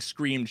everything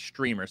screamed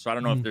streamer. So I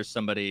don't know if there's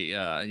somebody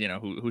you know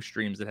who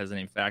streams that has the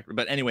name Factory.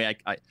 But anyway,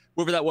 I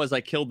whoever that was,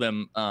 I killed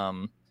them.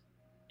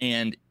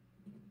 And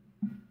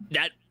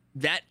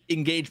that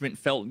engagement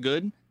felt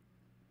good.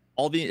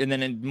 And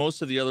then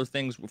most of the other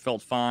things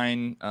felt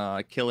fine.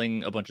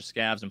 Killing a bunch of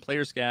scavs and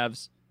player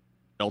scavs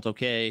felt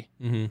okay.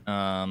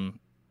 I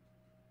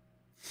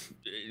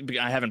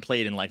haven't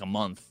played in like a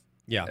month,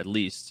 at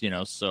least, you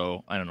know.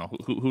 So I don't know.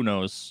 Who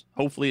knows?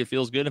 Hopefully it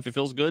feels good. If it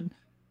feels good,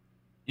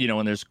 you know,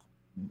 and there's,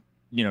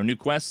 you know, new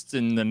quests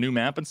and the new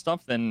map and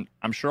stuff, then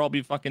I'm sure I'll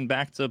be fucking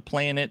back to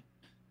playing it,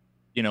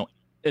 you know,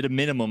 at a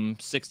minimum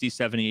 60,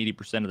 70,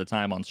 80% of the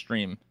time on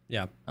stream.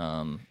 Yeah.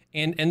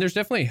 And there's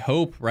definitely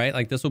hope, right?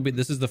 Like this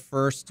is the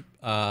first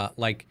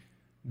like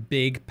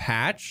big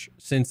patch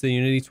since the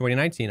Unity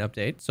 2019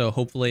 update. So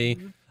hopefully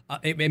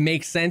it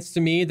makes sense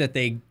to me that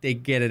they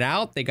get it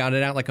out. They got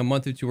it out like a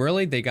month or two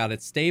early. They got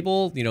it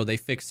stable. You know, they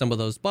fixed some of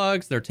those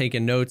bugs. They're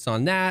taking notes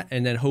on that.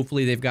 And then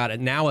hopefully they've got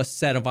now a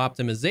set of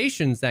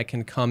optimizations that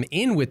can come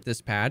in with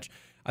this patch.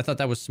 I thought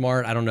that was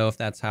smart. I don't know if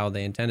that's how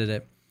they intended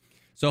it.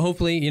 So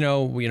hopefully, you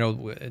know,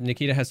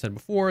 Nikita has said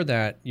before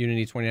that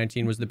Unity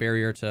 2019 was the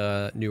barrier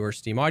to newer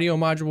Steam audio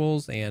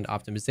modules and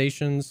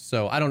optimizations.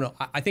 So I don't know.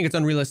 I think it's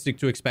unrealistic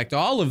to expect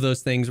all of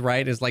those things,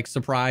 right? Is like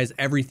surprise,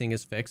 everything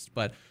is fixed,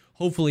 but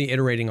hopefully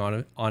iterating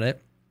on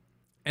it.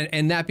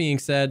 And that being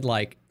said,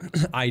 like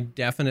I am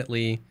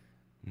definitely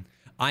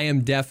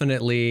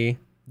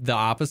the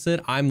opposite.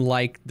 I'm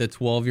like the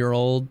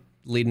 12-year-old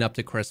leading up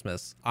to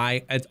Christmas.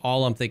 It's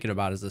all I'm thinking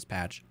about is this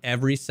patch.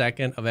 Every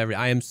second of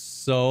I am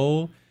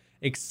so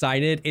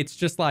excited. It's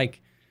just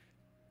like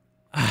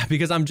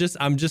because I'm just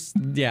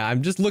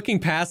looking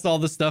past all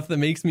the stuff that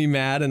makes me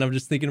mad, and I'm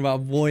just thinking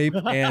about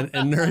VoIP and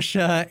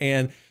inertia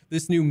and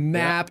this new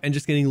map and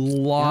just getting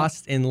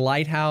lost in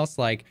Lighthouse.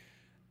 Like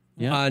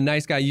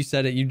Nice Guy, you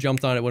said it, you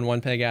jumped on it when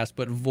OnePeg asked,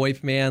 but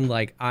VoIP, man,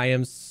 like I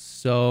am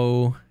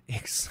so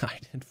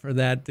excited for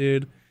that,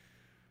 dude.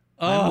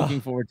 I'm looking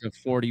forward to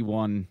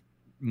 41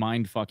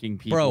 mind fucking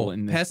people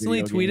in this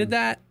Pestily tweeted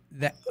game.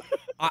 that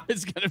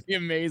it's gonna be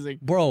amazing,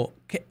 bro.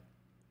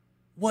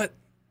 What?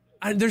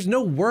 There's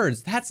no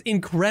words. That's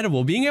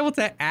incredible. Being able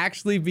to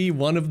actually be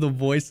one of the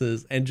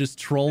voices and just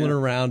trolling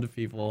around to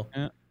people.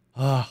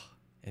 Oh,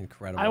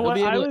 incredible.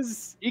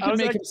 He could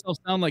make himself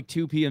sound like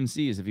 2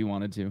 PMCs if he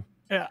wanted to.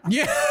 Yeah.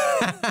 Yeah.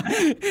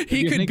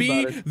 He could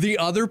be the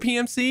other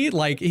PMC,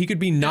 like he could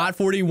be not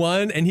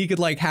 41, and he could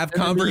like have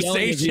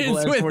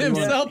conversations with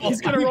himself. Yeah,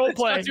 he's gonna role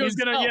play.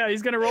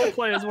 He's gonna role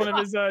play as one of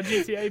his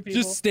GTA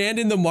people. Just stand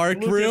in the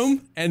marked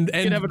room and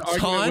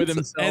taunt,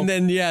 and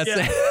then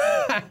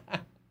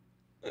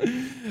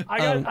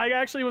I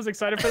actually was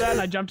excited for that,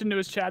 and I jumped into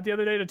his chat the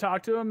other day to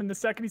talk to him. And the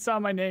second he saw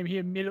my name, he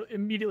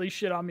immediately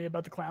shit on me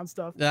about the clown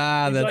stuff.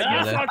 That's like,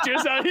 yeah, fuck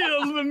yourself.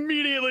 He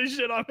immediately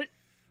shit on me.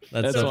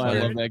 That's so why I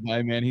love that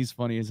guy, man. He's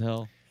funny as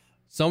hell.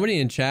 Somebody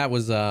in chat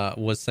was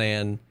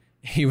saying,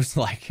 he was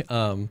like,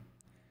 I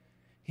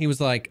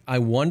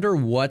wonder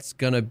what's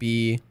gonna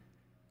be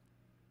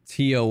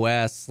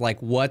TOS, like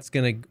what's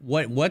gonna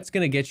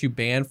get you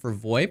banned for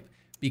VoIP,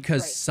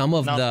 because some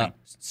of the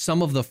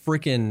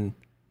freaking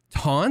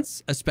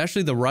taunts,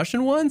 especially the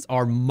Russian ones,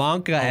 are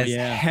monka as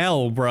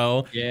hell,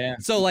 bro. Yeah.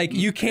 So like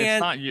you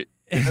can't.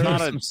 It's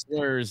not a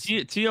slurs.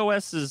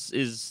 TOS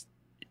is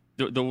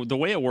the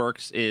way it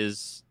works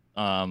is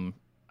I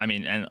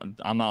mean, and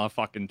I'm not a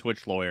fucking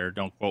Twitch lawyer.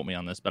 Don't quote me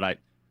on this, but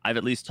I've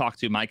at least talked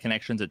to my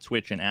connections at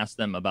Twitch and asked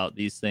them about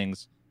these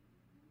things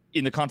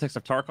in the context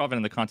of Tarkov and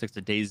in the context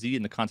of DayZ,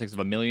 in the context of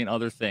a million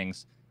other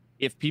things.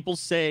 If people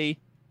say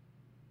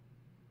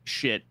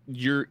shit,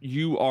 your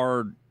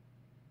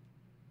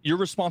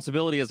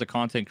responsibility as a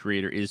content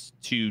creator is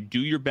to do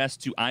your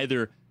best to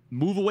either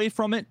move away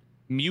from it,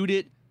 mute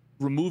it,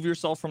 remove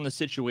yourself from the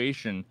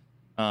situation.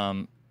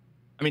 I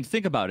mean,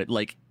 think about it.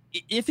 Like,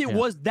 if it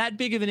was that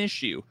big of an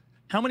issue,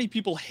 how many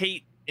people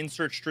hate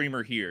insert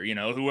streamer here, you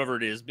know, whoever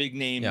it is, big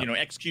name, you know,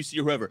 XQC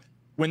or whoever,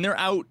 when they're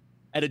out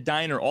at a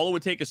diner, all it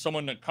would take is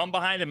someone to come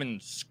behind them and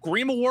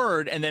scream a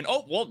word, and then,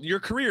 oh, well, your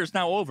career is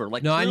now over.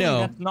 Like, no, I know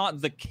that's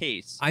not the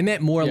case. I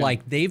meant more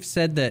like they've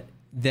said that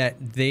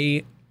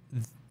they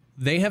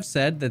have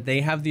said that they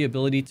have the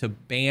ability to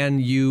ban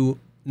you,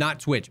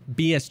 not Twitch,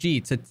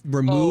 BSG, to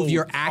remove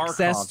your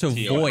access to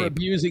VoIP.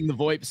 Abusing the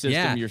VoIP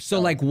system yourself. So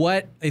like,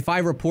 what if I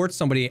report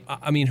somebody?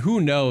 I mean,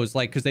 who knows?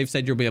 Like, because they've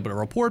said you'll be able to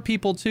report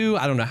people too.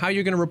 I don't know how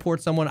you're going to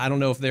report someone. I don't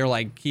know if they're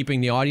like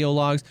keeping the audio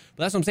logs.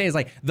 But that's what I'm saying, is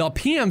like the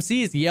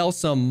PMCs yell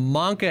some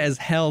monka as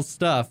hell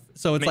stuff.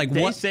 So it's like,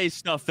 they what? say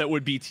stuff that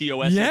would be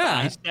TOS.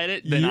 Yeah. If I said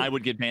it, then I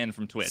would get banned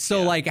from Twitch.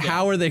 So like,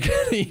 how are they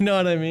gonna, you know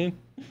what I mean?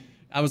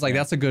 I was like,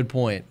 that's a good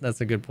point.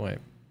 That's a good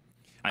point.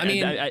 I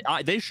mean,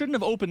 they shouldn't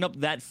have opened up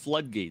that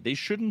floodgate. They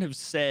shouldn't have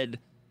said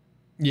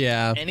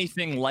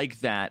anything like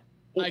that.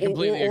 I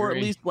completely or agree.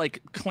 at least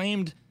like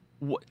claimed,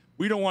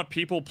 we don't want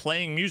people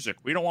playing music.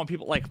 We don't want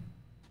people like,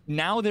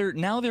 now they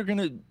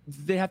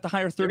have to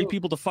hire 30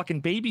 people to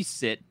fucking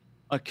babysit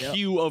a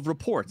queue of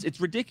reports. It's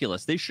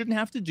ridiculous. They shouldn't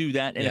have to do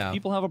that. And if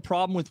people have a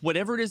problem with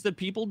whatever it is that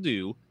people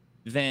do,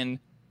 then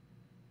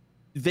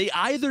they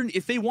either,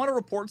 if they want a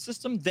report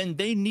system, then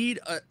they need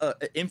a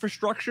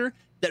infrastructure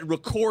that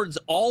records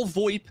all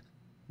VoIP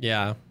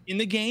in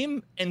the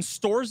game and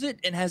stores it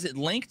and has it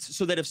linked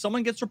so that if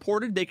someone gets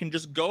reported, they can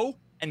just go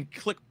and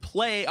click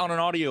play on an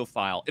audio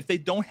file. If they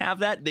don't have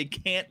that, they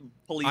can't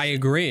police I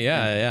agree.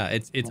 Yeah.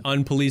 It's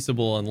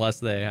unpoliceable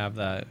unless they have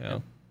that. You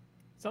know?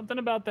 Something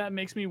about that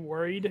makes me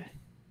worried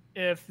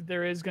if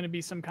there is going to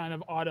be some kind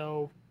of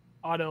auto,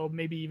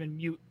 maybe even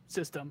mute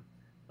system.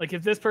 Like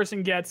if this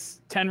person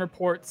gets 10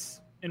 reports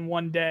in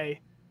one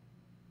day,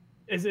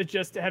 is it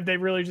just, have they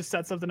really just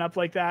set something up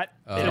like that?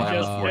 They don't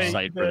have the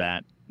foresight for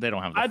that. They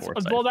don't have the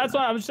foresight. Well, that's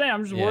what I was saying.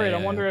 I'm just worried.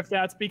 I wonder if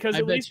that's because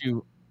I bet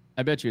you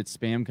it's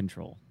spam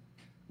control.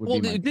 Well,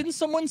 didn't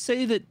someone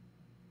say that?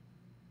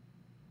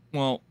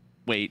 Well,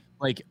 wait.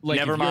 Like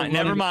never mind.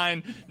 You don't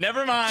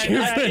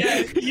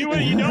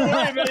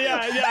worry about it.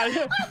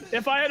 Yeah.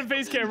 If I had a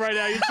face cam right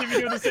now, you'd see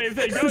me doing the same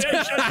thing. Go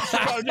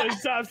ahead,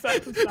 stop.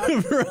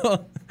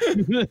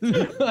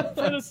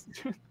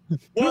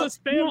 For the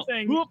spam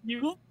thing,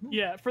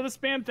 for the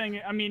spam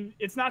thing, I mean,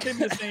 it's not going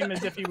to be the same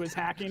as if he was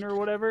hacking or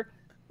whatever.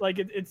 Like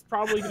it's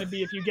probably going to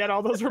be if you get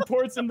all those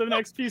reports in the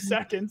next few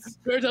seconds,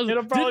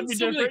 it'll probably be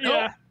different.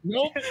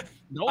 Nope.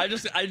 I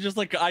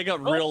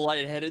got real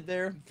lightheaded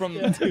there from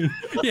you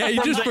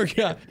just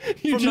forgot.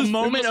 From the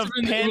moment of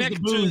panic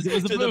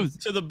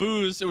to the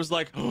booze, it was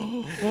like,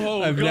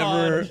 oh, I've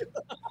God.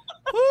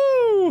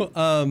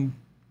 never.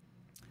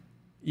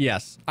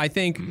 Yes, I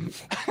think.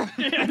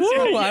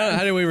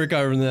 How do we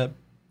recover from that?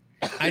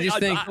 I just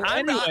think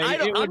I'm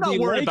not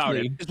worried about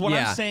it. Is what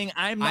I'm saying.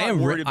 I'm not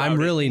worried about it. I'm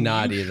really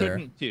not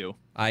either. Too.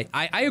 I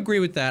agree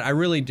with that. I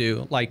really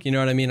do. Like, you know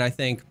what I mean? I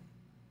think.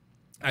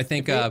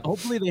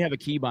 Hopefully they have a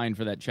keybind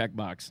for that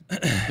checkbox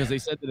because they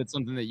said that it's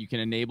something that you can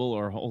enable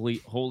or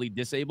wholly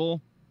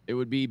disable. It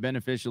would be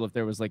beneficial if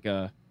there was like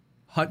a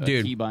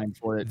keybind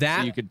for it,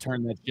 so you could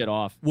turn that shit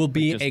off. Will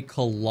be a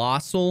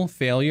colossal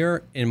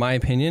failure, in my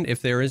opinion,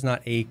 if there is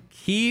not a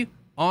key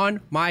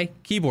on my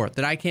keyboard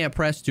that I can't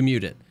press to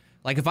mute it.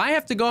 Like if I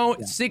have to go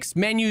 6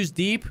 menus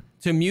deep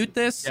to mute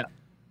this,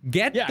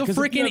 get the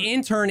freaking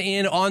intern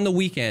in on the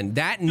weekend.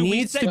 That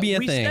needs to be a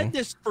thing. We said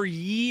this for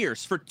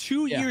years. For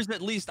 2 years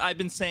at least, I've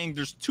been saying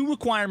there's 2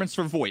 requirements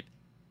for VoIP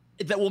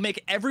that will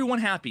make everyone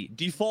happy.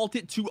 Default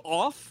it to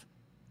off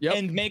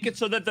and make it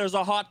so that there's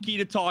a hotkey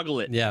to toggle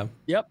it. Yeah.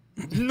 Yep.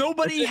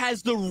 Nobody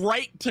has the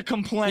right to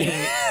complain.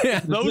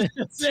 Those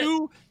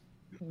two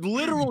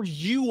literal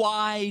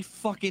UI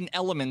fucking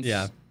elements.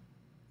 Yeah.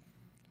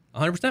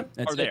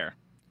 100%. Are there.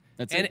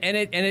 That's and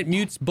it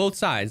mutes both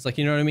sides. Like,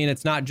 you know what I mean?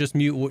 It's not just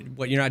mute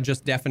what you're not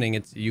just deafening.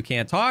 It's you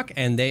can't talk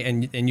and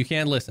you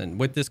can't listen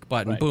with this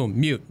button. Right. Boom,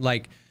 mute.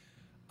 Like,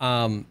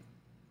 so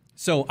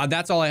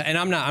that's all.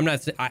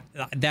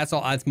 That's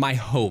all. That's my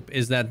hope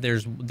is that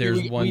there's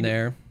one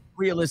there.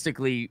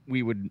 Realistically,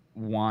 we would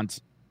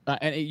want.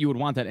 And you would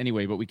want that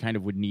anyway, but we kind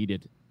of would need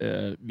it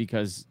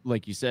because,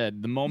 like you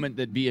said, the moment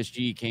that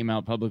BSG came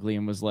out publicly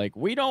and was like,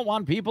 "We don't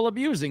want people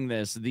abusing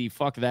this," the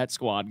fuck that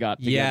squad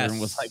got together and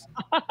was like,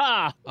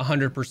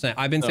 100%.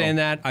 I've been saying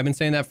that. I've been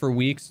saying that for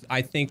weeks.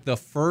 I think the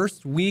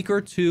first week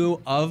or two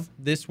of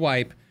this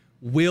wipe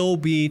will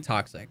be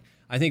toxic.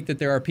 I think that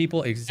there are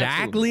people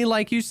exactly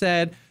like you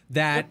said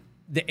that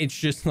it's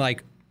just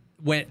like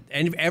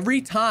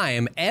every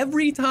time.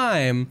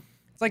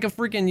 It's like a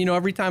freaking,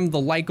 every time the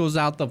light goes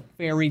out, the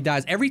fairy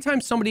dies. Every time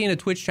somebody in a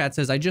Twitch chat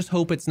says, "I just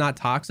hope it's not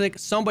toxic,"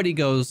 somebody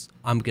goes,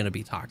 "I'm going to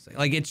be toxic."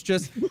 Like, it's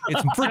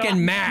freaking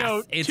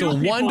math. It's a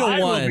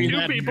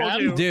 1-to-1. 2 people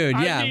do. Dude,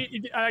 yeah.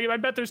 I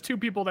bet there's 2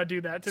 people that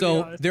do that,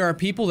 So there are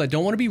people that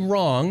don't want to be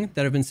wrong,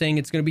 that have been saying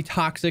it's going to be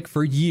toxic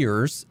for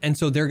years. And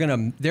so they're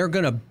going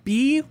to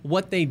be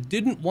what they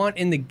didn't want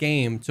in the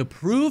game to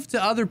prove to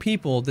other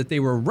people that they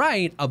were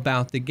right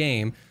about the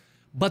game.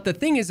 But the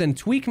thing is, and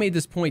Tweak made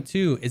this point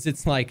too, is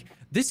it's like,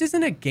 this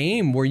isn't a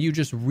game where you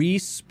just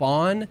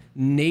respawn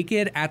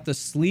naked at the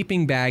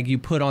sleeping bag you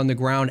put on the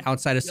ground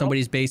outside of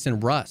somebody's base in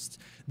Rust.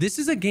 This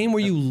is a game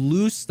where you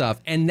lose stuff,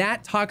 and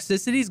that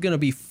toxicity is going to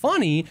be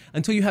funny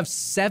until you have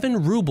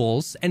 7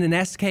 rubles and an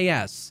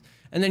SKS.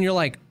 And then you're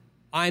like,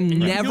 I'm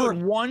never... do it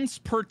once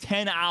per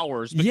 10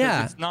 hours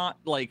because it's not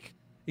like...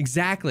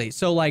 Exactly.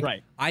 So, like,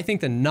 I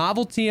think the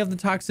novelty of the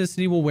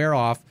toxicity will wear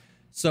off.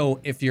 So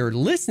if you're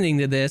listening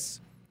to this,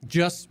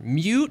 just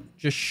mute,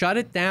 just shut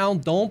it down.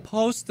 Don't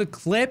post the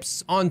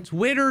clips on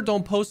Twitter.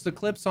 Don't post the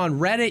clips on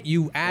Reddit.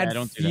 You add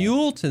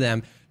fuel to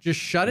them. Just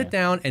shut it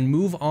down and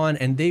move on,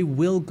 and they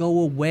will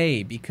go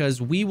away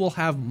because we will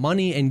have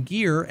money and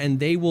gear, and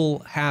they will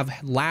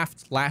have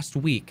laughed last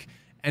week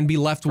and be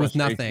left with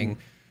nothing.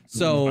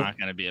 So it's not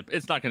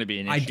gonna be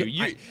an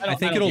issue. I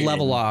think it'll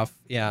level off.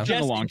 Yeah.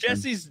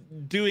 Jesse's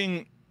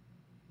doing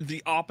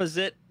the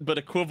opposite but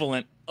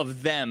equivalent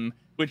of them,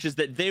 which is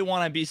that they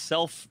want to be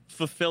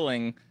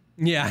self-fulfilling.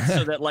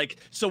 Yeah.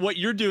 So what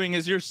you're doing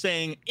is you're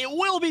saying it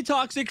will be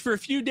toxic for a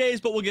few days,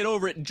 but we'll get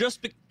over it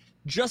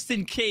just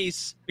in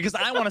case, because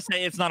I want to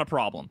say it's not a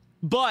problem.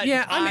 But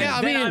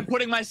I'm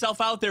putting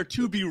myself out there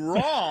to be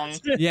wrong.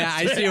 Yeah,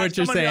 I see what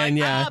you're saying.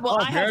 Well,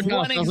 I have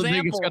one example.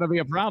 Think it's gonna be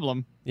a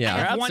problem.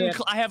 Yeah.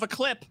 I have a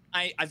clip.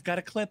 I've got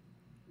a clip.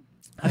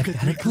 I've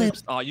got a clip.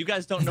 Oh, you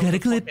guys don't know the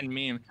fucking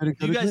meme.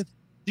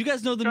 Do you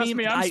guys know the meme?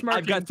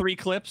 I've got 3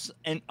 clips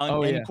and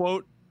end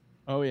quote.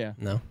 Oh yeah.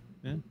 No.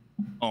 Yeah.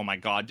 Oh my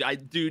god,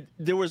 dude,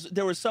 there was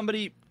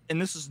somebody, and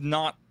this was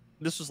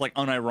like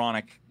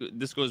unironic.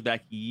 This goes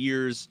back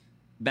years,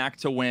 back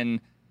to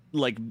when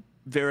like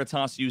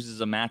Veritas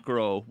uses a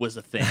macro was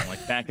a thing,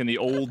 like back in the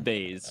old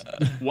days.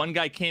 One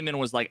guy came in and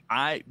was like,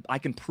 I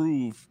can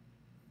prove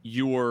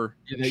you're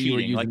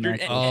cheating. Like you're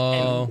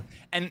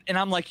and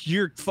I'm like,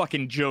 you're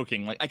fucking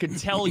joking. Like I could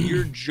tell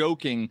you're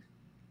joking.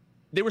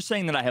 They were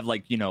saying that I have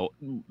like,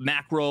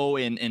 macro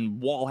and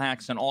wall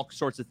hacks and all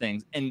sorts of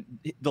things. And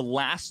the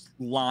last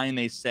line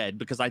they said,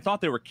 because I thought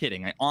they were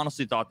kidding, I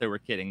honestly thought they were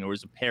kidding, there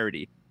was a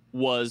parody,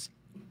 was,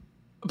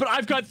 "But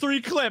I've got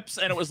 3 clips."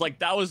 And it was like,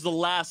 that was the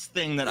last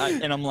thing that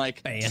and I'm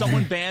like,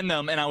 someone banned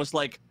them. And I was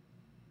like,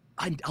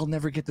 I'll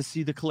never get to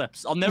see the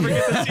clips. I'll never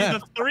get to see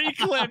the 3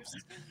 clips.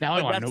 Now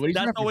I want to know what he's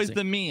That's referencing. always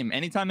the meme.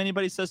 Anytime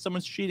anybody says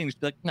someone's cheating, just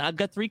be like, "No, I've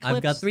got 3 clips.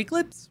 I've got 3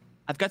 clips.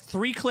 I've got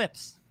 3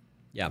 clips."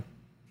 Yeah.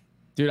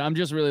 Dude, I'm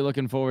just really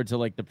looking forward to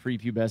like the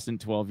prepubescent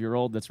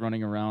 12-year-old that's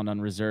running around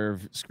on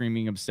reserve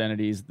screaming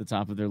obscenities at the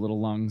top of their little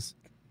lungs.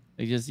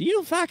 They just,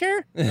 "You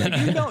fucker."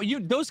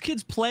 Like, those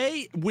kids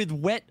play with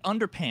wet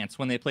underpants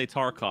when they play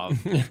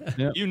Tarkov.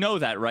 Yep. You know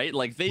that, right?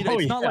 Like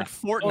it's not like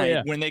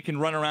Fortnite when they can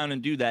run around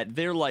and do that.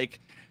 They're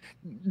like,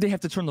 they have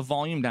to turn the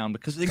volume down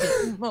because they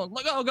get,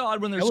 like, oh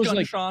god, when there's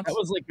gunshots. That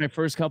was like my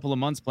first couple of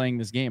months playing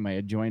this game. I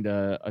had joined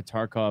a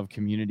Tarkov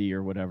community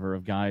or whatever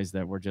of guys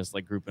that were just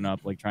like grouping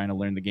up, like trying to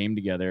learn the game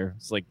together.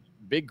 It's like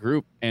big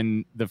group,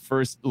 and the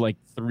first like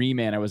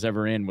 3-man I was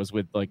ever in was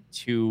with like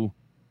 2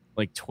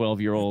 like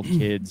 12-year-old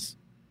kids.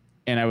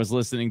 And I was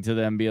listening to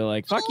them be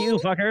like, "Fuck you,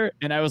 fucker."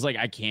 And I was like,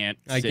 I can't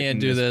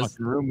do this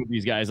fucking room with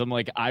these guys. I'm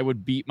like, I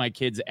would beat my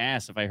kid's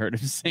ass if I heard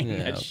him saying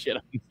that shit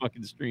on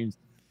fucking streams.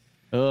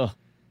 Ugh.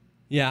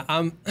 Yeah,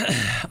 I'm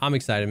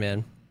excited,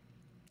 man.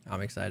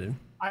 I'm excited.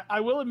 I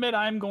will admit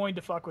I'm going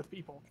to fuck with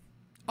people.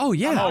 Oh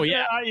yeah. Oh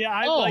yeah.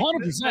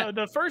 100%.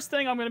 The first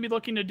thing I'm going to be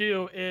looking to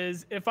do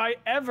is if I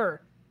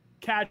ever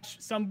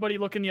catch somebody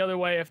looking the other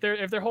way, if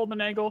they're holding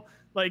an angle,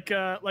 like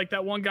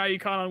that one guy you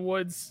caught on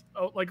Woods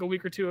like a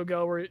week or 2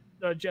 ago, where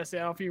Jesse,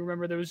 I don't know if you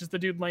remember, there was just a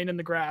dude laying in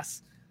the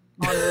grass,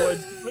 on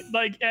wood.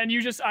 Like, and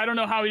you just, I don't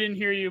know how he didn't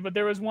hear you, but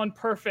there was one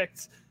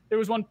perfect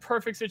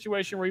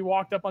situation where he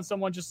walked up on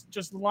someone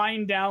just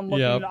lying down,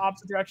 looking in the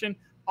opposite direction.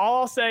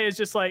 All I'll say is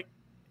just like,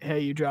 hey,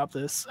 you drop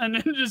this, and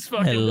then just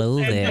fucking hello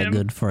there, him.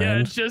 good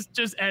friend. Yeah,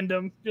 just end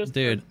him. Just,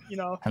 dude. You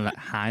know. Hello,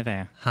 hi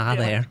there. Hi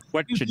there.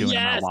 What you doing,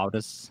 my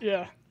loudest?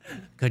 Yeah.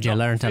 Could you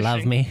learn to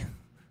love me?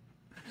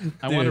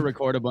 I want to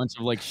record a bunch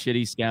of like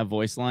shitty scav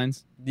voice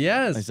lines.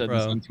 Yes, I said bro.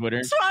 this on Twitter.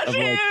 Of,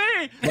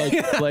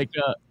 Whoop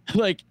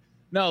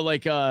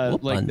like on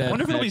that. that. I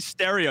wonder if it'll be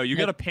stereo. You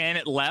got to pan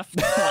it left.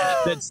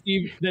 that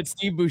Steve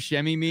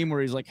Buscemi meme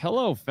where he's like,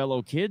 "Hello,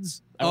 fellow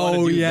kids." I wanna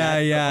Oh do yeah, that,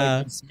 yeah.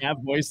 like,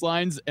 scav voice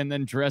lines, and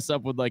then dress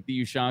up with like the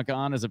Ushanka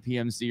on as a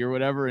PMC or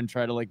whatever, and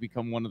try to like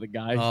become one of the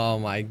guys. Oh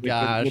my with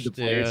gosh, the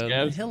player dude.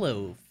 scavs.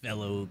 Hello,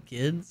 fellow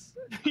kids.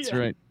 That's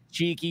right.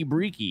 Cheeky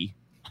breaky.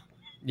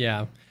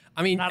 Yeah,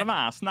 I mean, Not a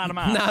mouse. Not a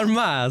mouse. not a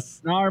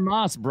mouse.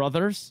 Narmas,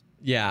 brothers.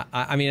 Yeah,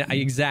 I mean,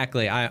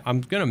 exactly.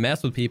 I'm gonna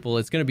mess with people.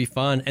 It's gonna be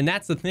fun, and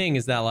that's the thing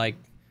is that like,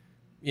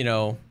 you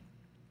know,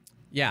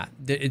 yeah,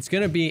 it's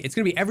gonna be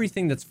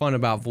everything that's fun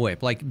about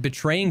VoIP, like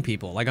betraying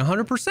people, like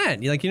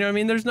 100%. Like, you know what I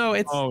mean? There's no,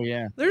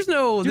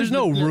 there's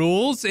no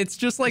rules. It's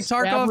just like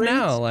Tarkov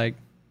now, like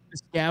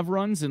scav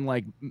runs and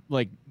like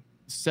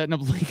setting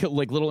up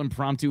like little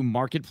impromptu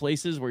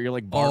marketplaces where you're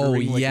like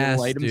bartering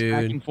little items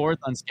back and forth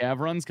on scav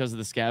runs because of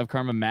the scav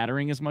karma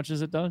mattering as much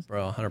as it does.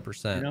 Bro,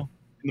 100%. You know,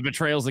 and the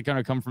betrayals that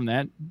gonna come from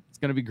that, it's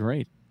gonna be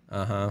great.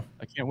 I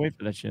can't wait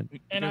for that shit.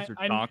 And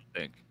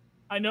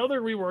I know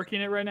they're reworking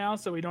it right now,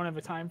 so we don't have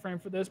a time frame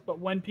for this. But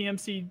when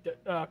PMC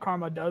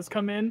karma does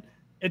come in,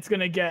 it's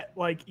gonna get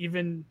like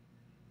even,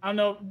 I don't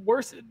know,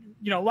 worse.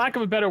 You know, lack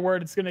of a better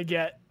word, it's gonna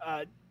get,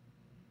 lack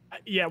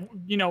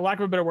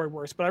of a better word,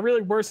 worse. But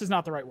worse is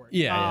not the right word.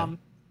 Yeah.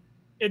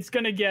 It's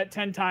gonna get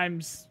 10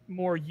 times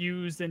more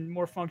used and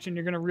more function.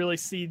 You're gonna really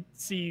see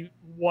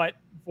what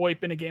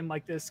VoIP in a game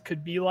like this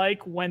could be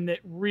like when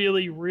it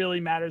really, really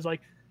matters.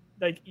 Like,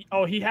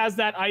 oh, he has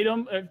that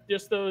item.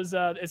 Just those.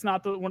 It's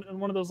not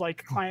one of those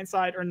like client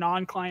side or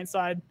non-client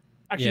side.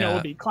 Actually, no, it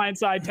would be client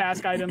side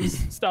task items,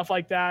 stuff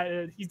like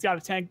that. He's got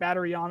a tank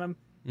battery on him.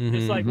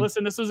 It's like,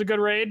 listen, this was a good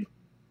raid,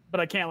 but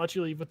I can't let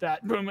you leave with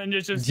that. Boom, and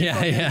it's just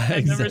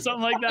exactly. or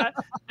something like that.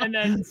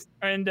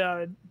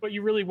 But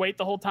you really wait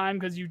the whole time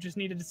because you just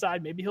need to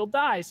decide maybe he'll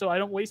die, so I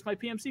don't waste my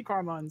PMC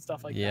karma and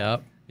stuff like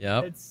that.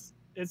 Yep.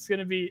 It's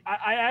gonna be.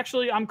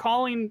 I'm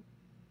calling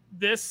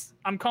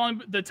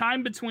the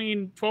time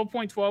between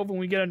 12.12 when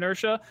we get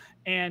inertia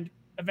and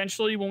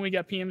eventually when we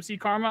get PMC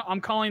karma. I'm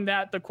calling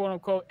that the quote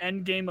unquote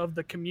end game of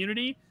the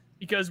community,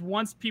 because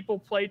once people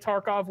play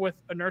Tarkov with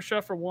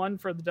inertia for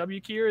the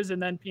W keyers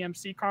and then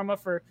PMC karma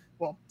for,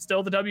 well,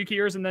 still the W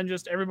keyers and then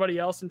just everybody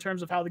else in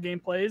terms of how the game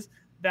plays,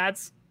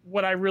 that's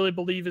what I really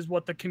believe is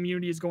what the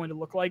community is going to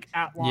look like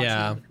at launch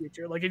in the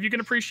future. Like, if you can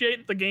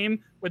appreciate the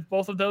game with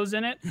both of those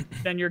in it,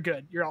 then you're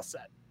good. You're all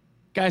set.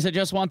 Guys, I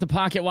just want the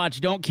pocket watch.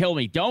 Don't kill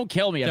me. Don't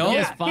kill me. Don't kill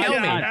me.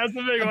 That's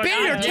the big one. I've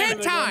been here 10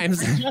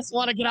 times. I just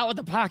want to get out with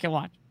the pocket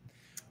watch.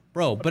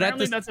 Bro, but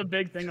apparently that's a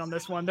big thing on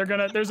this one.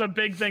 There's a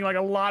big thing. Like,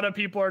 a lot of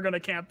people are gonna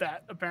camp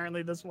that.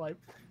 Apparently, this wipe.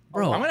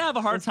 Bro, I'm gonna have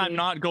a hard time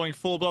not going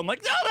full blown.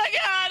 Like, oh my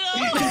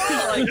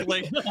god!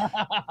 like,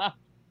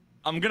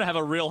 I'm gonna have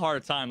a real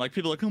hard time. Like,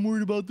 people are like, I'm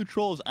worried about the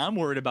trolls. I'm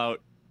worried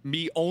about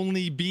me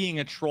only being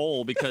a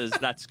troll because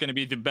that's gonna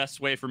be the best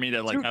way for me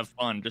to like have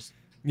fun. Just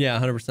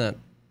 100%.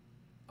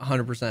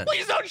 100%.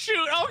 Please don't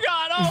shoot! Oh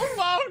god!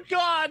 Oh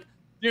god!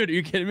 Dude, are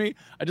you kidding me?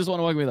 I just want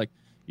to walk away like,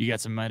 you got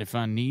some mighty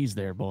fine knees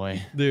there,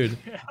 boy. Dude,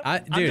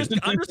 I'm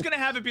just gonna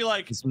have it be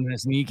like, some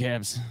nice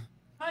kneecaps.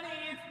 honey,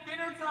 it's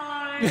dinner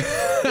time.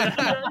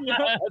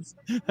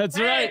 That's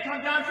hey, right.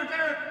 come down for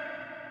dinner.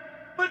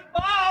 But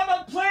Mom,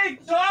 I'm playing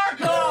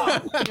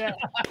Tarkov.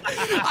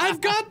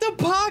 I've got the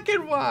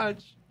pocket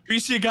watch. You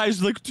see a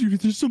guy's like, dude,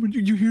 there's someone.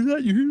 You hear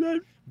that? You hear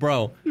that?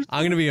 Bro,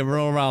 I'm gonna be a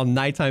real around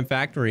nighttime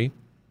factory.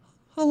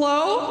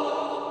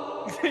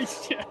 Hello?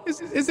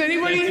 Is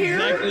anybody here?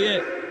 Exactly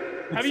it.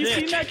 Have you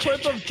seen that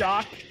clip of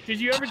Doc?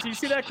 Did you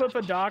see that clip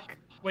of Doc?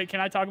 Wait,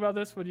 can I talk about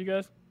this with you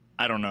guys?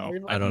 I don't know.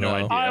 I don't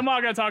know. I'm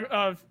not gonna talk.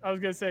 I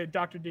was gonna say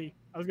Dr. D.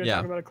 I was gonna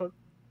talk about a clip.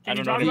 I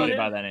don't know anything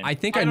about that name. I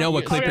think I know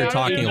what clip you're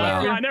talking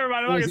about. Never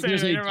mind. I'm not gonna say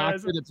There's it. a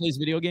doctor that plays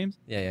video games?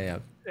 Yeah.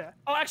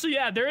 Oh, actually,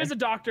 yeah. There is a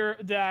doctor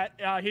that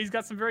he's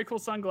got some very cool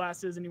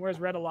sunglasses and he wears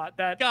red a lot.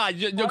 That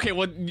God. Okay.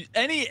 Well,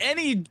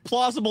 any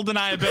plausible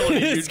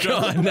deniability. It's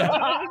gone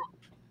now.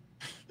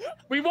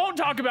 We won't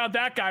talk about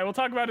that guy. We'll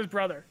talk about his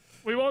brother.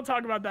 We won't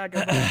talk about that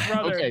guy. His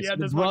brother. Okay, so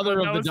the brother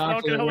of the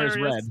doctor that wears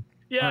red.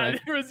 Yeah, right.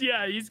 it was.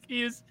 Yeah, he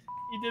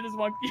did his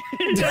one.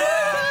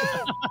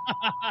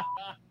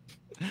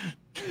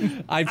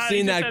 I've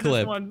seen that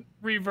clip. This one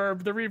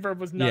reverb. The reverb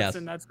was nuts,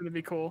 and that's gonna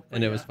be cool.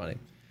 And it was funny.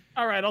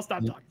 All right, I'll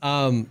stop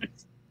talking.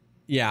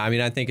 Yeah. I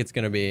mean, I think it's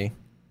gonna be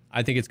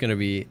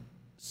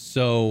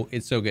so.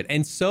 It's so good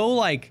and so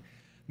like,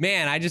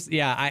 man.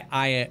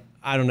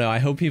 I don't know. I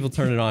hope people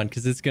turn it on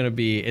because it's gonna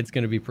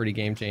be pretty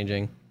game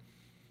changing.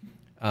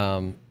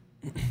 But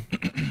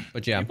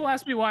yeah. People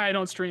ask me why I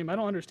don't stream. I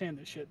don't understand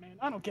this shit, man.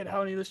 I don't get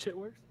how any of this shit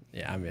works.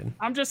 Yeah, I mean,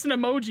 I'm just an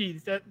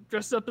emoji that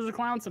dressed up as a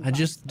clown sometimes. I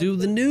just do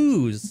the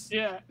news.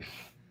 Yeah.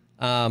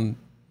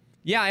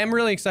 Yeah, I am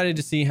really excited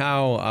to see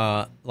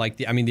how,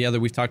 the other,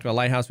 we've talked about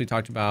Lighthouse, we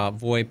talked about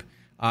VoIP.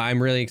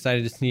 I'm really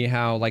excited to see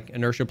how, like,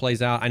 Inertia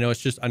plays out. I know it's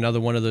just another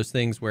one of those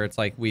things where it's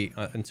like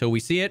until we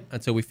see it,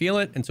 until we feel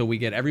it, until we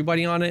get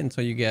everybody on it,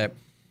 until you get,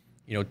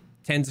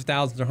 tens of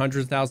thousands or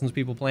hundreds of thousands of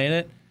people playing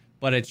it.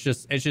 But it's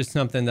just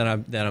something that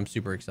I'm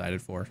super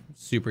excited for.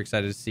 Super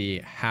excited to see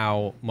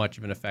how much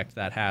of an effect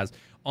that has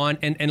on,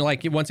 and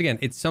like, once again,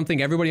 it's something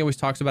everybody always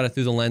talks about it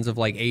through the lens of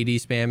like AD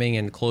spamming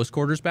and close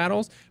quarters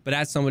battles. But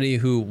as somebody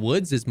who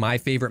Woods is my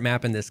favorite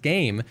map in this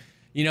game,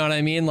 you know what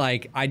I mean?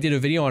 Like, I did a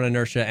video on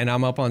Inertia and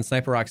I'm up on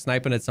Sniper Rock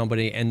sniping at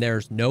somebody and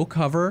there's no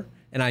cover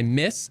and I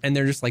miss and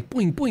they're just like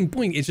boing, boing,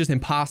 boing. It's just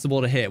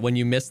impossible to hit when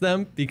you miss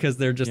them because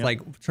they're just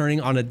like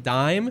turning on a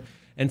dime.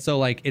 And so,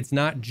 like, it's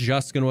not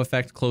just going to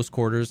affect close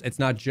quarters. It's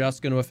not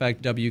just going to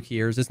affect W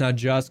keys. It's not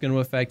just going to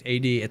affect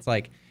AD. It's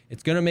like,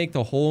 it's going to make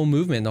the whole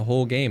movement, the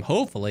whole game,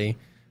 hopefully,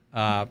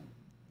 feel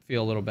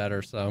a little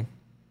better. So,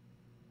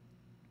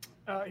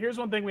 here's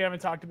one thing we haven't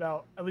talked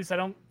about. At least I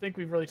don't think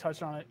we've really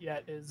touched on it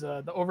yet. Is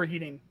the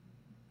overheating.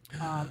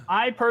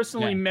 I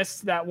personally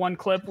missed that one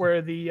clip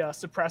where the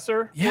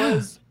suppressor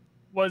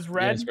was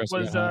red.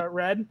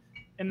 Red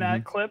in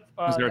that clip.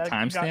 Was there a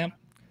timestamp?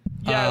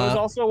 Yeah, it was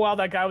also while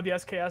that guy with the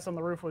SKS on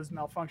the roof was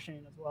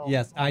malfunctioning as well.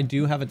 Yes, I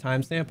do have a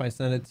timestamp. I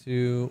sent it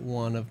to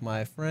one of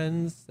my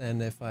friends,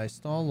 and if I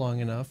stall long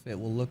enough, it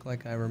will look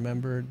like I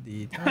remembered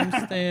the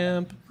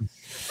timestamp.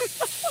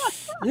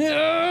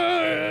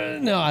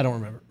 No, I don't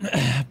remember.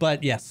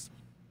 But yes,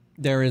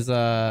 there is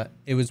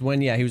it was when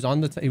he was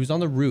on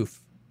the roof.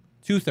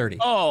 2:30.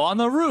 Oh, on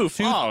the roof.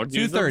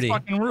 2:30.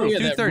 Fucking roof.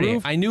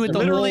 2:30. I knew it the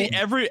Literally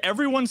whole.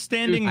 everyone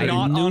standing not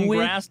on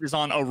grass is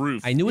on a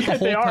roof. I knew it the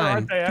whole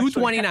time.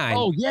 2:29.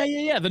 Oh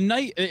yeah. The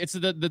night. It's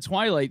the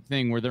Twilight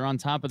thing where they're on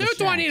top of the.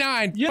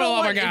 2:29.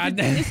 Oh my God.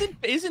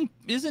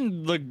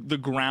 Isn't the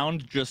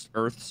ground just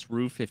Earth's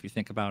roof if you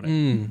think about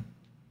it?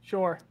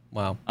 Sure.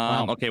 Wow.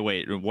 Okay,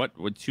 wait. What?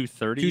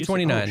 2:30?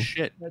 2:29. Oh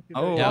shit.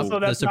 Oh, yeah, also,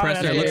 the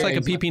suppressor. It looks like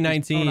a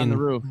PP-19 on the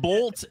roof.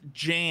 Bolt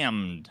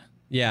jammed.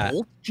 Yeah.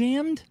 Bolt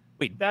jammed.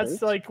 Wait, that's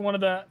bolt? like one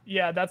of the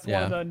that's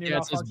one of the new. Yeah,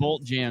 it says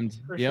bolt jammed.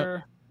 For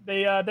sure.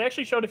 They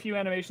actually showed a few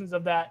animations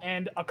of that,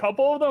 and a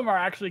couple of them are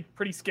actually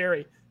pretty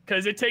scary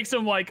because it takes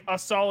them like a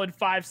solid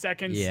 5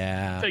 seconds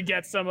to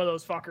get some of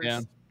those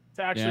fuckers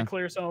to actually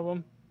clear some of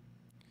them.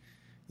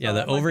 Yeah, so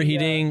the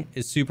overheating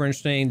is super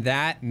interesting.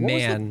 That what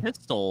was the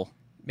pistol?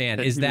 Man,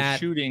 is that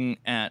shooting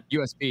at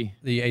USP?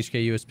 The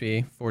HK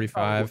USP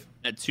 45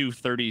 at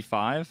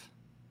 235?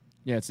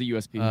 Yeah, it's a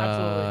USP.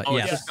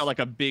 Absolutely. It's just got like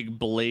a big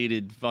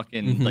bladed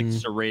fucking like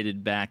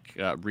serrated back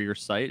rear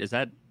sight. Is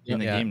that in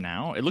the game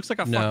now? It looks like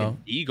a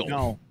fucking eagle.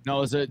 No,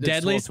 it's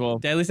Deadly.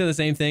 Deadly said the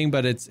same thing,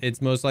 but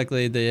it's most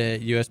likely the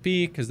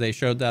USP because they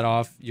showed that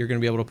off. You're going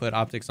to be able to put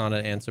optics on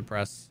it and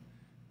suppress.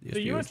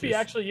 The USP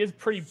actually is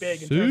pretty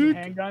big in terms of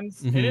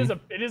handguns.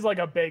 It is like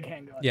a big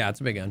handgun. Yeah,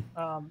 it's a big gun.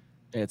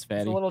 It's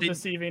fatty. It's a little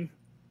deceiving.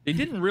 They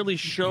didn't really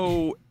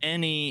show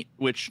any,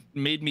 which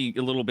made me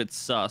a little bit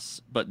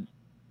sus, but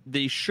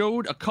they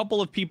showed a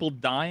couple of people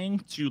dying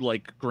to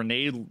like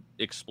grenade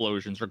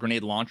explosions or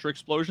grenade launcher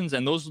explosions,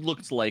 and those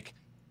looked like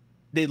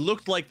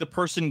the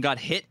person got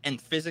hit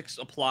and physics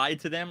applied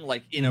to them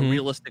like in a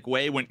realistic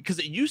way, because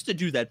it used to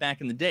do that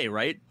back in the day,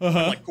 right?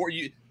 Like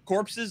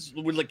corpses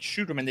would like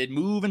shoot them and they'd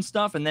move and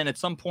stuff, and then at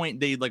some point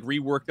they like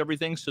reworked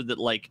everything so that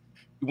like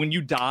when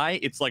you die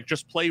it's like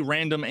just play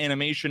random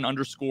animation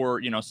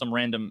underscore some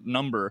random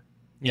number,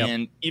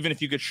 and even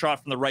if you get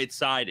shot from the right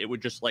side it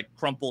would just like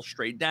crumple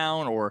straight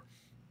down.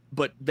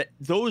 But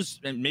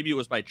those, and maybe it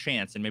was by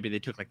chance, and maybe they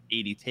took like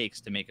 80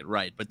 takes to make it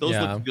right, but those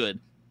looked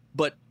good.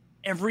 But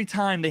every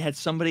time they had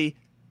somebody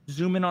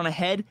zoom in on a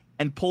head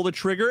and pull the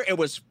trigger, it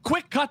was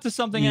quick cut to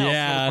something else.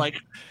 Yeah. Like,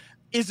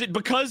 is it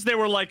because they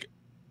were like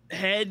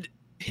head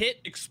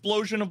hit,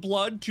 explosion of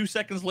blood, 2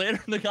 seconds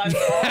later the guy's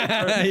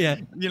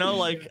I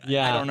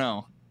don't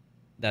know.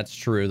 That's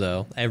true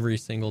though. Every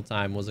single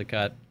time was a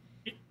cut.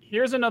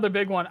 Here's another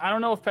big one. I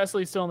don't know if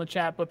Pesley's still in the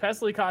chat, but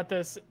Pesley caught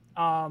this.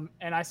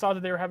 And I saw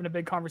that they were having a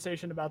big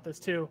conversation about this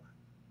too.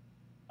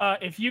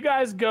 If you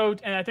guys go,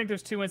 and I think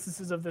there's 2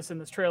 instances of this in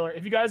this trailer.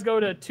 If you guys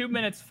go to 2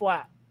 minutes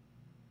flat,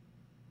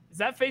 is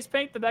that face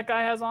paint that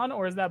guy has on,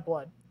 or is that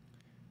blood?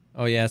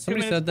 Oh yeah,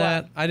 somebody said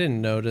that. I didn't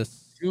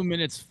notice. 2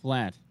 minutes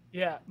flat.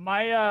 Yeah,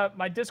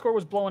 my Discord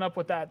was blowing up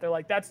with that. They're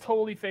like, that's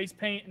totally face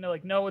paint, and they're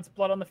like, no, it's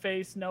blood on the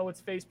face. No, it's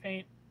face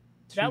paint.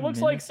 That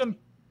looks like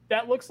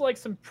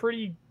some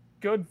pretty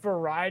good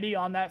variety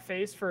on that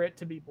face for it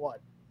to be blood.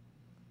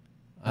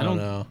 I don't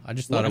know. I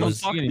just thought it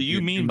was. What the fuck do you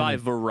mean by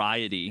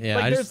variety? Yeah,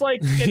 like it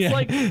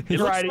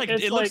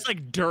looks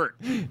like dirt.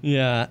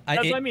 Yeah,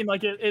 that's what I mean.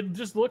 Like it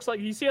just looks like,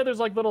 you see how there's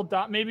like little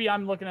dot. Maybe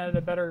I'm looking at it at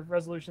a better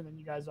resolution than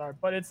you guys are,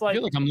 but it's like, I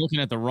feel like I'm looking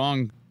at the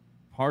wrong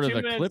part of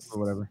the clip or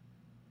whatever.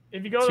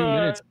 If you go 2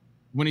 minutes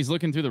when he's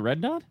looking through the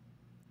red dot.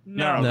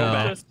 No.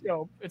 It's a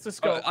scope. It's a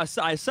scope.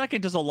 A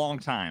second is a long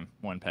time.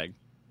 OnePeg.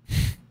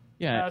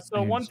 Yeah. So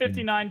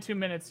 1:59, 2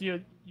 minutes.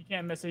 You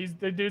can't miss it.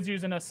 The dude's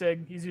using a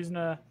SIG. He's using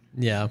a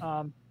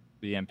the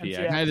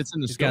MPX. Guy that's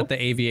in the He's scope. got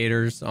the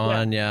aviators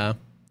on. Yeah.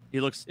 He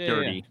looks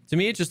dirty. To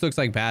me, it just looks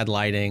like bad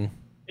lighting.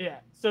 Yeah.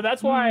 So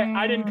that's why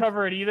I didn't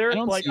cover it either. I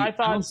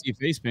don't see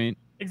face paint.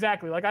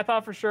 Exactly. Like I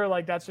thought for sure,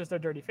 like that's just a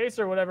dirty face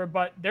or whatever.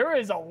 But there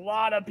is a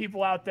lot of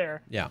people out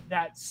there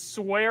that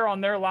swear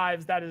on their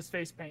lives that is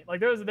face paint. Like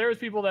there's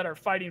people that are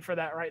fighting for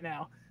that right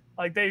now.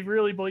 Like they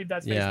really believe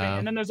that's face paint.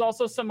 And then there's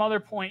also some other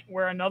point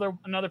where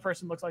another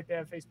person looks like they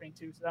have face paint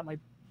too. So that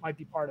might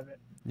be part of it.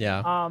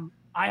 Yeah.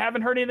 I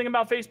haven't heard anything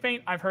about face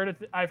paint. I've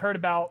heard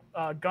about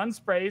gun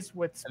sprays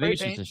with spray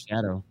paint. I think it's just a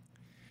shadow.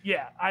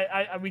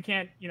 Yeah, we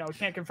can't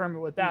confirm it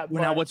with that.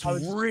 Now, what's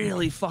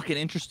really fucking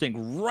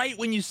interesting, right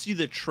when you see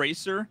the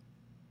tracer,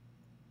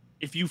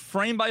 if you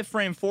frame by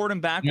frame forward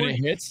and backward,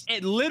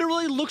 it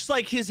literally looks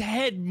like his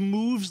head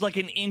moves like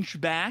an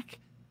inch back,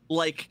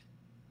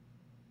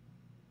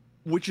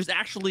 which is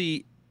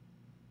actually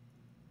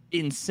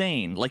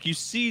insane. Like you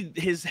see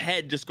his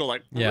head just go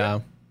like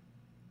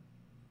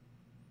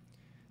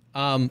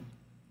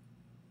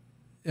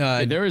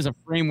there is a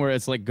frame where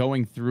it's like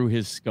going through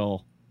his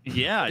skull.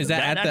 Yeah, is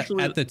that at 2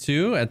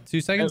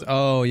 seconds?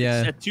 Oh yeah,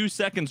 it's at 2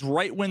 seconds,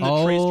 right when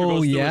the tracer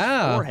goes through his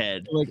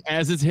forehead. Like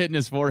as it's hitting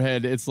his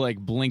forehead, it's like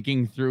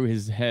blinking through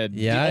his head.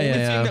 Yeah, the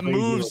only thing that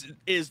moves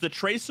is the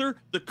tracer,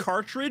 the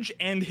cartridge,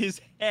 and his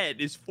head,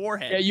 his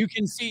forehead. Yeah, you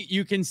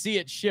can see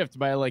it shift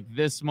by like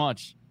this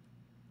much.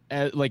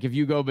 Like if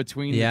you go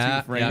between the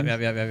two frames,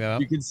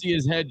 you can see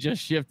his head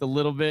just shift a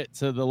little bit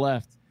to the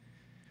left.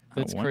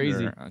 That's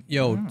crazy.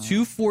 Yo,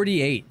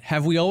 248.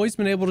 Have we always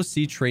been able to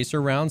see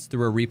tracer rounds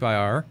through a Reap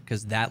IR?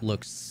 Because that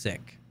looks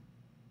sick.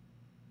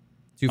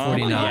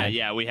 249.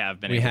 Yeah, we have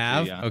been. We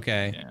have? To,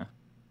 okay. Yeah.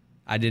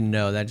 I didn't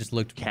know. That just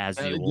looked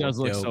casual. It does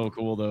look so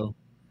cool, though.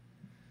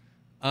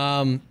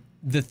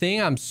 The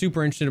thing I'm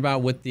super interested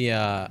about with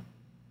the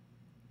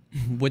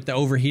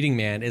overheating,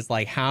 man, is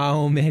like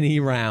how many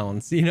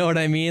rounds? You know what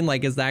I mean?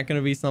 Like, is that going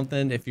to be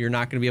something if you're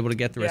not going to be able to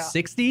get through a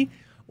 60?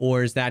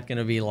 Or is that going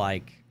to be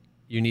like...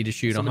 You need to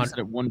shoot 100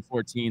 at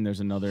 114.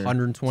 There's another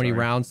 120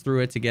 rounds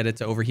through it to get it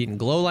to overheat and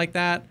glow like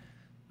that.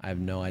 I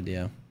have no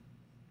idea.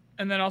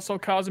 And then also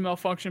cause a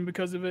malfunction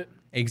because of it.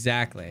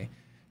 Exactly.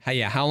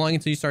 How long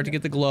until you start to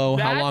get the glow?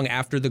 How long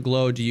after the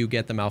glow do you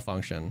get the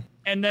malfunction?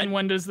 And then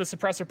when does the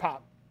suppressor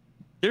pop?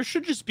 There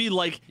should just be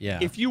like,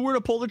 if you were to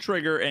pull the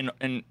trigger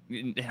and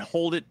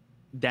hold it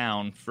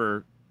down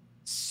for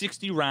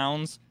 60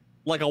 rounds,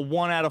 like a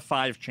 1 out of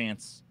 5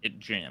 chance it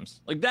jams.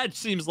 Like that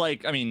seems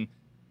like, I mean.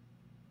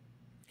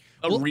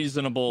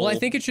 Reasonable. Well, I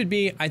think there should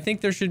be I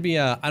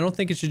don't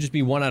think it should just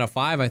be 1 out of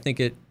 5. I think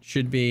it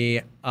should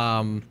be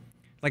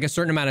like a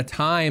certain amount of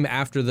time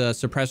after the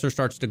suppressor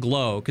starts to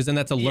glow, because then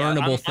that's a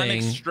learnable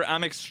thing.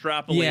 I'm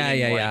extrapolating.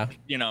 Yeah.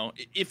 You know,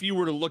 if you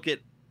were to look at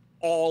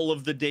all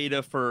of the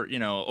data for, you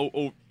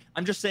know,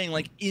 I'm just saying,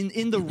 like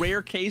in the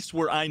rare case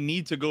where I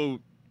need to go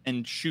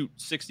and shoot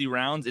 60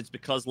 rounds, it's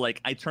because like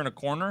I turn a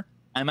corner,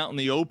 I'm out in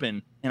the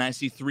open, and I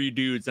see 3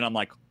 dudes, and I'm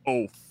like,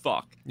 oh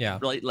fuck. Yeah.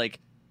 Right. Like.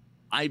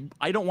 I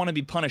don't want to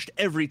be punished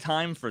every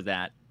time for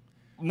that.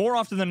 More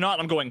often than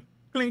not, I'm going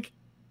clink,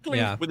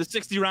 clink with a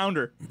 60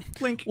 rounder.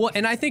 Clink. Well,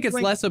 and I think it's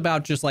less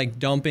about just like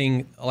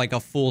dumping like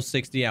a full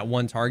 60 at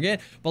one target,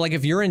 but like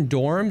if you're in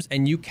dorms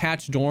and you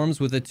catch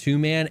dorms with a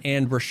 2-man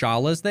and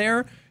Rashala's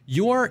there,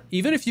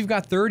 even if you've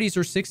got 30s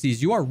or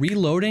 60s, you are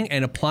reloading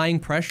and applying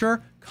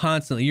pressure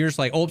constantly. You're just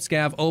like,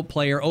 scav,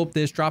 player,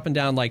 this, dropping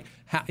down. Like,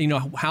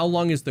 how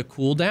long is the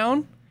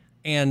cooldown,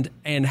 and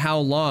how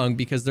long,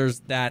 because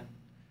there's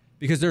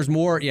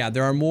more,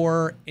 there are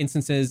more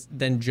instances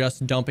than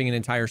just dumping an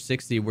entire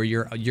 60 where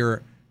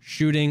you're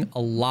shooting a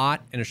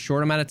lot in a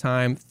short amount of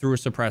time through a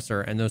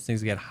suppressor, and those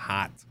things get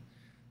hot.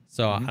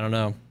 So I don't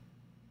know.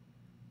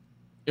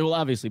 It will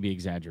obviously be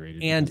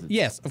exaggerated. And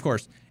yes, of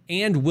course.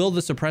 And will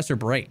the suppressor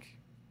break?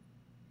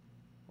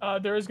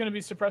 There is going to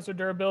be suppressor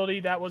durability.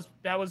 That's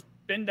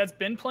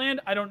been planned.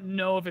 I don't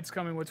know if it's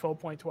coming with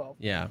 12.12.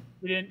 Yeah.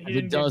 If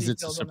it does,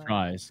 it's a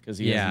surprise because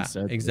he hasn't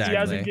said.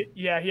 Exactly.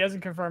 He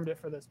hasn't confirmed it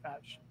for this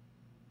patch.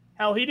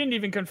 Hell, he didn't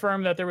even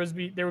confirm that there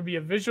would be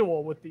a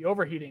visual with the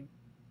overheating.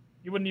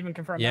 He wouldn't even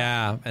confirm that.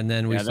 Yeah, and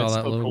then we saw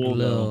that little cool,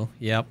 glow.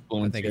 Yep,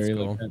 I think it's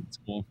cool. It's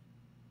cool.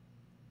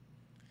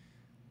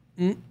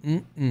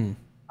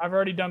 I've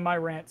already done my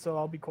rant, so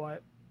I'll be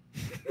quiet.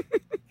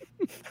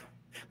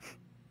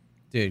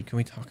 Dude, can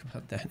we talk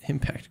about that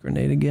impact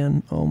grenade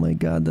again? Oh my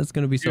god, that's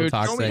gonna be so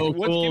toxic.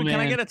 Can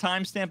I get a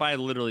timestamp? I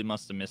literally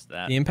must have missed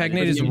that. The impact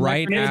grenade is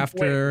right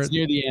after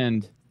near the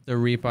end. The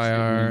Reap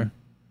IR.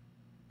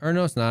 Or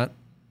no, it's not.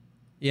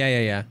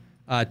 Yeah.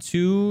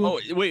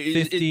 253.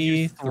 Did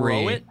you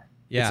throw it?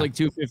 Yeah. It's like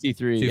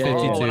 253.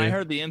 252. When I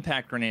heard the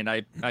impact grenade,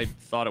 I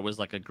thought it was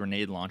like a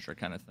grenade launcher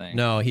kind of thing.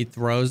 No, he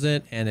throws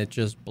it and it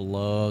just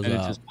blows up.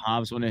 It just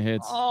pops when it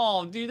hits.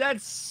 Oh, dude, that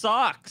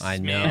sucks. I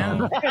know.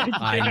 Man.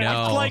 I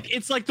know.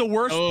 It's like the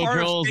worst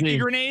part of sticky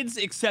grenades,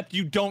 except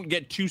you don't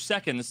get 2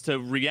 seconds to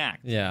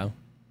react. Yeah.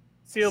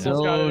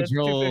 Sealable's got it at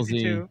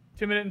 2:52.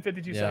 2 minutes and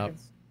 52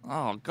 seconds.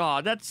 Oh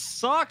God, that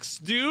sucks,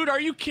 dude. Are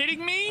you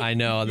kidding me? I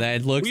know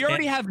that looks. We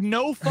already have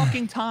no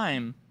fucking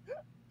time.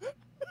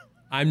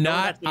 I'm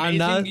not. I'm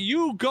not.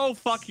 You go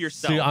fuck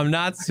yourself. I'm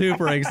not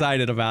super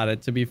excited about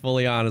it, to be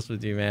fully honest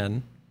with you,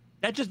 man.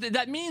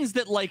 That means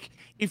that, like,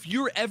 if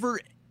you're ever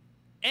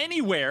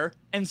anywhere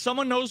and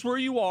someone knows where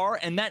you are,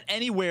 and that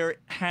anywhere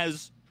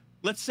has,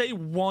 let's say,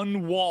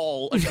 one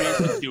wall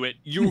adjacent to it,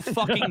 you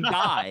fucking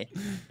die.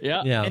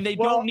 Yeah. And they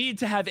don't need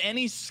to have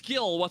any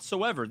skill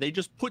whatsoever. They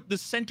just put the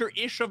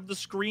center-ish of the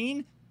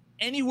screen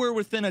anywhere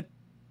within a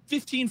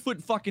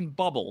 15-foot fucking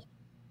bubble,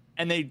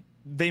 and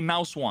they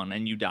mouse one,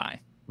 and you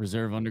die.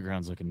 Reserve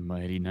Underground's looking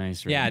mighty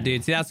nice right Yeah, now.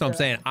 dude. See, that's what I'm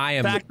saying. I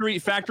am factory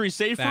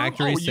safe room.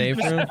 Factory safe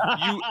room.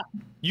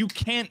 You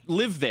can't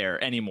live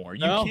there anymore.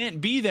 You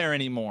can't be there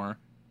anymore.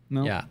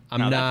 No. Yeah,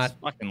 I'm not. That's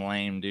fucking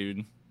lame,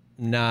 dude.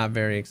 Not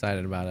very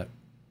excited about it.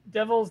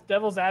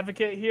 Devil's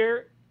advocate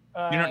here.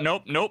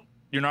 Nope.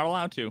 You're not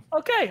allowed to.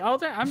 Okay,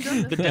 I'm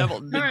done. The devil.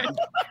 The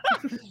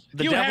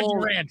devil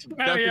rant.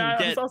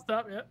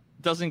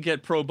 doesn't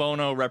get pro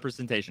bono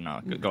representation.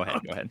 Oh, go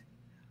ahead.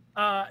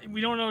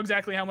 We don't know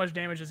exactly how much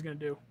damage it's gonna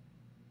do.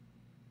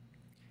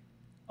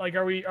 Like,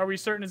 are we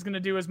certain it's gonna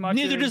do as much?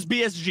 Neither does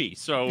BSG.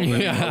 So True.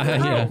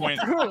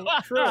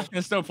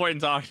 There's no point in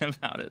talking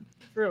about it.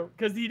 True,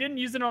 because he didn't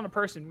use it on a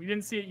person. We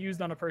didn't see it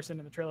used on a person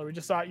in the trailer. We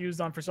just saw it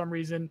used on, for some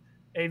reason,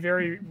 a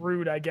very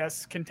rude, I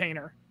guess,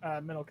 container,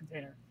 metal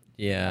container.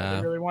 Yeah.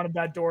 They really wanted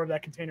that door of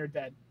that container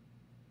dead.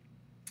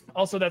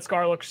 Also, that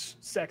scar looks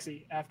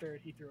sexy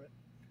after he threw it.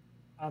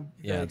 I'm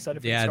very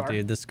excited for the scar. Yeah,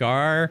 dude, the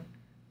scar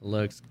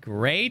looks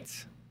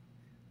great.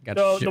 I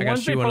got to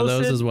shoot one of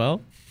those as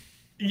well.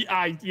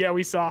 Yeah,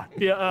 we saw.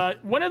 Yeah,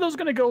 when are those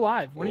going to go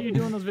live? When are you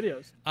doing those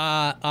videos?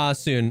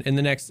 Soon. In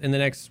the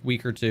next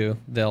week or two,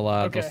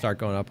 they'll start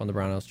going up on the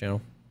Brown House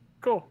channel.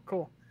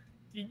 Cool.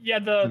 Yeah,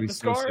 the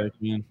scar. So sick,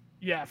 man.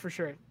 Yeah, for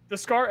sure. The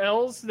scar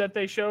L's that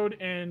they showed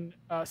in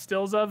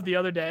stills of the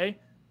other day,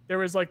 there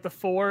was like the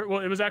 4.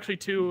 Well, it was actually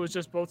 2. It was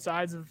just both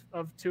sides of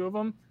 2 of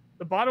them.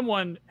 The bottom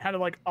one had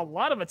like a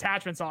lot of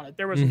attachments on it.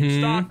 There was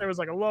stock, there was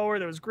like a lower,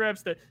 there was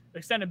grips, the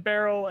extended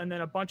barrel, and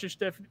then a bunch of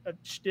stiff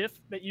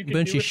that you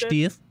could do with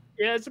it.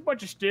 Yeah, it's a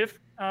bunch of stiff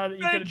that you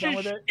could have done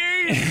with it.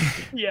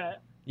 Yeah.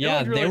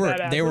 Yeah,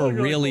 they were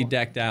really cool.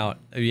 Decked out.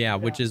 Yeah,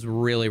 which is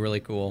really, really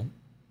cool.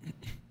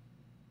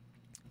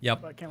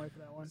 Yep. I can't wait for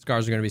that one.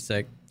 Scars are gonna be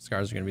sick.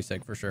 Scars are gonna be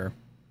sick for sure.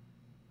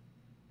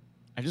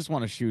 I just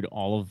want to shoot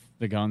all of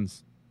the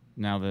guns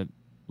now that,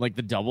 like,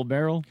 the double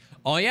barrel.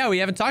 Oh yeah, we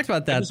haven't talked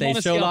about that. They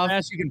showed off. How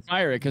fast you can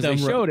fire it, because they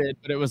showed it,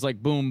 but it was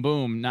like boom,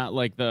 boom, not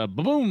like the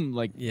boom,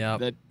 like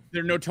that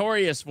they're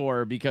notorious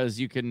for, because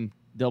you can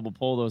double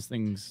pull those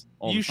things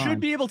all the time. You should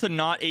be able to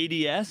not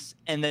ADS,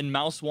 and then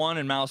mouse 1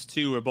 and mouse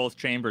 2 are both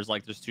chambers,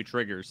 like there's 2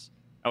 triggers.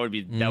 That would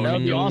be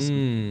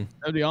awesome.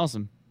 That would be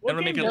awesome. What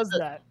game does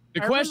that?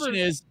 The question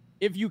is,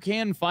 if you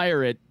can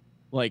fire it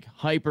like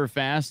hyper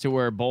fast to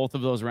where both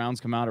of those rounds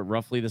come out at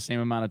roughly the same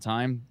amount of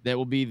time, that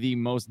will be the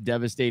most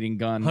devastating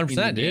gun 100%, in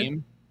the dude.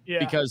 game. Yeah.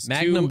 Because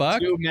Magnum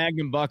Buck? two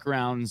Magnum Buck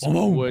rounds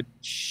would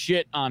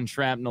shit on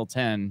Shrapnel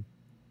 10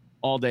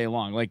 all day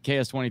long. Like,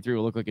 KS-23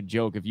 will look like a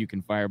joke if you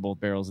can fire both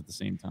barrels at the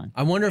same time.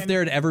 I wonder if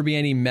there'd ever be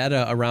any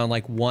meta around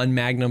like 1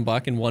 Magnum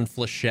Buck and 1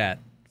 Flechette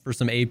for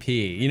some AP.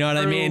 You know what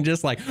I mean?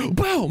 Just like,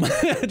 boom!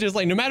 Just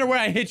like, no matter where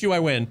I hit you, I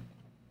win.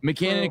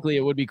 Mechanically,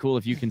 it would be cool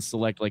if you can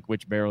select like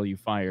which barrel you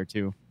fire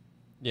too.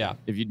 Yeah.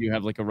 If you do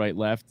have like a right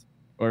left,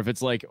 or if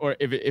it's like, or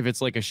if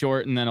it's like a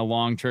short and then a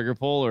long trigger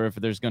pull, or if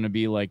there's going to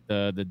be like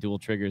the dual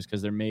triggers,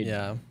 because they're made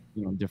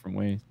different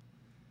ways.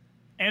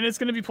 And it's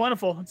going to be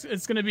plentiful.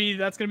 That's going to be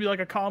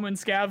like a common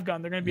scav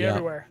gun. They're going to be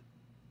everywhere.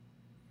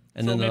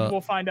 And so then maybe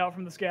we'll find out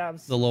from the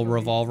scavs. The little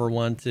revolver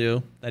one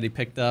too that he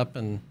picked up,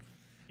 and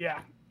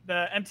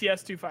the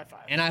MTS 255.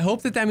 And I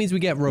hope that means we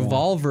get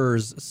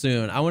revolvers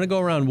soon. I want to go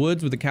around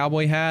woods with a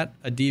cowboy hat,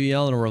 a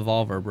DVL, and a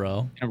revolver,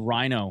 bro. And a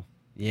rhino.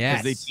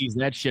 Yes. Because they teased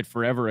that shit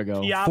forever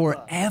ago.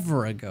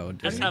 Forever ago,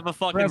 dude. Just have a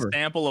fucking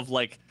sample of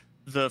like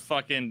the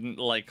fucking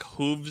like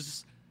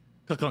hooves.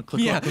 And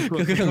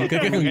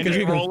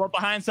just roll up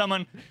behind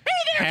someone.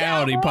 Hey there,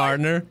 howdy, cowboy!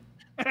 Partner.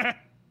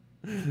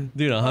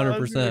 Dude,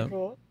 100%.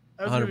 Cool.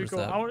 That's really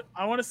cool.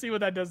 I want to see what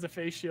that does to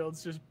face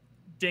shields. Just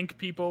dink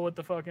people with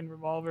the fucking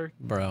revolver.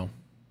 Bro.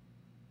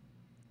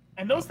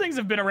 And those things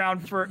have been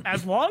around for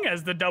as long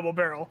as the double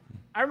barrel.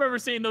 I remember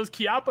seeing those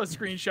Chiappa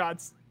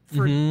screenshots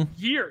for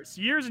years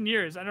and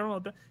years. I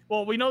don't know.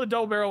 Well, we know the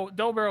double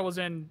barrel was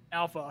in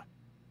alpha,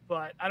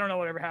 but I don't know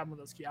whatever happened with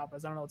those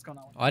Chiappas. I don't know what's going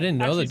on. I didn't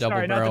know the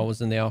double barrel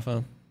was in the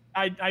alpha.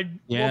 Well,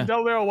 the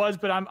double barrel was,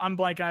 but I'm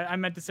blank. I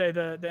meant to say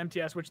the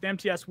MTS, which the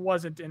MTS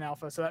wasn't in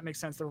alpha, so that makes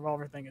sense. The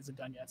revolver thing isn't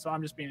done yet, so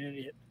I'm just being an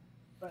idiot.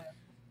 But,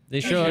 I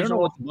don't know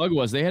what the bug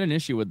was. They had an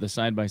issue with the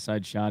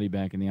side-by-side shotty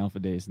back in the alpha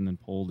days, and then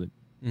pulled it.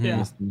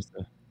 Yeah,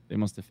 they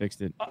must have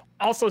fixed it.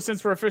 Also,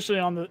 since we're officially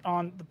on the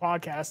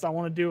podcast, I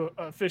want to do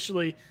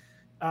officially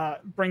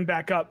bring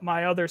back up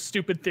my other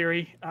stupid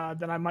theory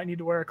that I might need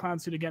to wear a clown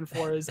suit again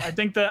for. Is I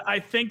think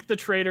the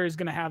trader is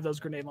going to have those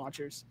grenade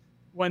launchers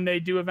when they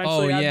do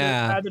eventually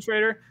add the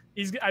trader.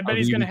 I bet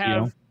he's going to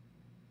have.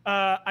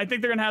 I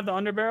think they're gonna have the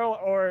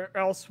underbarrel, or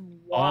else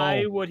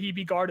why would he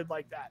be guarded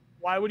like that?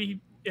 Why would he?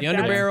 The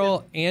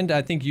underbarrel, and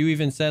I think you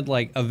even said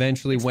like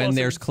eventually when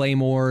there's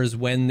claymores,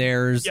 when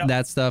there's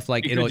that stuff,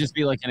 like it'll just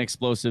be like an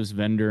explosives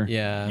vendor.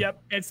 Yeah.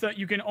 Yep. It's that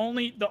you can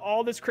only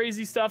all this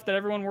crazy stuff that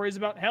everyone worries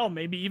about. Hell,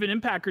 maybe even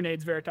impact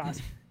grenades,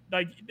 Veritas.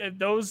 Like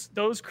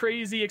those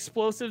crazy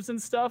explosives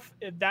and stuff.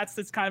 That's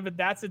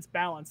its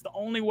balance. The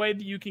only way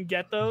that you can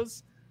get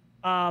those,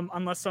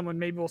 unless someone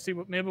maybe we'll see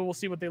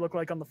what they look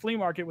like on the flea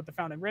market with the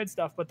found in red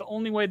stuff. But the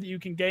only way that you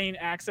can gain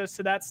access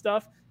to that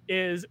stuff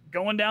is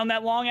going down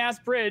that long ass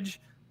bridge.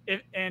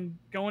 And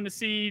going to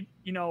see,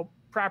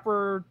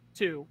 Prapor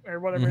 2 or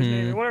whatever his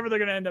name is, whatever they're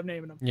gonna end up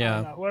naming him. Yeah. I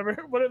don't know,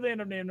 whatever they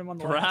end up naming him on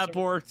the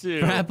Prapor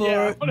 2.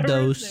 Prapor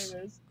Dos.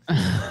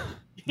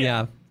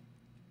 Yeah.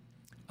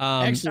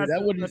 Actually,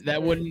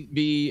 that wouldn't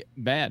be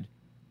bad.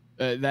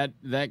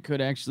 That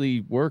could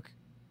actually work,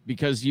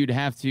 because you'd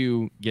have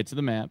to get to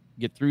the map,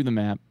 get through the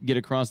map, get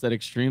across that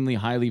extremely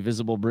highly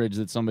visible bridge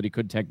that somebody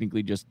could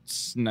technically just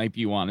snipe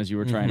you on as you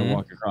were trying to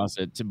walk across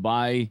it, to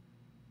buy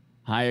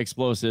high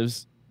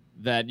explosives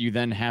that you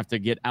then have to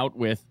get out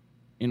with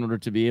in order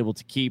to be able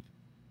to keep,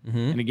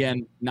 and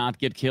again, not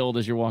get killed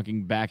as you're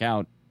walking back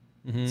out.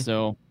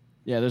 So,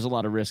 yeah, there's a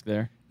lot of risk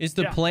there. Is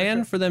the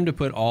plan for them to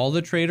put all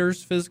the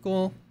traders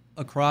physical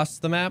across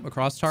the map,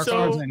 across Tarkov? As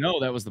far as I know,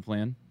 that was the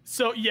plan.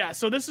 So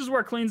this is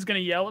where Clean's gonna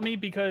yell at me,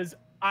 because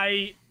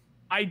I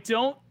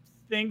don't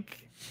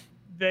think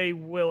they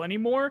will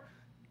anymore,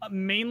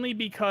 mainly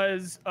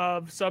because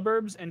of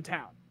suburbs and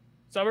town.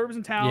 Suburbs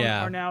and town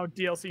are now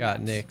DLC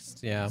got maps.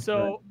 nixed, yeah.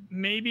 So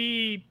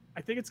maybe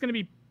I think it's going to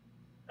be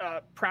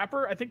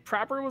Prapor. I think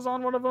Prapor was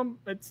on one of them.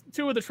 It's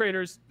two of the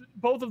traders.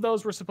 Both of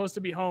those were supposed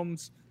to be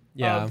homes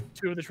of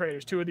two of the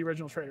traders, two of the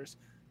original traders.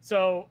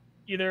 So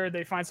either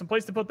they find some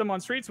place to put them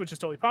on streets, which is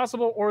totally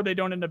possible, or they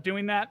don't end up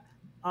doing that.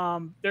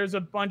 There's a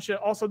bunch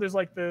of there's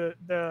like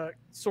the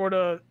sort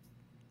of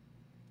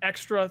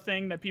extra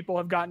thing that people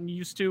have gotten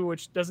used to,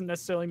 which doesn't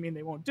necessarily mean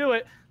they won't do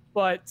it,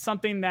 but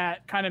something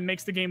that kind of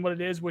makes the game what it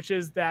is, which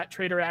is that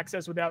trader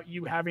access without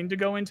you having to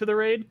go into the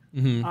raid.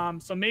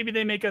 So maybe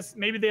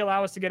they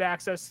allow us to get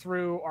access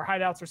through our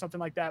hideouts or something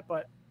like that.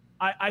 But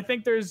I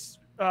think there's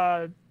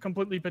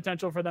completely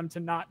potential for them to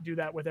not do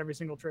that with every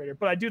single trader.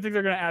 But I do think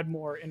they're going to add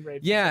more in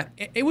raid. Yeah,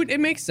 it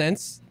makes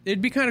sense.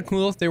 It'd be kind of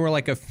cool if there were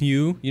like a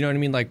few, you know what I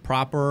mean? Like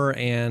Prapor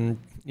and,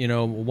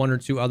 one or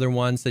two other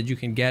ones that you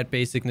can get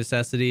basic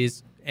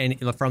necessities and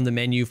from the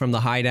menu, from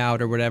the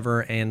hideout or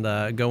whatever,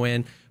 and go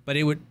in. But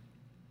it would...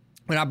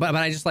 But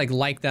I just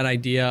like that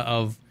idea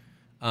of,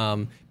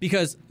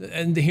 because,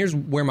 and here's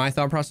where my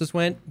thought process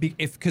went,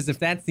 because if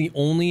that's the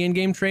only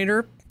in-game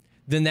trader,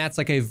 then that's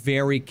like a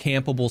very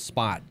campable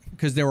spot,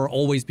 because there will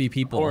always be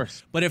people. Of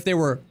course. But if there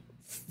were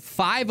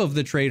 5 of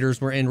the traders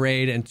were in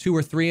raid and 2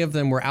 or 3 of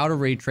them were out of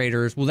raid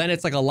traders, well, then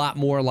it's like a lot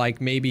more like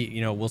maybe,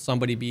 will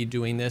somebody be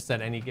doing this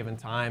at any given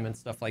time and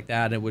stuff like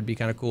that. It would be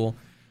kind of cool.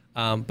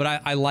 But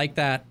I like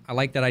that. I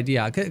like that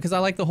idea, because I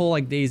like the whole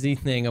like DayZ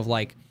thing of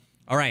like,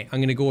 all right, I'm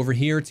going to go over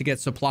here to get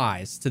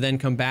supplies, to then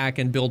come back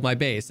and build my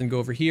base, and go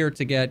over here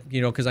to get,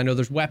 because I know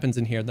there's weapons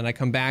in here. Then I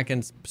come back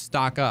and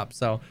stock up.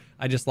 So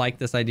I just like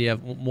this idea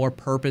of more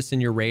purpose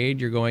in your raid.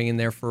 You're going in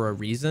there for a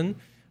reason.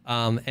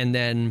 And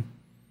then...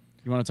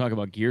 You want to talk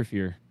about gear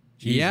fear?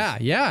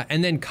 Jesus. Yeah.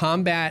 And then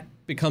combat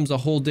becomes a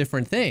whole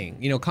different thing.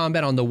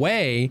 Combat on the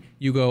way,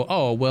 you go,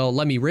 oh, well,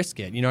 let me risk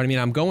it. You know what I mean?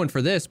 I'm going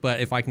for this,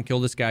 but if I can kill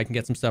this guy, I can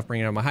get some stuff,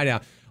 bring it out of my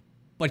hideout.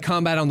 But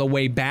combat on the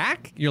way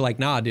back, you're like,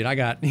 nah, dude, I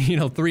got, 3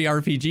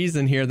 RPGs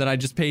in here that I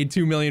just paid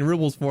 2 million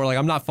rubles for. Like,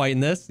 I'm not fighting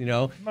this, I'm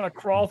going to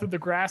crawl through the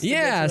grass.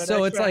 Yeah,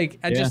 so it's like,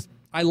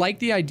 I like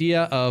the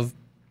idea of,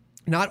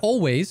 not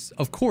always,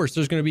 of course,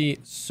 there's going to be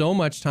so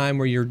much time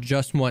where you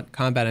just want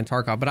combat in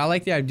Tarkov, but I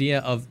like the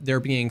idea of there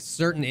being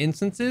certain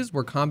instances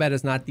where combat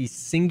is not the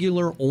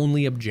singular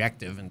only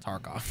objective in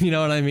Tarkov. You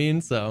know what I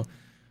mean? So,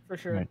 for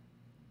sure. Right.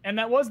 And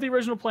that was the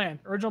original plan.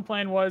 Original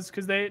plan was,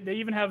 because they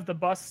even have the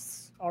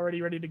busts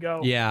already ready to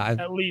go. Yeah.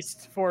 At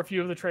least for a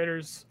few of the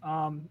traders,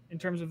 in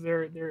terms of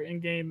their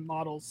in-game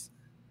models.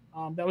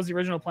 That was the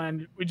original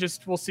plan.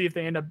 We'll see if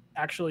they end up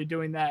actually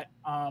doing that.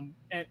 And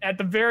at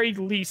the very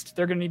least,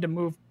 they're going to need to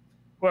move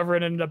whoever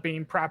it ended up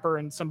being, Prapor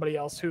and somebody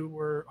else who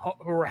were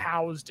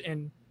housed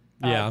in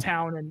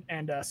town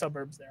and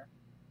suburbs there.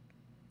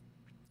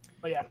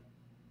 But yeah.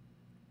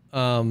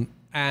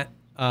 At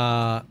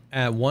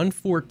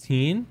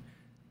 114,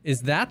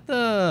 is that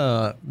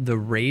the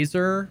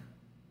Razor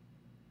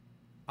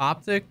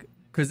optic?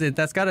 Because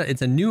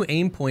it's a new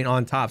aim point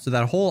on top, so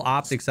that whole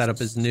optic setup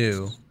is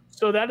new.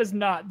 So that is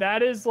not.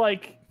 That is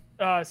like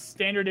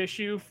standard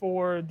issue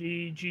for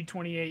the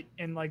G28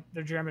 in like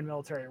the German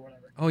military or whatever.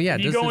 Oh yeah,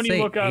 does it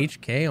say look up,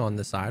 HK on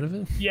the side of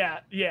it? Yeah.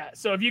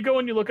 So if you go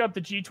and you look up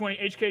the HK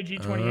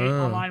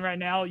G28 online right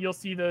now, you'll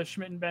see the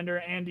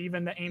Schmittenbender and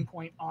even the aim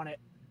point on it.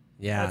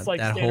 Yeah, that's like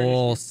that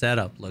whole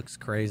setup looks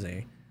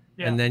crazy.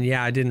 Yeah. And then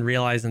I didn't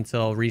realize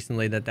until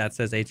recently that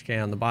says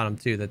HK on the bottom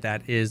too.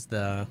 That is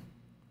the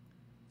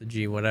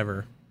G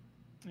whatever.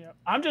 Yeah,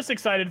 I'm just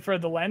excited for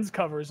the lens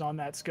covers on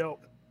that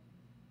scope.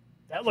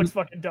 it looks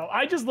fucking dope.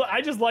 I just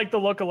like the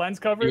look of lens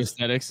covers.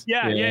 The aesthetics.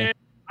 Yeah.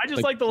 I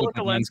just like the look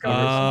of lens covers.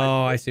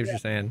 Oh, I see what you're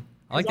saying.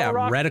 I like that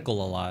reticle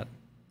a lot.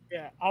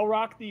 Yeah, I'll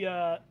rock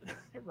the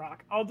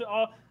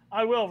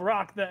I will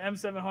rock the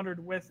M700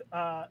 with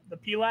the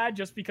PLAD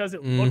just because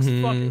it looks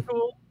fucking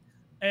cool,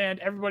 and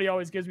everybody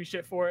always gives me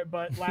shit for it.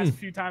 But last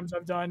few times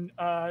I've done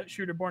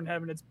Shooter Born in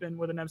Heaven, it's been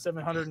with an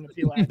M700 and a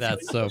PLAD.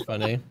 That's so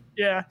funny.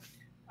 Yeah,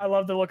 I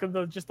love the look of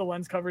the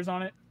lens covers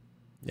on it.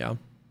 Yeah.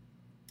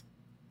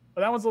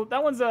 But that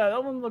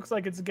one looks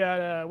like it's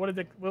got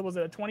what was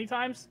it, 20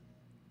 times?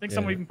 I think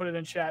someone even put it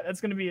in chat.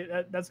 That's gonna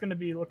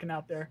be looking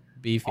out there.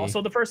 Beefy.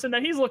 Also, the person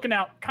that he's looking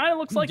out kind of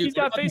looks like he's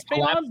got face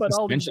paint on, but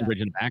I'll leave that.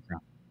 Bridge in the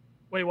background.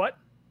 Wait, what?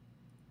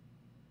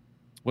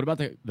 What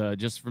about the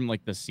just from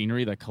like the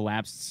scenery, the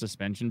collapsed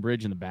suspension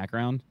bridge in the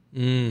background?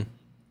 Yeah.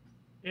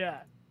 Did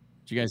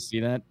you guys see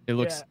that? It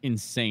looks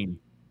insane.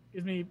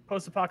 Gives me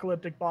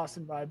post-apocalyptic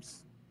Boston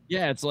vibes.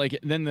 Yeah, it's like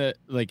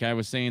like I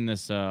was saying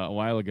this a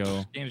while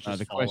ago.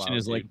 The question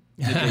is like,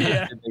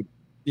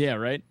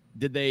 right?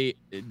 Did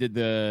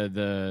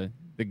the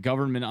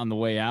government on the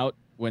way out,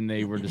 when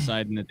they were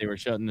deciding that they were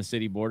shutting the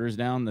city borders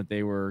down, that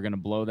they were going to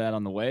blow that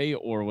on the way,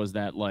 or was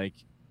that like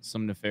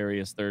some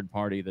nefarious third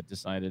party that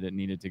decided it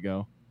needed to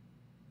go?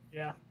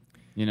 Yeah.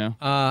 You know?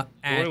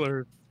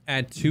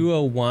 At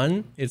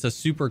 201, it's a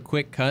super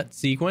quick cut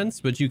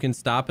sequence, but you can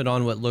stop it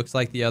on what looks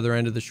like the other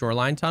end of the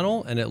shoreline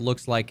tunnel, and it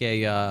looks like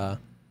a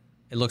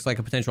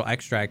potential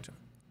extract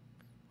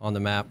on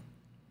the map.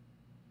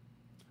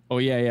 Oh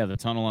yeah, the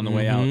tunnel on the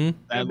way out.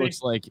 That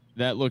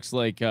looks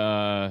like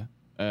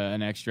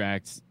an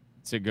extract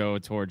to go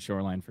toward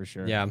shoreline for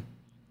sure. Yeah.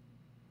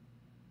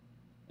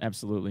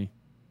 Absolutely.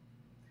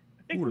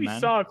 I think we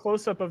saw a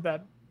close up of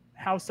that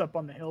house up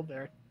on the hill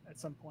there at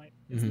some point.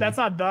 That's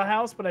not the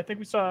house, but I think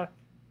we saw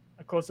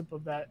a close up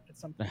of that at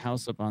some point. The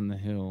house up on the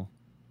hill.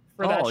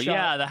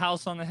 Yeah, the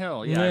house on the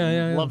hill.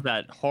 Yeah, I love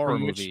that horror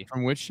movie.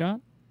 From which shot?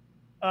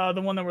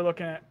 The one that we're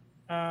looking at.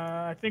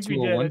 I think we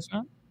did.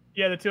 Shot?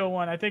 Yeah, the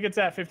 201. I think it's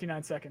at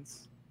 59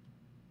 seconds.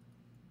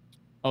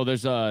 Oh,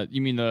 there's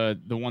you mean the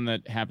one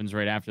that happens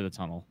right after the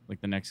tunnel,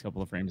 like the next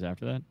couple of frames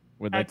after that?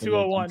 With like at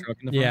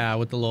 201. Yeah,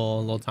 with the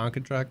little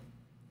Tonka truck.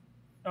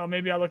 Oh,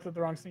 maybe I looked at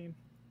the wrong scene.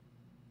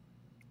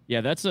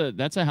 Yeah, that's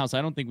a house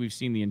I don't think we've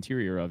seen the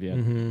interior of yet.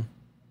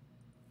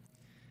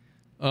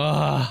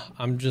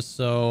 I'm just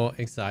so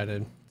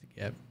excited to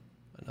get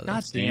another.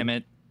 God damn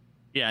it.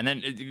 Yeah, and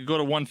then you go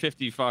to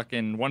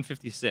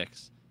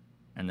 156,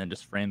 and then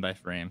just frame by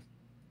frame,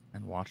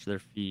 and watch their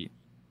feet,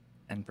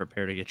 and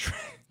prepare to get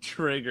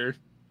triggered.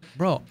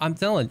 Bro, I'm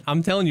telling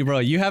you, bro.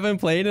 You haven't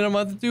played in a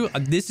month or two.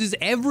 This is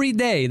every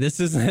day.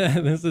 This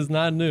is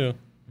not new.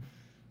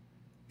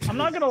 I'm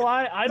not gonna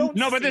lie. I don't.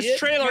 No, but this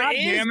trailer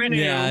is new.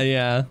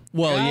 Yeah.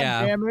 Well,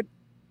 God damn it.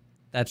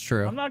 That's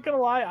true. I'm not gonna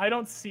lie. I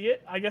don't see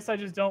it. I guess I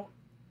just don't.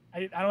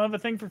 I don't have a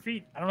thing for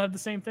feet. I don't have the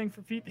same thing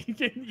for feet.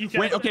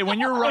 When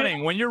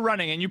you're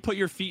running and you put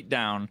your feet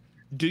down,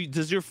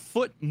 does your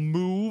foot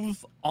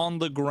move on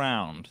the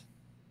ground?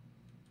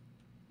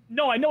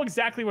 No, I know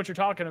exactly what you're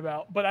talking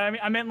about, but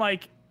I meant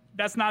like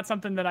that's not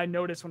something that I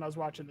noticed when I was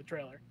watching the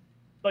trailer.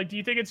 Like, do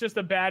you think it's just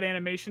a bad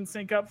animation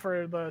sync up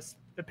for the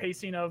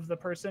pacing of the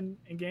person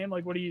in game?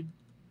 Like, what are you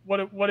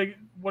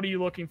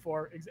looking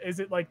for? Is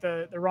it like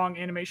the wrong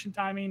animation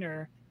timing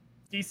or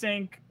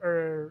desync,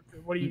 or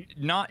what do you?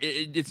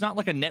 It's not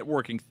like a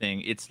networking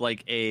thing. It's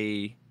like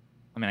I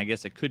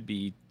guess it could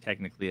be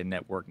technically a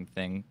networking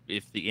thing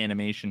if the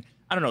animation.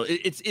 I don't know.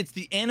 It's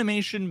the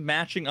animation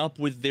matching up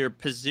with their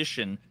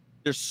position.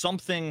 There's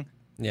something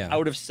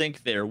out of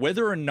sync there,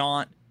 whether or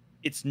not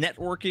it's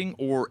networking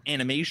or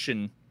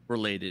animation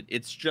related.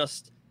 It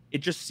just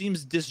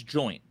seems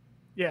disjoint.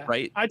 Yeah,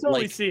 right. I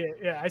totally see it.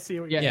 Yeah, I see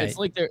what you're saying.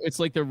 It's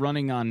like they're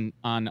running on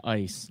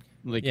ice.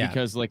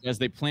 Because like as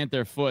they plant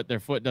their foot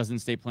doesn't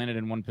stay planted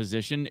in one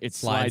position. It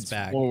slides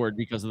back forward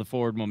because of the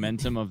forward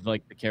momentum of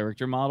like the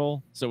character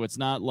model. So it's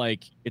not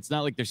like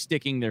they're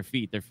sticking their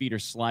feet. Their feet are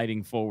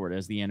sliding forward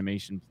as the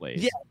animation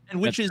plays. Yeah, and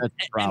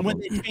and when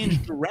they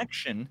change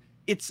direction,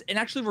 it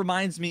actually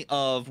reminds me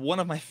of one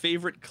of my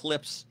favorite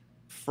clips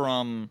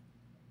from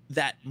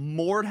that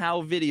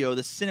Mordhau video,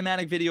 the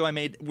cinematic video I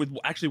made with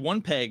actually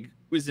OnePeg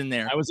was in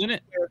there. I was in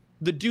it.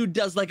 The dude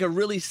does like a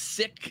really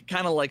sick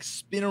kind of like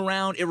spin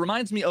around. It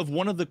reminds me of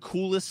one of the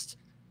coolest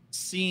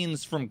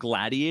scenes from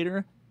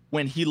Gladiator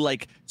when he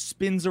like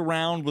spins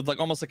around with like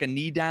almost like a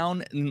knee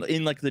down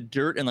in like the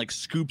dirt and like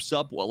scoops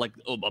up like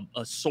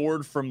a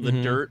sword from the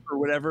dirt or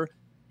whatever.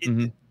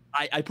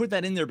 I put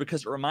that in there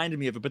because it reminded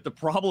me of it. But the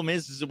problem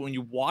is that when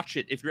you watch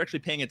it, if you're actually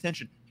paying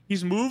attention,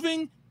 he's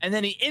moving and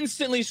then he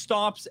instantly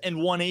stops and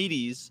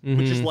 180s,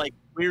 which is like,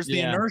 where's the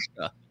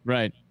inertia?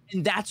 Right.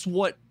 And that's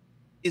what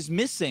is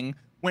missing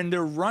when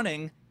they're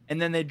running,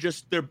 and then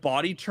their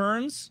body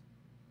turns,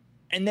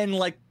 and then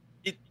like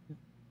it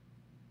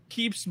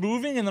keeps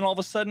moving, and then all of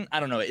a sudden, I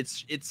don't know.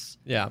 It's it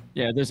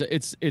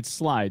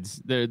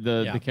slides.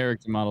 The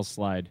character model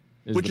slide,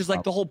 which is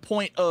like the whole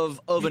point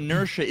of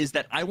inertia is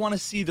that I want to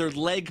see their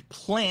leg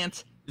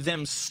plant,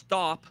 them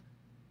stop,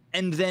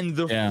 and then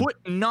the foot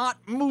not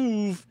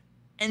move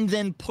and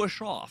then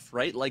push off,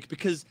 right? Like,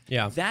 because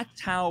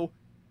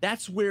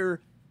that's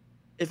where,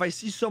 if I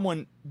see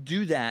someone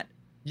do that,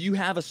 you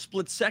have a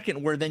split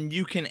second where then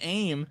you can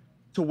aim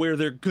to where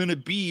they're gonna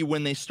be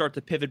when they start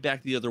to pivot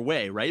back the other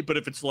way, right? But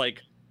if it's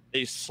like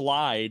they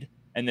slide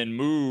and then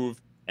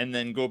move and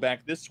then go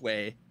back this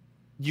way,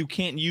 you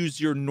can't use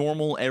your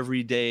normal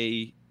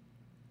everyday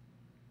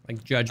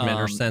like judgment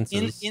or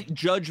senses,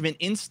 judgment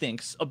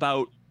instincts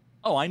about,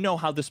 oh, I know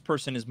how this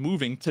person is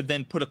moving, to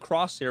then put a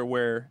crosshair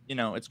where, you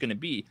know, it's going to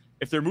be.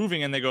 If they're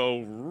moving and they go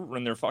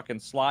and they're fucking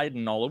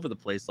sliding all over the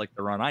place like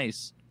they're on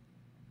ice,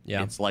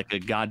 it's like a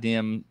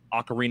goddamn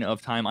Ocarina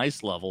of Time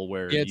ice level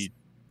where you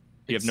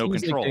have no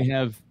control.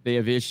 Like they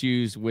have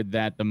issues with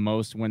that the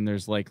most when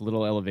there's like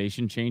little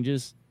elevation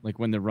changes, like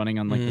when they're running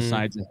on like the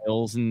sides of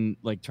hills and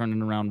like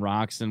turning around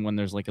rocks, and when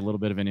there's like a little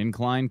bit of an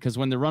incline, because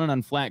when they're running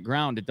on flat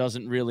ground, it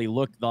doesn't really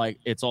look like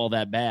it's all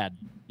that bad,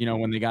 you know,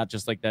 when they got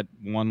just like that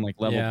one like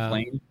level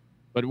plane.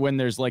 But when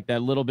there's like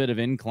that little bit of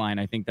incline,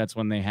 I think that's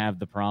when they have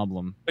the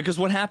problem. Because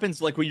what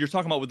happens, like what you're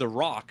talking about with the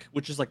rock,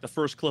 which is like the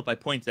first clip I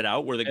pointed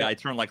out where the guy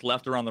turned like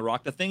left around the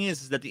rock, the thing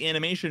is that the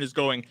animation is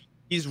going,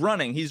 he's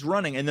running,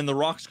 and then the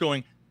rock's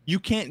going, you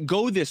can't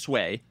go this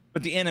way,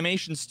 but the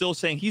animation's still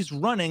saying he's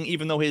running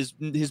even though his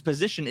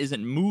position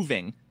isn't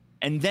moving.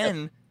 And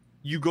then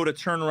you go to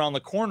turn around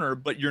the corner,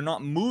 but you're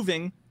not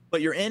moving,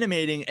 but you're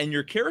animating, and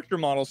your character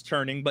model's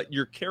turning, but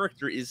your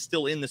character is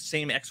still in the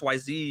same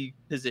XYZ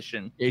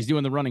position. Yeah, he's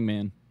doing the running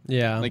man.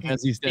 Yeah. Like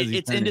as he's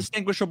it's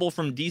indistinguishable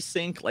from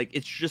desync. Like,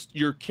 it's just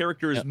your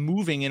character is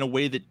moving in a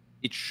way that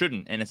it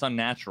shouldn't, and it's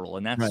unnatural.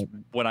 And that's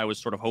what I was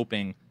sort of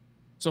hoping.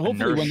 So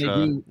hopefully when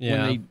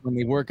they do, when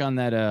they work on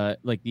that,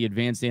 like the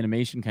advanced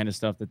animation kind of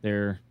stuff that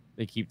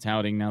they keep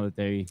touting now that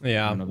they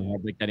have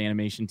like that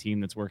animation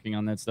team that's working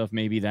on that stuff,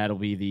 maybe that'll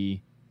be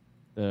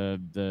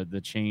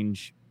the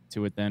change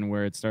to it then,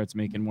 where it starts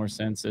making more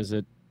sense as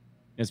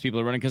people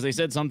are running, because they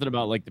said something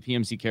about like the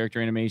PMC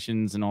character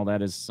animations and all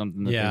that is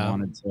something that they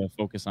wanted to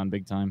focus on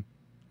big time.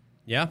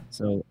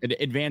 So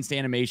advanced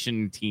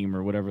animation team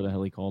or whatever the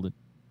hell he called it.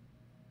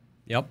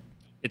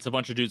 It's a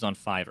bunch of dudes on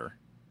Fiverr.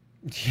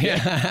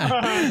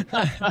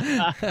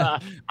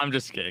 I'm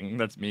just kidding.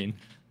 That's mean.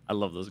 I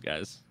love those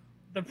guys.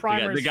 The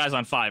primers. The guys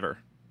on Fiverr.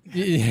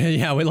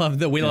 Yeah, we love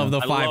the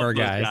Fiverr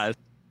guys.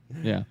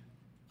 Yeah.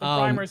 The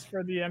primers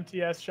for the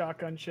MTS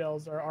shotgun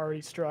shells are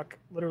already struck.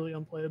 Literally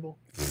unplayable.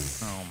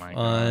 Oh my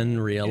god.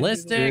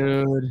 Unrealistic.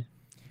 Dude.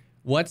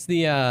 What's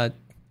the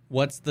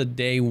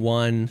day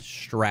one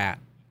strat?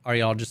 Are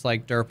y'all just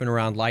like derping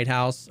around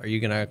Lighthouse? Are you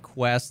gonna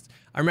quest?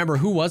 I remember,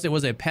 who was it?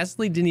 Was it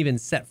Pesley? Didn't even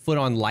set foot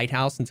on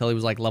Lighthouse until he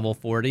was like level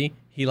 40.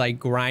 He like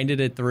grinded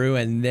it through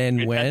and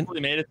then went. Pesley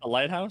made it to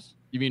Lighthouse?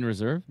 You mean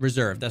Reserve?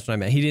 Reserve, that's what I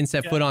meant. He didn't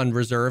set foot on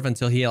Reserve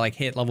until he like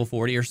hit level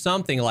 40 or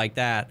something like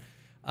that.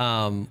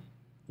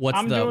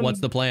 What's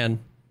the plan?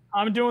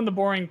 I'm doing the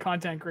boring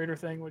content creator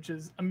thing, which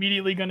is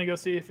immediately going to go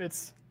see if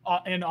it's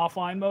in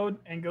offline mode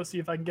and go see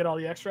if I can get all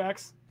the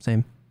extracts.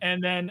 Same.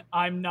 And then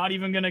I'm not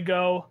even going to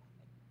go.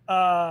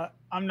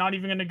 I'm not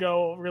even going to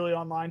go really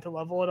online to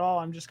level at all.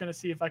 I'm just going to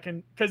see if I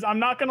can, because I'm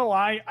not going to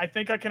lie, I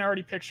think I can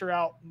already picture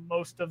out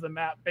most of the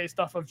map based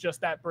off of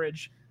just that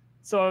bridge.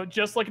 So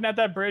just looking at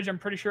that bridge, I'm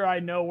pretty sure I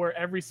know where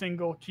every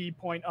single key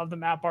point of the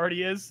map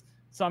already is.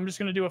 So I'm just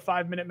going to do a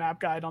 5-minute map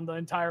guide on the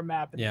entire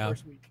map in the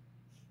first week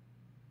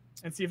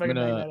and see if I can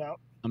bring that out.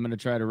 I'm going to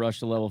try to rush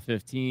to level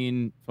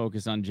 15,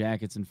 focus on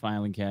jackets and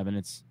filing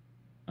cabinets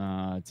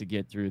to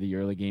get through the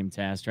early game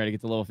tasks. Try to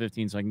get to level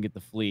 15 so I can get the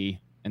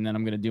flea. And then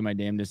I'm going to do my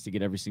damnedest to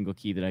get every single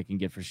key that I can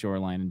get for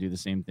Shoreline and do the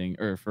same thing,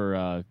 or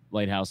for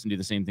Lighthouse and do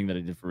the same thing that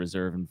I did for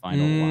Reserve and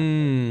find all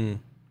the lock.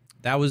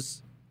 That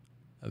was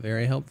a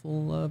very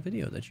helpful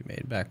video that you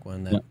made back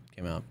when that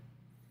came out.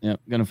 Yep,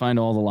 going to find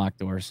all the lock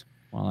doors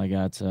while I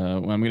got,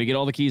 I'm going to get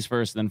all the keys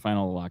first, then find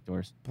all the lock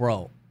doors.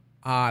 Bro,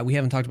 we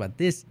haven't talked about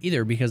this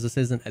either because this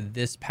isn't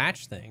this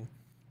patch thing,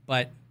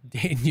 but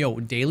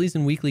dailies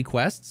and weekly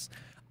quests.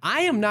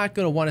 I am not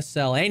going to want to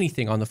sell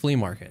anything on the flea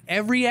market.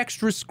 Every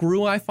extra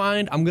screw I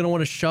find, I'm going to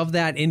want to shove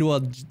that into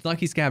a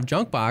Lucky Scav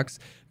junk box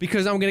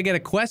because I'm going to get a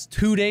quest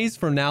 2 days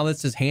from now that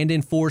says hand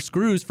in 4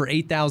 screws for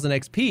 8,000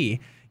 XP.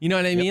 You know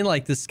what I mean?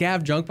 Like the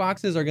Scav junk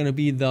boxes are going to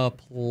be the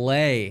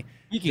play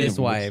this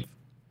wave.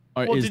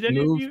 Well, did any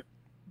of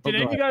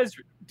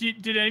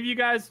you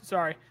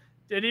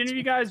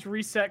guys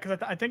reset? Because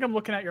I think I'm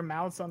looking at your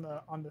mouths on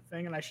the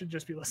thing, and I should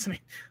just be listening.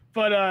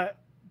 But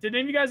did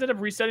any of you guys end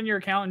up resetting your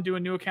account and do a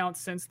new account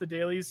since the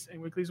dailies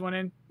and weeklies went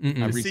in?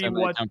 I reset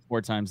my account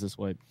 4 times this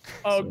way.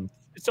 Oh,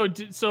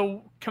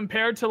 so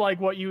compared to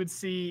like what you would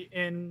see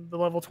in the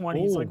level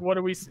 20s, like what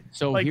do we see?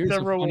 So like here's the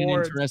a funny and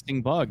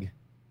interesting bug,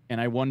 and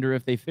I wonder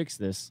if they fix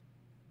this.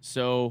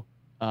 So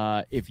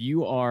if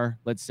you are,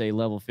 let's say,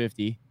 level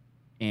 50,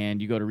 and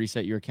you go to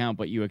reset your account,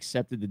 but you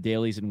accepted the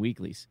dailies and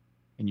weeklies,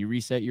 and you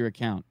reset your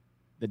account,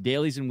 the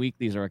dailies and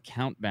weeklies are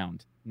account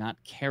bound,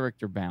 not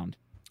character bound.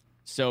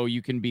 So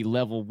you can be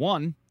level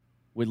 1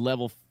 with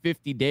level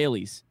 50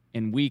 dailies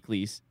and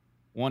weeklies,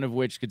 one of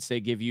which could say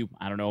give you,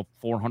 I don't know,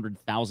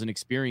 400,000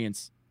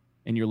 experience,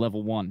 and you're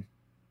level 1.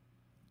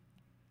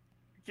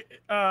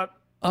 Can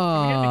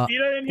we get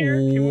Nikita in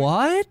here?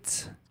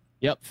 What?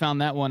 Yep,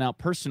 found that one out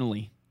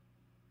personally.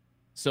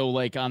 So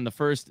like on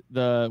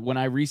when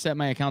I reset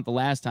my account the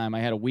last time, I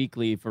had a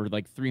weekly for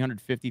like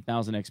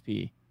 350,000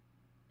 XP,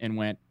 and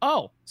went,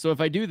 oh, so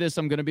if I do this,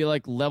 I'm gonna be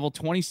like level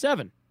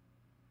 27.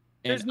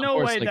 There's no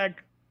way that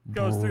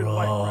goes through the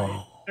wipe,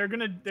 right?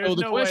 There's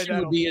the no way question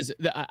would be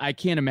I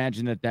can't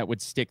imagine that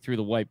would stick through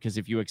the wipe, because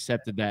if you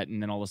accepted that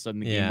and then all of a sudden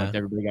the game wiped,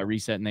 everybody got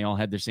reset and they all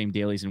had their same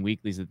dailies and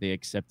weeklies that they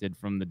accepted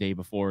from the day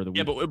before or the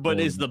week. Yeah, but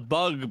is the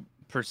bug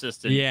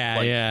persistent?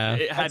 Yeah,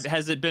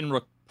 Has it been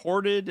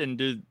reported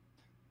and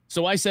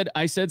So I said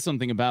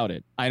something about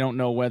it. I don't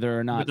know whether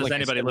or not. But does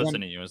anybody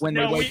listen to you?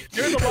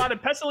 There's a lot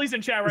of Pestilence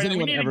in chat right now.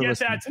 We need to get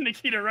that to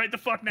Nikita right the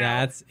fuck now.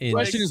 That's insane. The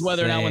question is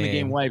whether or not when the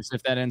game wipes,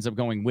 if that ends up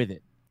going with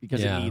it,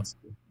 because it needs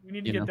to. We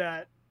need to get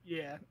that.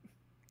 Yeah.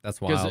 That's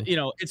wild.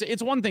 Because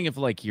it's one thing if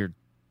like you're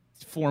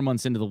 4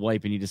 months into the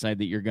wipe and you decide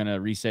that you're gonna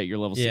reset your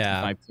level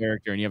 65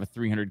 character and you have a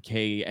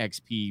 300k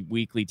XP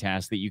weekly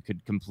task that you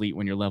could complete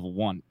when you're level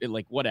 1.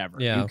 Like whatever.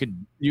 Yeah.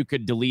 You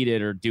could delete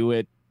it or do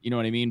it. You know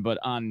what I mean? But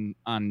on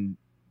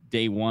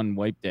day 1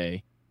 wipe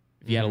day,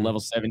 if you had a level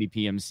 70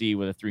 PMC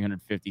with a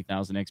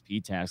 350,000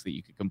 XP task that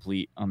you could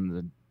complete on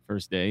the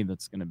first day,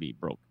 that's gonna be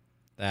broke.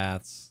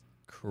 That's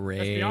crazy.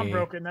 That's beyond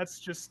broken. That's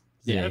just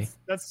that's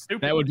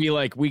stupid. That would be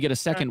like we get a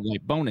second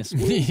wipe bonus.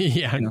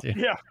 Yeah.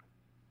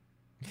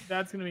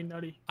 That's gonna be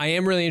nutty. I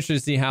am really interested to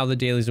see how the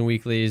dailies and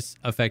weeklies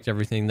affect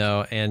everything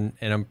though, and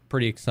I'm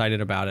pretty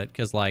excited about it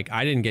because like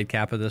I didn't get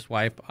cap of this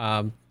wipe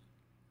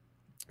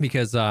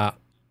because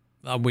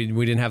we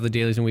didn't have the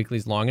dailies and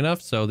weeklies long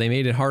enough, so they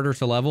made it harder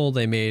to level.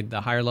 They made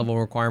the higher level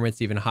requirements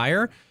even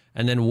higher,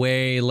 and then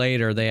way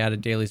later they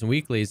added dailies and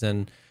weeklies,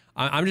 and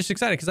I'm just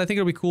excited because I think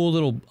it'll be cool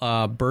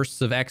little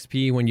bursts of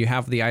XP when you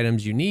have the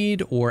items you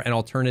need or an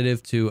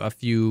alternative to a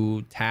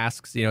few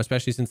tasks,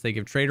 especially since they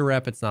give trader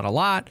rep. It's not a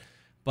lot,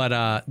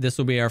 but this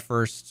will be our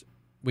first.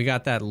 We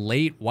got that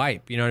late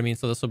wipe, you know what I mean?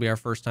 So this will be our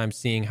first time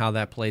seeing how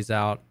that plays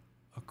out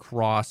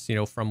across,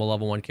 from a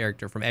level 1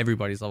 character, from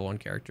everybody's level 1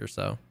 character.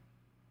 So,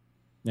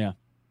 yeah.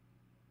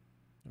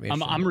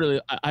 I'm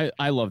really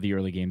I love the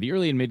early game. The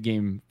early and mid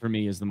game for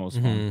me is the most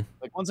fun.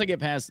 Like once you get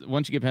past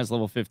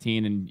level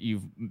 15 and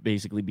you've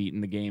basically beaten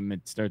the game,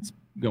 it starts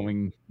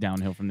going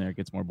downhill from there. It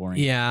gets more boring.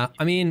 Yeah,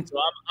 I mean, so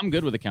I'm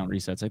good with account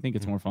resets. I think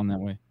it's more fun that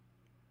way.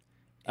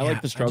 I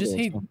like the struggle. I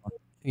hate questing.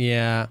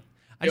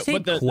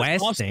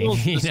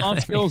 The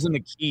soft skills and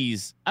the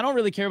keys. I don't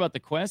really care about the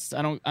quests.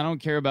 I don't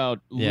care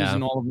about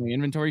losing all of my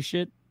inventory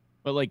shit.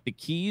 But like the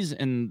keys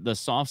and the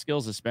soft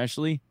skills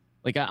especially.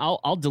 Like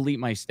I'll delete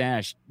my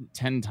stash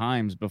 10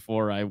 times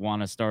before I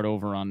want to start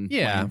over on my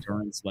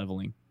endurance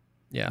leveling.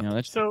 Yeah.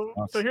 That's so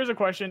here's a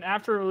question.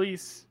 After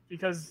release,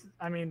 because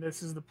I mean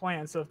this is the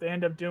plan. So if they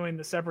end up doing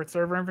the separate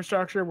server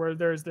infrastructure where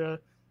there's the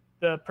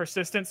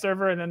persistent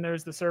server and then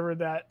there's the server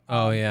that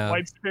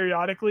wipes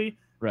periodically.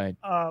 Right.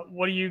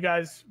 What do you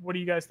guys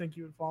think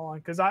you would fall on?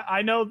 Because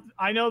I know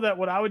that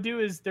what I would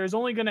do is there's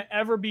only going to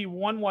ever be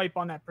one wipe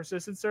on that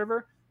persistent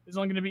server. There's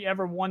only going to be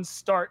ever one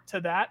start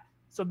to that.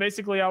 So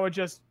basically, I would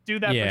just do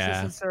that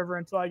persistent server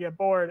until I get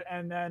bored,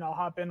 and then I'll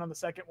hop in on the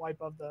second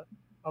wipe of the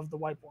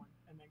wipe one,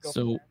 and then go.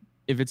 So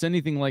if it's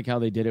anything like how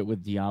they did it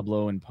with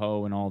Diablo and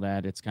Poe and all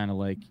that, it's kind of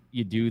like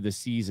you do the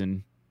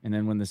season, and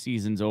then when the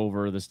season's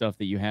over, the stuff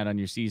that you had on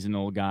your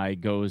seasonal guy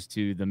goes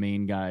to the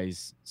main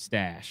guy's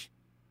stash,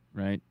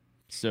 right?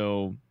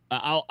 So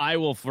I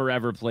will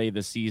forever play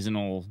the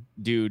seasonal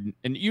dude,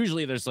 and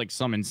usually there's like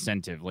some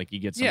incentive, like you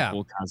get some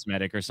cool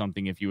cosmetic or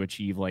something if you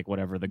achieve like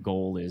whatever the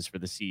goal is for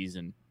the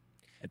season.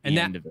 At the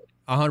end of it,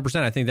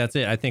 100%. I think that's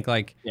it. I think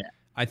I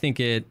think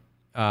it.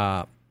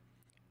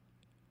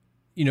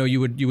 You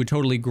would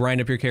totally grind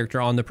up your character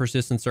on the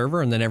persistent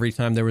server, and then every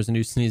time there was a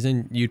new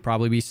season, you'd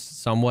probably be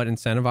somewhat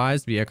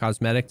incentivized via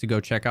cosmetic to go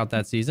check out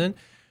that season.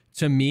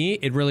 To me,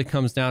 it really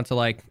comes down to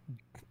like,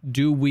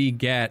 do we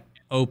get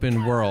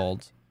open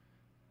world?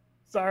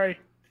 Sorry.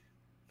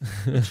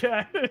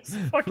 Chat is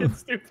fucking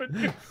stupid.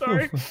 Dude.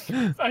 Sorry.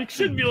 I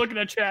shouldn't be looking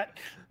at chat.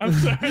 I'm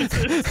sorry.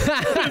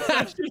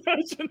 I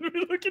shouldn't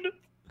be looking at.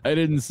 I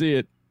didn't see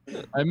it.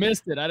 I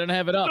missed it. I don't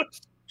have it up.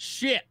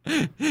 Shit.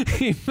 I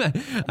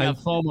have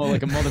FOMO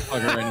like a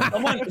motherfucker right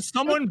now.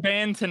 Someone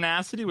banned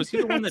Tenacity. Was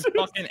he the one that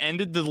fucking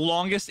ended the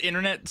longest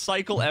internet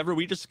cycle ever?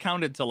 We just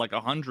counted to like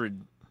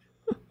 100.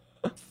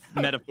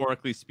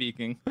 Metaphorically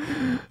speaking.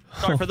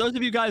 Sorry, for those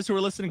of you guys who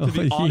are listening to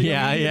the audio,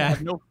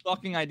 have no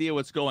fucking idea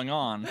what's going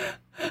on.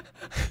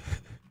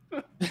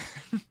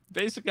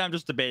 Basically, I'm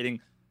just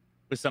debating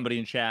with somebody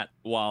in chat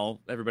while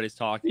everybody's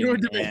talking. You were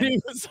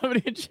debating with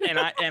somebody in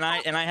chat, and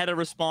I had a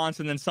response,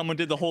 and then someone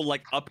did the whole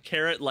like up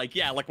carrot, like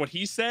like what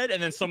he said,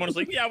 and then someone was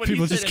like, what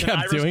People he said, just and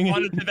kept then I doing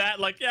responded to that,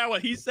 like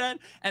what he said,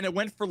 and it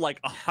went for like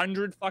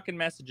 100 fucking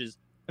messages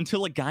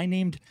until a guy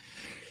named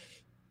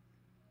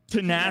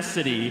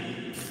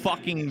Tenacity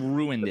fucking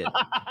ruined it,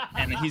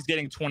 and he's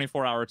getting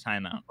 24-hour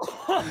timeout.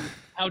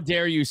 How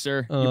dare you,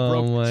 sir? You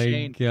broke the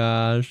chain.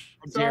 Gosh.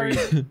 Sorry.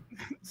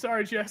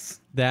 Sorry,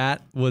 Jess.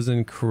 That was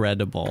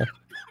incredible.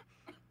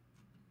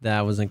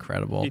 That was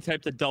incredible. He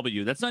typed a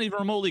W. That's not even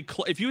remotely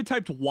if you had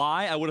typed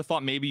Y, I would have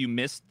thought maybe you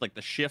missed like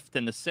the shift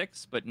and the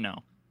 6, but no.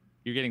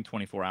 You're getting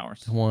 24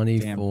 hours.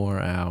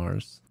 24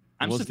 hours.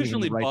 I'm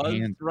sufficiently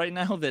buzzed right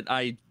now that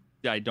I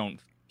don't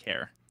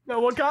care. No,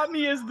 what got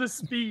me is the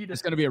speed.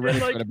 It's gonna be a Reddit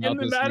thread about in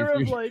the this matter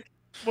of like,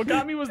 what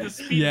got me was the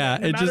speed. Yeah,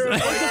 it just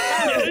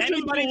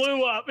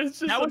blew up. It's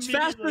just that was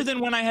faster than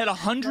when I had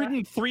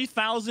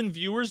 103,000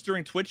 viewers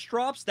during Twitch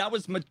drops. That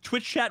was my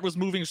Twitch chat was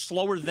moving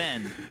slower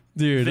then,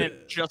 dude. Than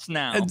just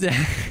now.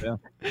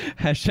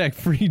 Hashtag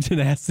free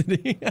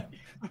tenacity.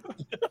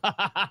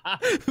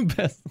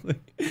 Pestly.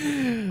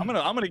 I'm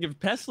gonna give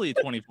Pestly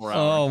 24 hours.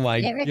 Oh my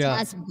god.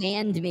 Veritas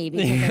banned me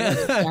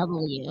because of the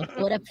W.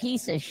 What a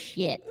piece of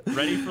shit.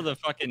 Ready for the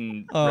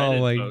fucking Oh Reddit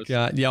my post.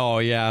 god. Oh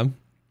yeah.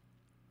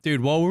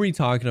 Dude, what were we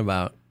talking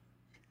about?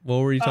 What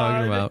were you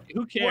talking about?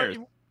 Who cares?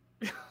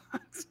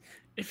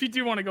 If you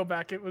do want to go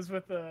back, it was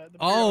with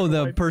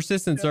the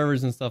persistent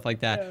servers and stuff like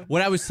that. Yeah.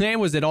 What I was saying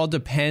was it all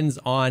depends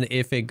on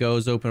if it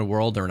goes open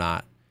world or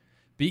not.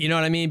 But you know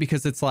what I mean?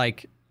 Because it's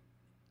like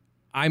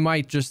I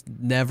might just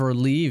never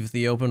leave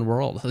the open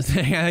world.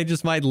 I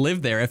just might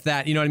live there if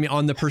that, you know what I mean,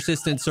 on the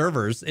persistent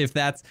servers, if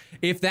that's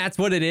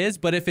what it is.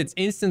 But if it's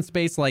instance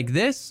based like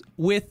this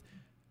with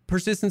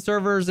persistent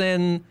servers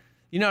and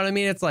you know what I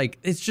mean? It's like,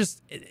 it's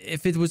just,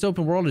 if it was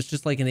open world, it's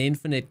just like an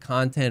infinite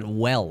content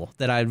well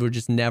that I would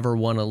just never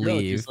want to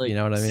leave. Like, you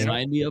know what I mean?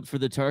 Sign me up for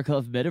the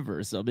Tarkov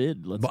metaverse. I'm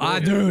in. Let's go.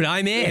 Dude,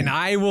 I'm in.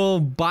 I will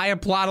buy a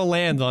plot of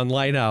land on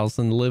Lighthouse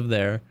and live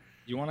there.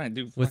 You want to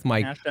do with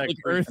my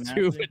Earth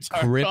 2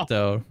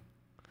 crypto.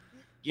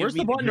 Where's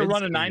the button to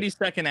run a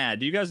 90-second ad?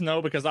 Do you guys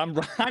know? Because I'm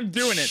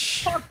doing it.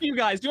 Fuck you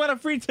guys. Do you want a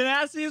free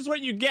tenacity? This is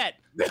what you get.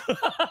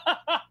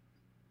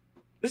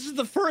 This is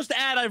the first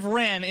ad I've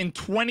ran in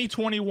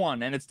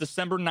 2021, and it's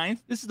December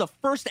 9th. This is the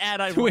first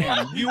ad I've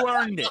ran. You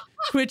earned it.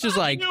 Twitch is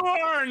like, you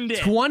earned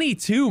it.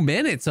 22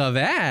 minutes of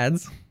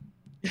ads.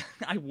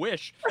 I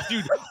wish.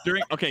 Dude,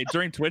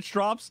 during Twitch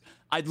drops,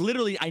 I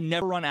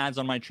never run ads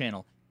on my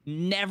channel.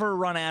 Never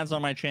run ads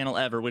on my channel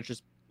ever, which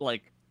is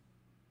like,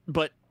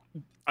 but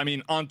I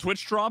mean, on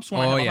Twitch drops when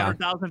I have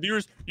 100,000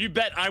 viewers, you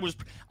bet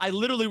I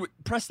literally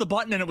pressed the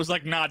button and it was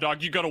like, nah,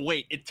 dog, you gotta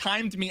wait. It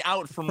timed me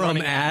out from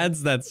running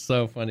ads. That's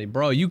so funny,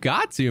 bro. You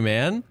got to,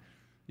 man.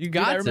 You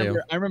got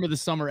to. I remember the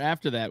summer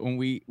after that when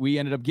we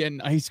ended up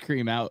getting ice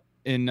cream out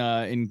in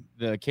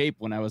the Cape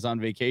when I was on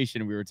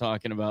vacation. We were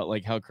talking about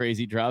like how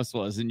crazy drops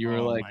was, and you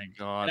were like, my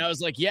God. And I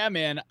was like, yeah,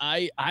 man,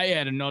 I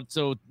had a not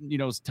so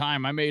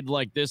time. I made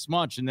like this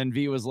much, and then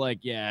V was like,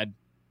 yeah,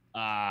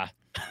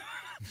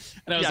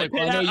 and I was like,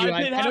 well,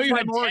 I know you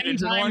had 10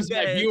 times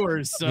my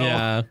viewers, so.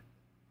 Yeah.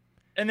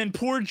 And then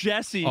poor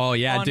Jesse. Oh,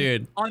 yeah,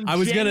 dude. I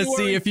was going to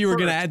see if you were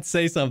going to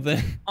say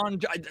something.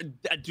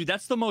 Dude,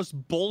 that's the most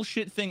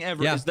bullshit thing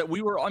ever is that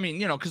we were, I mean,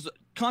 because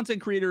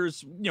content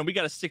creators, we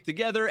got to stick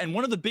together. And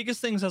one of the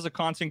biggest things as a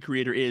content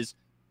creator is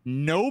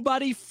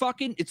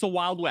it's a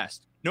Wild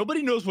West.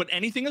 Nobody knows what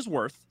anything is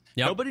worth.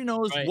 Yep. Nobody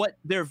knows what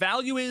their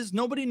value is.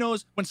 Nobody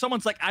knows when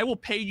someone's like, I will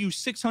pay you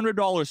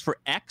 $600 for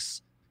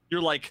X.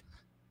 You're like,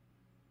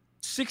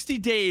 60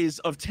 days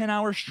of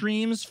 10-hour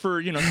streams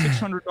for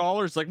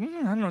 $600. Like, I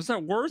don't know, is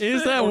that worth it?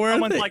 Is that worth it?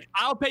 Someone's like,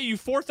 I'll pay you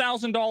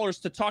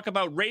 $4,000 to talk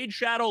about Raid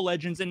Shadow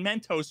Legends and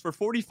Mentos for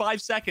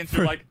 45 seconds.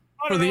 You're like,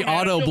 for the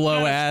auto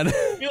blow ad.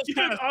 Feels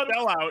kind of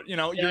sell out.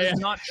 You're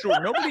not sure.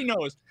 Nobody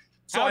knows.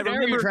 So I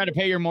remember trying to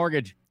pay your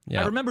mortgage.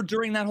 Yeah. I remember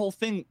during that whole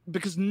thing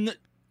because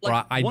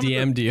I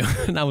DM'd you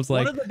and I was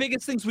like, one of the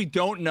biggest things we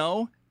don't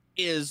know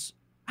is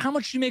how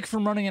much you make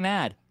from running an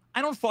ad.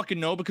 I don't fucking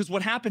know, because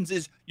what happens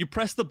is you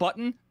press the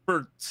button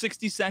for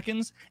 60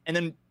 seconds and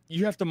then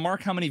you have to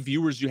mark how many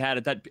viewers you had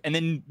at that. And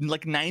then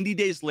like 90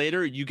 days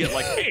later, you get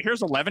like, hey,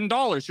 here's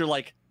 $11. You're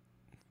like,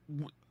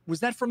 was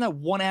that from that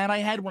one ad I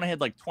had when I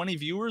had like 20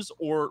 viewers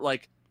or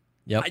like,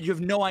 you have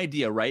no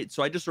idea. Right.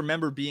 So I just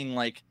remember being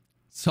like,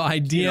 so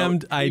I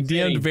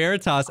DM'd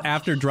Veritas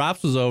after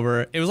drops was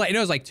over. It was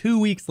like 2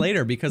 weeks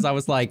later because I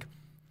was like,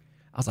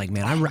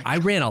 man, I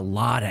ran a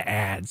lot of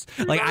ads.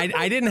 Like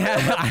I didn't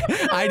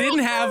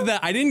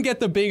get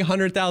the big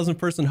 100,000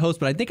 person host,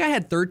 but I think I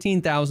had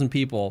 13,000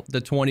 people, the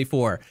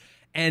 24.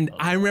 And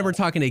I remember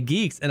talking to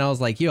Geeks and I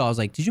was like,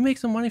 did you make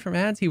some money from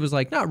ads? He was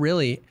like, not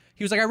really.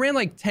 He was like, I ran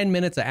like 10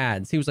 minutes of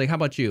ads. He was like, how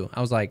about you?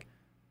 I was like,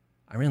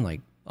 I ran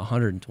like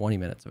 120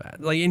 minutes of ads.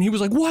 And he was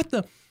like, what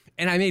the?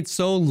 And I made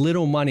so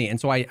little money. And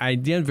so I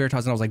DM'd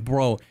Veritas and I was like,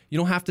 bro, you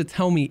don't have to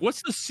tell me.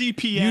 What's the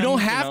CPM? You don't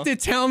have to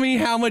tell me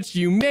how much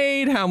you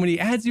made, how many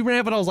ads you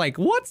ran. But I was like,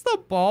 what's the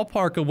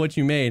ballpark of what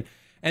you made?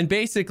 And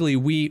basically,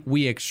 we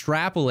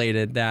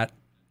extrapolated that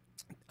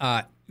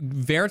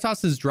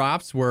Veritas's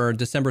drops were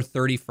December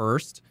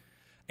 31st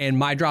and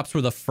my drops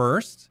were the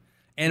 1st.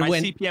 And my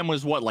CPM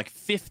was what, like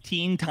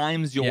 15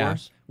 times yours?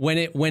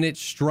 Yeah. When it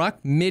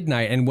struck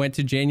midnight and went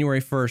to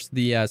January 1st,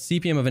 the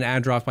CPM of an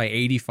ad dropped by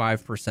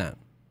 85%.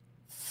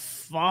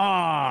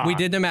 Fuck. We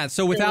did the math.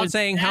 So without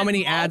saying how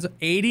many ads,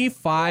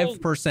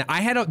 85%.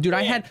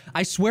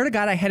 I swear to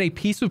God, I had a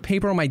piece of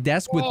paper on my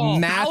desk with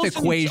math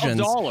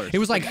equations. It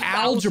was like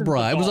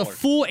algebra. It was a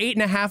full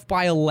 8.5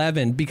 by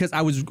 11 because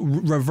I was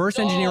reverse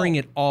engineering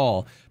it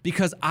all.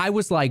 Because I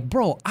was like,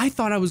 bro, I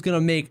thought I was going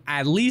to make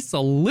at least a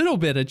little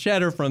bit of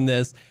cheddar from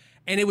this.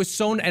 And it was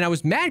and I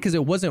was mad because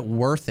it wasn't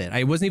worth it.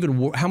 It wasn't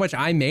even how much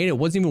I made. It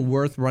wasn't even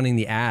worth running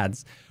the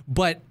ads.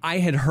 But I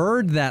had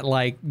heard that,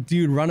 like,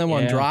 dude, run them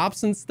on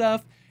drops and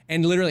stuff.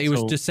 And literally, it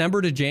was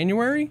December to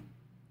January,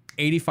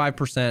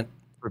 85%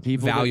 for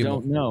people valuable.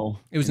 That don't know,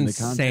 it was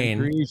insane.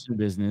 The content creation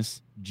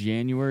business,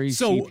 January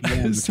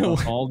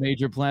CPM all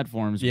major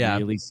platforms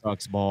really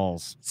sucks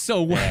balls.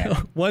 So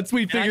once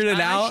we figured it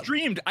out,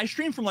 I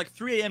streamed from like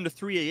 3 a.m. to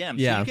 3 a.m.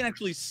 So you can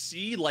actually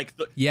see like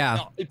the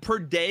per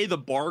day the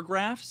bar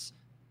graphs,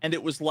 and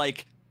it was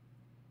like,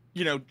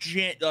 you know,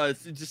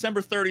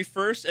 December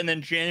 31st, and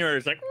then January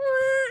was like,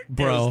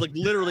 bro, it was like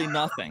literally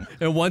nothing.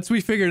 And once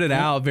we figured it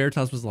out,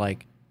 Veritas was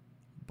like,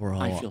 bro,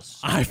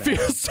 I feel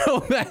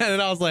so bad.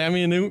 And I was like, I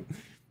mean,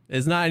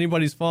 it's not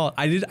anybody's fault.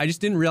 I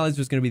just didn't realize it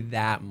was going to be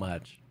that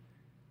much.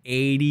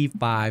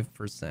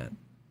 85%. It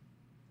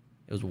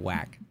was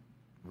whack.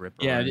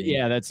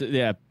 That's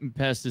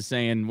Pest is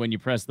saying when you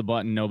press the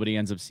button, nobody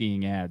ends up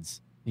seeing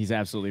ads. He's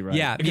absolutely right.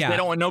 Yeah, because they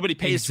don't want nobody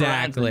pays for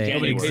ads in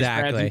January.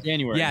 Exactly.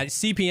 Yeah,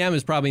 CPM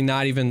is probably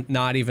not even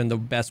the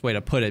best way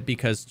to put it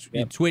because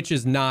Twitch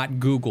is not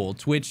Google.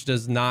 Twitch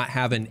does not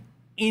have an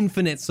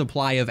infinite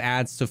supply of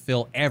ads to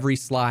fill every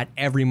slot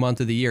every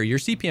month of the year. Your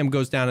CPM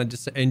goes down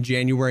in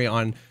January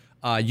on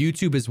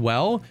YouTube as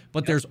well,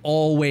 but there's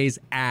always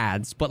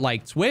ads. But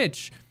like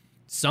Twitch,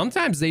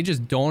 sometimes they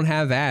just don't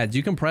have ads.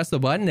 You can press the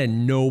button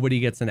and nobody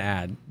gets an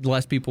ad.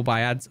 Less people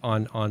buy ads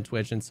on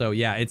Twitch. And so,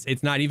 yeah,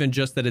 it's not even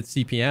just that it's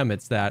CPM.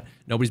 It's that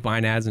nobody's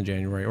buying ads in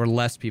January, or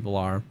less people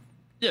are.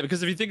 Yeah,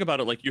 because if you think about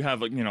it, like you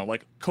have, you know,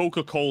 like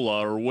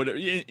Coca-Cola or whatever,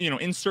 you know,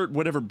 insert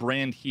whatever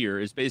brand here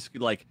is basically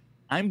like,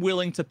 I'm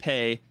willing to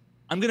pay,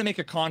 I'm going to make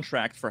a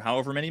contract for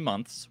however many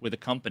months with a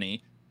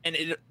company. And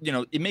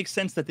it makes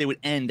sense that they would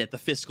end at the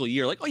fiscal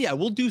year. Like, oh yeah,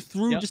 we'll do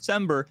through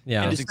December.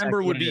 Yeah. And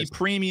December would be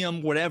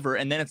premium, whatever.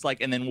 And then it's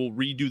like, and then we'll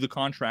redo the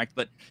contract.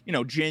 But, you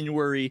know,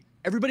 January,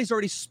 everybody's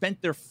already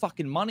spent their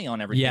fucking money on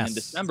everything in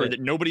December,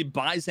 that nobody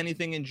buys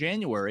anything in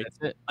January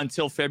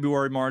until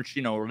February, March,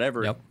 you know, or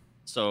whatever. Yep.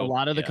 So a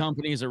lot of the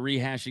companies are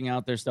rehashing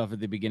out their stuff at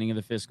the beginning of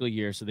the fiscal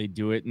year. So they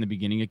do it in the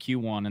beginning of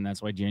Q1. And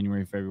that's why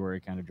January, February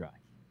kind of dry.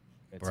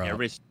 Bro,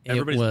 everybody's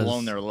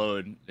blown their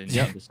load in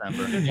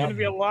December. There's going to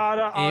be a lot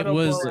of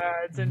auto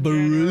ads in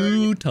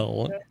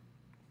brutal.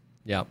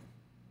 Yep.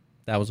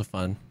 That was a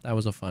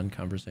fun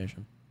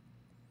conversation.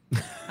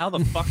 How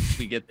the fuck did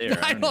we get there?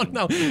 I don't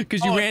know.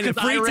 Because you ran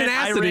free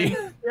tenacity.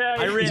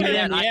 I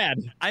ran the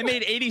ad. I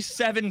made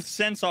 87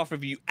 cents off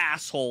of you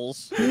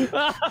assholes.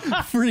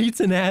 Free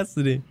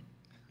tenacity.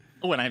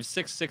 Oh, and I have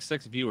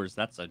 666 viewers.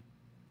 That's a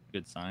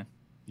good sign.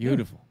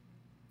 Beautiful.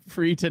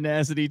 Free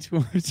tenacity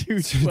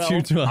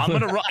 212. I'm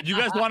gonna run. You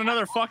guys want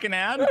another fucking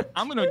ad?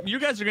 You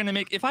guys are gonna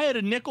make. If I had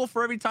a nickel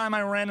for every time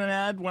I ran an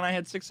ad when I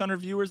had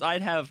 600 viewers,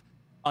 I'd have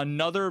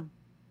another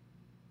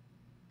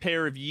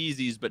pair of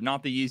Yeezys, but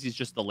not the Yeezys,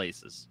 just the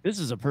laces. This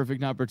is a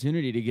perfect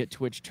opportunity to get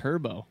Twitch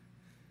Turbo,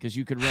 because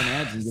you could run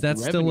ads. And is that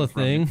still a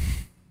thing?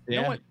 Yeah,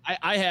 you know what?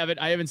 I have it.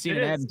 I haven't seen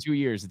an ad in 2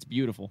 years. It's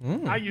beautiful.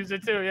 I use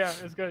it too. Yeah,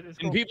 it's good. It's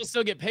cool. And people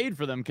still get paid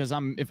for them because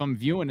if I'm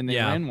viewing and they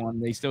ran one,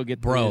 they still get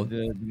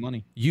the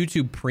money.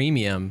 YouTube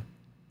Premium.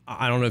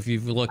 I don't know if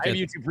you've looked at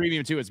YouTube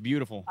Premium too. It's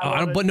beautiful.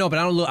 I don't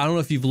know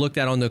if you've looked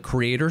at on the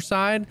creator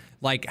side,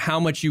 like how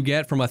much you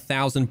get from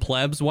 1,000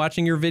 plebs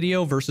watching your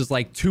video versus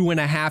like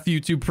 2.5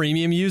 YouTube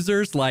Premium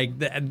users. Like,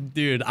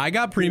 dude, I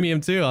got Premium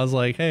too. I was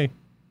like, hey.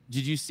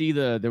 Did you see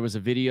there was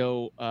a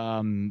video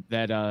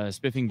that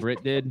Spiffing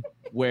Brit did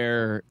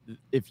where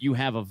if you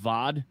have a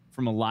VOD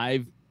from a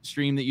live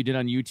stream that you did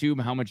on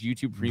YouTube, how much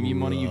YouTube Premium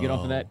money you get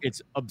off of that?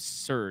 It's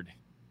absurd.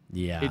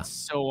 Yeah. It's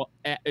so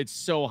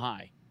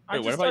high.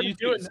 Wait, what about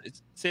YouTube?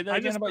 Say that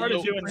again about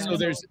YouTube. So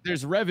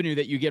there's revenue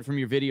that you get from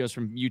your videos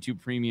from YouTube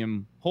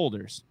Premium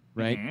holders,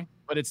 right? Mm-hmm.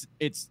 But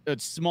it's a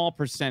small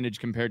percentage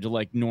compared to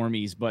like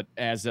normies, but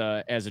as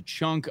a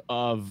chunk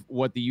of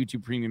what the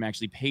YouTube Premium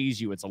actually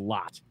pays you, it's a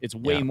lot. It's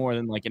way more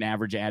than like an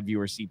average ad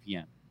viewer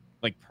CPM,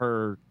 like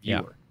per viewer.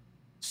 Yeah.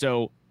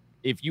 So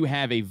if you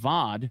have a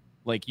VOD,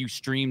 like you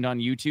streamed on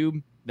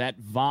YouTube, that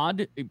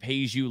VOD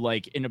pays you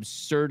like an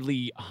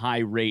absurdly high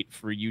rate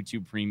for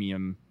YouTube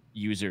Premium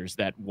users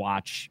that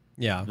watch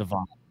the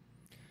VOD.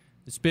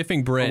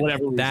 Spiffing Brit,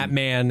 that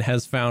man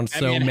has found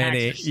so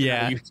many.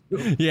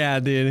 Yeah,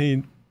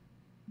 dude.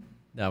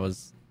 That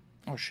was.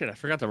 Oh shit! I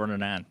forgot to run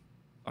an ad.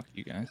 Fuck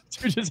you guys.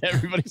 Just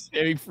everybody's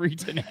saying free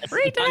tenacity.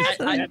 Free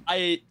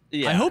tenacity.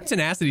 I hope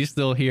tenacity's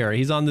still here.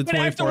 He's on the 24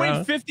 hours. I have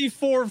to wait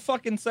 54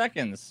 fucking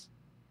seconds.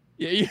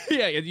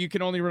 Yeah. You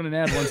can only run an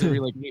ad once every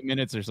like 8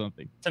 minutes or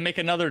something. To make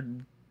another.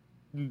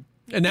 And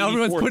now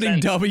everyone's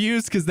putting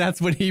W's because that's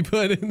what he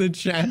put in the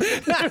chat.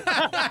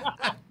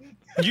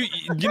 You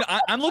know,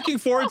 I'm looking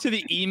forward to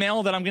the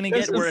email that I'm gonna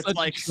get where it's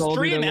like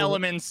stream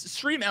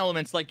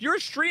elements. Like your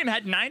stream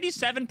had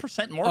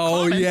 97% more.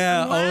 comments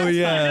than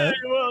last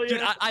time.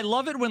 Dude, I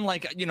love it when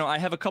like I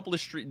have a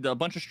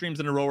bunch of streams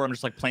in a row where I'm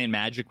just like playing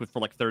Magic for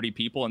like 30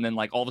 people, and then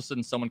like all of a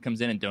sudden someone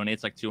comes in and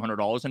donates like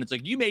 $200, and it's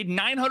like you made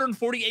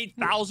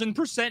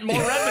 948,000% more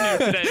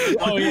revenue today.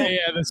 Like,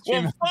 that's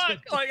well, fuck,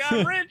 like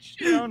I'm rich,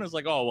 and it's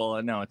like, oh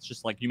well, no, it's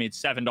just like you made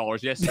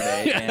 $7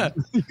 yesterday.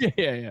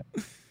 And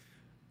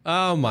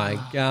Oh my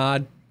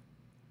god.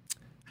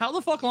 How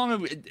the fuck long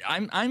have we?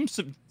 I'm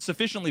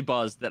sufficiently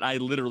buzzed that I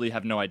literally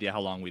have no idea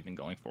how long we've been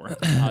going for.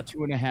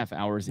 2.5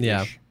 hours.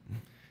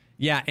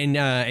 Yeah,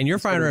 and you're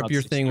firing up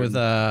your thing with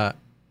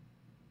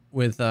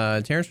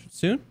Terrence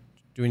soon.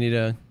 Do we need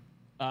a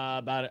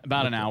about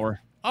an hour?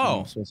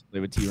 Oh, I'm supposed to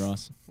play with T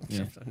Ross.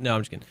 Yeah. No,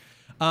 I'm just kidding.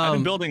 I've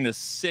been building this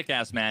sick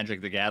ass Magic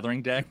the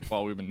Gathering deck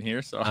while we've been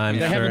here. So I'm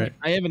sure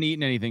I haven't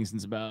eaten anything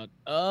since about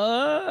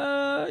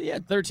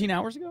 13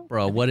 hours ago.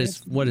 Bro, what is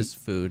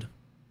food?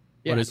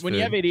 Yeah, what is when food?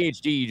 you have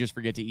ADHD, you just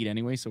forget to eat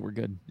anyway, so we're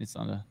good. It's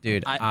not a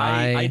dude.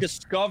 I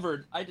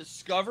discovered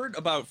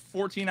about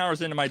 14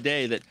 hours into my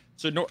day that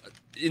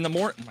in the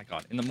morning. Oh my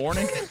god! In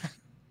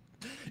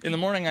the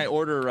morning, I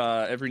order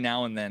every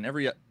now and then,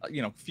 every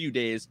few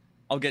days,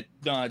 I'll get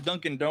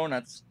Dunkin'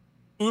 Donuts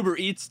Uber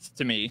Eats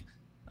to me.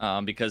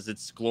 Because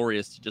it's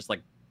glorious to just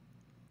like,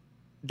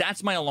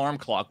 that's my alarm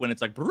clock. When it's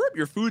like,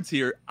 your food's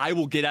here, I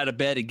will get out of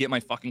bed and get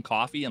my fucking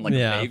coffee and like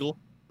a bagel.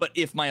 But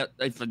if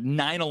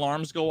 9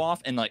 alarms go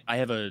off and like I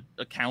have a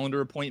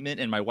calendar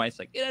appointment and my wife's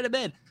like, get out of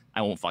bed,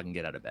 I won't fucking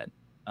get out of bed.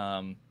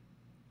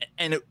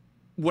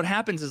 What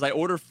happens is I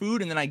order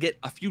food and then I get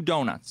a few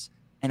donuts.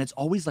 And it's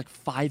always like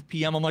 5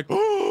 p.m. I'm like,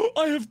 oh,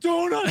 I have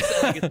donuts.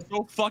 And I get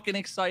so fucking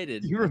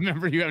excited. You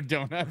remember you have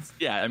donuts?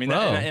 Yeah, I mean,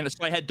 and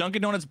so I had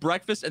Dunkin' Donuts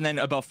breakfast, and then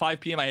about 5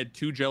 p.m. I had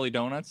 2 jelly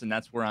donuts, and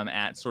that's where I'm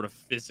at, sort of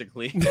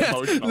physically,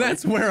 emotionally.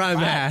 That's where I'm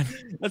at.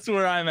 That's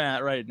where I'm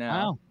at right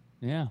now. Wow.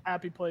 Yeah.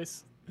 Happy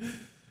place.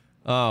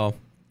 Oh.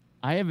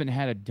 I haven't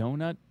had a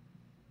donut.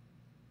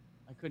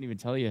 I couldn't even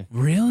tell you.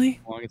 Really?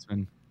 How long it's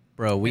been.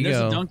 Bro,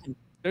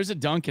 There's a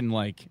Dunkin',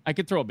 like, I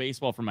could throw a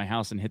baseball from my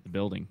house and hit the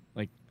building.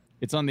 Like,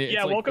 it's on the.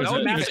 Yeah, it's welcome like,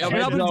 to Massachusetts.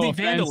 That would be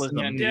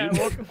vandalism. Yeah,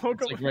 welcome.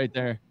 It's like right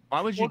there. Why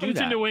would you do that?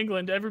 Welcome to New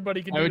England.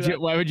 Everybody can do that.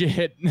 Why would you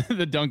hit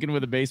the Dunkin'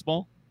 with a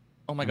baseball?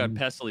 Oh my god,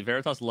 Pestily.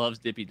 Veritas loves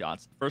Dippy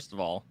Dots. First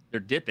of all, they're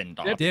Dippin'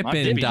 Dots.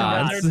 Dippin'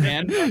 Dots.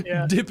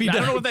 Dippy I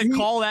don't know what they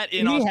call that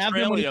in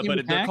Australia, but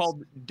they're packs?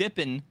 called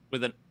Dippin'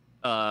 with an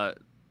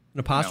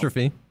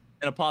apostrophe.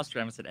 An apostrophe.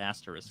 I almost said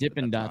asterisk.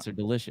 Dippin' Dots are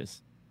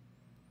delicious.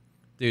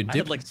 Dude, I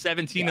had like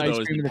 17 of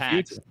those in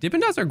packs.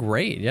 Dippin' Dots are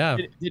great, yeah.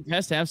 Did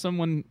Pest have some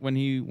when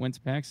he went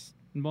to PAX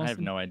in Boston? I have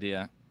no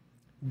idea.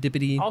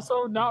 Dippity.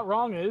 Also, not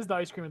wrong. It is the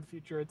ice cream of the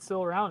future. It's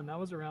still around, and that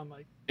was around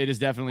like. It is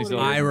definitely still.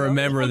 I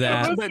remember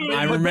that.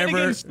 I remember.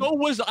 Again, so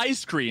was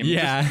ice cream.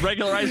 Yeah. Just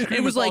regular ice cream.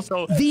 It was like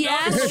also the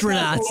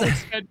astronauts.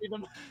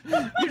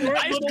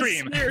 ice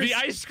cream. The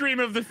ice cream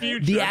of the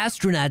future. The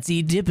astronauts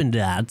eat Dippin'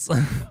 Dots.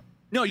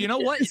 No, you know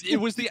what? It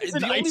was the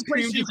only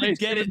place you could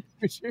get it.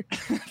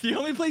 The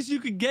only place you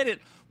could get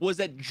it was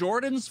at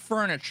Jordan's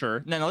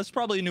Furniture. Now, that's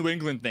probably a New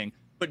England thing,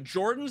 but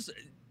Jordan's.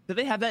 Do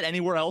they have that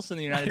anywhere else in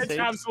the United States? It's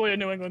absolutely a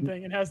New England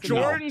thing. It has to.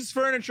 Jordan's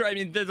Furniture. I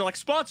mean, they're like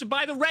sponsored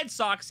by the Red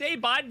Sox. Hey,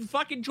 bud,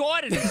 fucking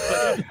Jordan.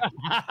 But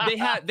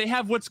they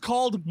have what's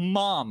called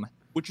MOM,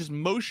 which is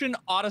Motion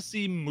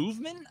Odyssey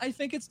Movement. I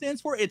think it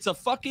stands for. It's a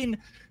fucking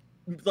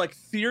like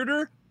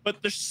theater,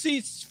 but the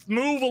seats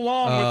move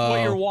along with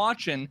what you're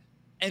watching.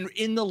 And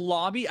in the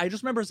lobby, I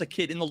just remember as a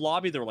kid, in the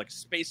lobby, there were like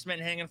spacemen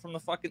hanging from the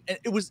fucking. And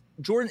it was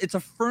Jordan. It's a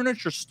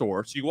furniture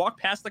store, so you walk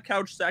past the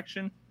couch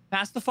section.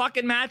 Past the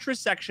fucking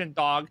mattress section,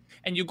 dog,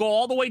 and you go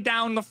all the way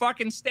down the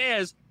fucking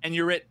stairs, and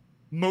you're at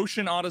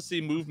Motion Odyssey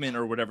Movement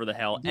or whatever the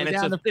hell. And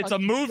it's a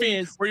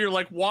movie where you're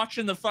like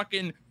watching the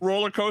fucking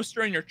roller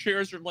coaster, and your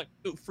chairs are like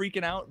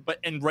freaking out.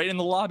 And right in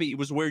the lobby, it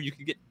was where you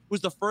could get. It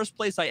was the first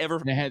place I ever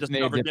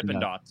discovered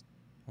Dippin' Dots.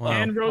 Wow.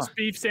 And roast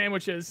beef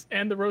sandwiches,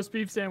 and the roast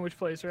beef sandwich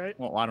place, right?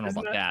 Well, I don't know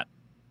about that.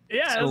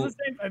 Yeah, it was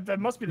the same. That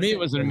must be the same. Me, it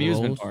was an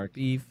amusement park.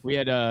 Beef. We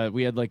had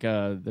like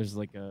there's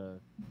like a,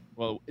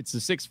 well, it's a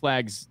Six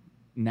Flags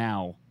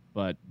now,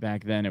 but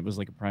back then it was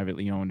like a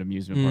privately owned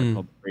amusement park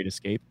called The Great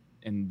Escape,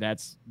 and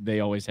they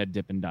always had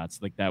Dippin'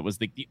 Dots. Like that was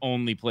like the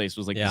only place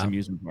was like this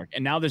amusement park.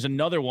 And now there's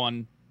another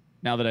one.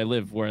 Now that I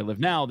live where I live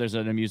now, there's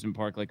an amusement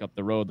park like up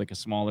the road, like a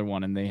smaller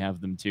one, and they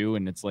have them too.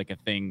 And it's like a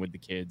thing with the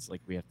kids.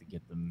 Like we have to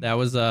get them. That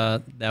was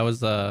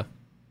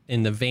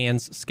in the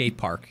Vans skate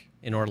park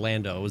in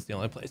Orlando. It was the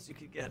only place you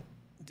could get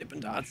Dippin'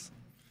 Dots.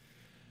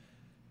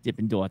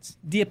 Dippin' Dots.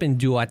 Dippin'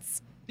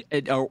 Dots.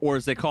 Or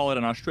as they call it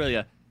in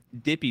Australia,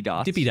 Dippy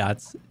Dots. Dippy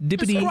Dots.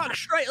 Dippity.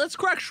 Let's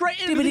crack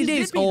straight into Dippity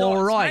these Dots. Dippy Dots.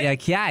 All right,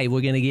 okay.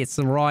 We're going to get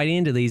some right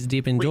into these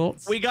Dippin'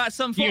 Dots. We got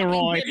some fucking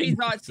Dippy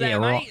Dots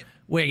there, mate.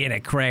 We're going to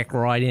crack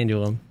right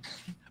into them.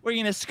 We're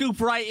going to scoop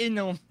right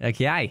into them.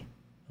 Okay.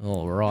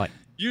 All right.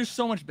 You're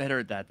so much better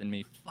at that than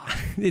me. Fuck.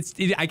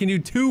 I can do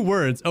 2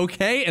 words,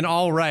 okay and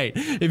all right.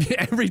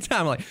 Every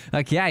time I'm like,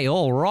 okay,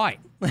 all right.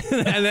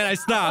 and then I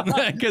stop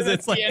because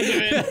it's like. The end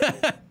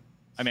of it.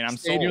 I mean, I'm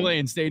Stay in sold. your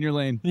lane. Stay in your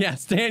lane. Yeah,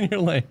 stay in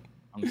your lane.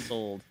 I'm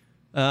sold.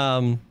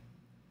 Whoo!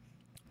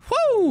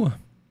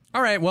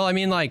 All right. Well, I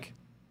mean, like,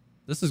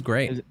 this is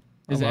great.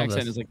 His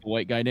accent is like the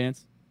white guy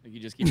dance. Like you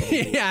just keep.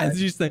 Yeah, it's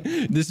just like,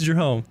 this is your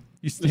home.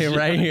 You stay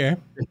right here.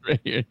 Right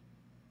here.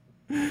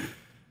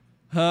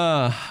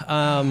 Well,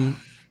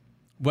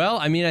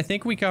 I mean, I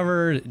think we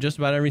covered just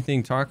about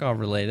everything Tarkov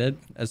related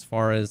as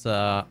far as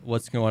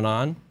what's going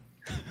on.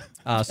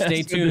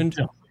 Stay tuned.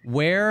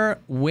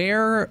 Where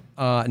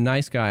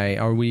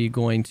NoiceGuy are we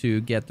going to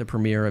get the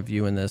premiere of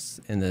you in this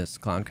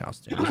clown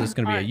costume? Is this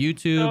going to be a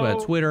YouTube, a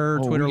Twitter,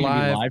 Twitter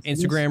Live,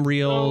 Instagram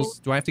Reels?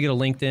 Do I have to get a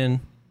LinkedIn?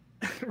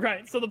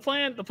 Right. So the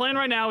plan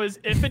right now is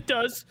if it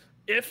does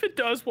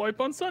wipe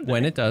on Sunday.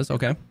 When it does,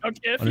 okay.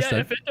 If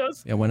it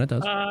does. Yeah, when it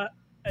does.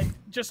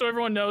 Just so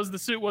everyone knows, the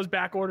suit was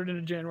back ordered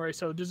into January,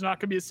 so there's not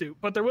gonna be a suit,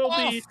 but there will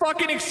be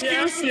fucking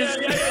excuses.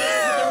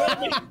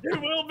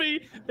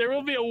 There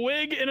will be a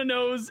wig and a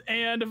nose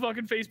and a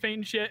fucking face paint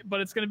and shit, but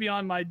it's gonna be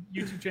on my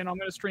YouTube channel. I'm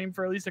gonna stream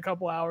for at least a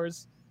couple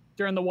hours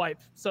during the wipe.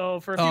 So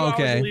for a few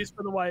hours at least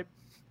for the wipe.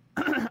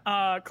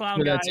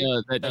 Clown Guy.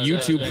 That's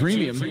YouTube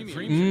Premium.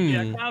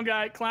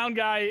 Yeah, Clown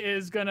Guy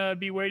is gonna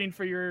be waiting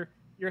for your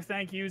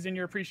thank yous and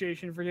your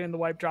appreciation for getting the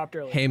wipe dropped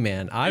early. Hey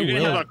man, I You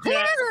will. have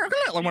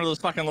like one of those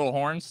fucking little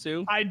horns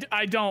too. I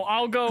don't.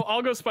 I'll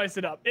go spice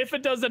it up. If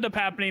it does end up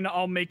happening,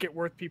 I'll make it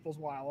worth people's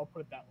while. I'll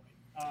put it that way.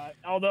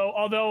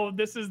 Although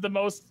this is the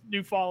most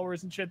new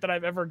followers and shit that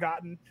I've ever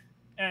gotten,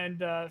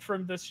 and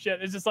from this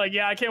shit, it's just like,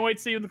 yeah, I can't wait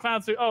to see you in the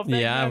clown suit. Oh,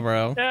 yeah, you,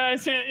 bro. Yeah,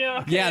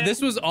 okay. Yeah,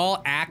 this was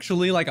all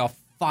actually like a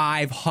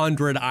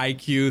 500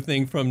 IQ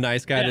thing from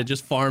NoiceGuy to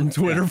just farm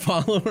Twitter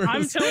followers.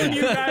 I'm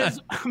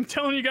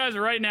telling you guys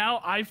right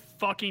now, I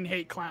fucking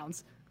hate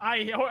clowns. I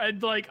hate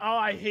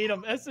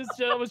them.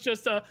 That was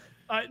just a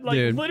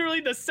Dude.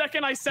 literally the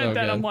second I sent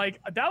that, I'm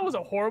like, that was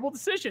a horrible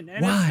decision.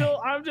 And Why? it's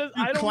still, I don't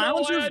know why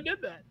I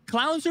did that.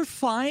 Clowns are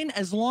fine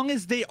as long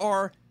as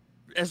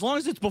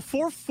it's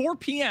before 4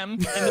 p.m.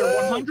 and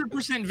they're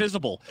 100%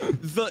 visible.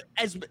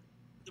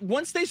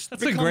 Once they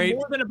become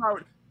more than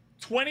about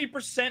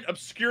 20%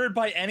 obscured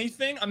by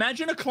anything,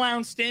 imagine a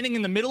clown standing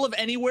in the middle of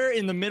anywhere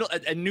in the middle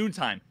at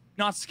noontime.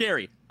 Not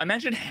scary.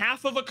 Imagine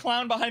half of a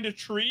clown behind a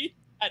tree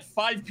at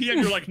 5 p.m.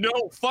 You're like, no,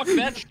 fuck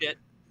that shit.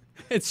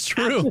 It's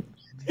true.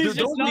 He's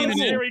just not a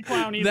scary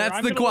clown either.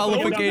 That's the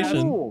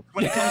qualification.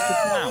 When it comes to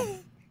clown.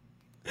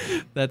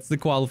 That's the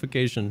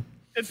qualification.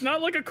 It's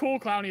not like a cool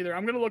clown either.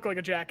 I'm gonna look like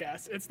a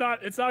jackass. It's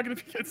not gonna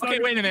be. Okay,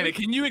 wait a minute.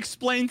 Can you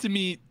explain to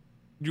me?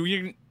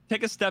 You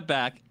take a step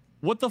back.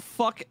 What the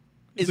fuck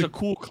is a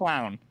cool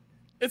clown?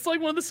 It's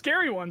like one of the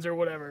scary ones or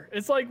whatever.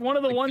 It's like one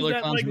of the ones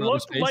that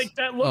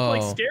look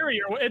like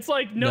scary or it's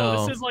like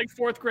no, this is like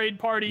 4th grade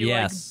party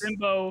like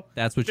bimbo.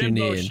 That's what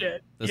bimbo you need.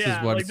 Shit. This is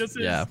what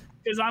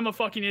because I'm a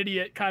fucking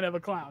idiot kind of a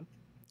clown.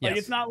 Like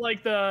it's not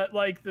like the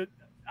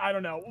I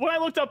don't know. When I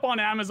looked up on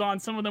Amazon,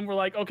 some of them were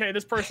like, okay,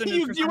 this person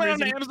is you went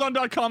on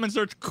Amazon.com and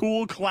searched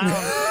cool clown.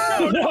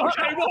 No,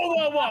 okay,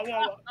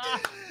 whoa.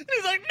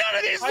 He's like, none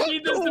of these. I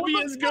need this to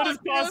be as good as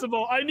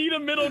possible. I need a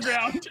middle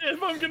ground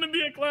if I'm gonna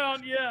be a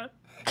clown. Yeah.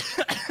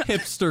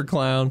 Hipster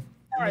clown.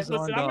 All right,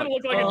 listen, I'm gonna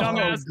look like a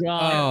dumbass.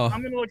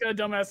 I'm gonna look at a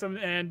dumbass,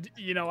 and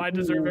I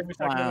deserve every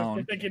second of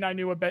it. Thinking I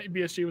knew what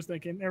BSG was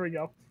thinking. There we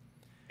go.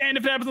 And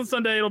if it happens on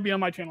Sunday, it'll be on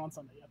my channel on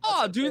Sunday.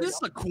 Yeah, dude, this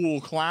is a cool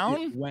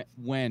clown.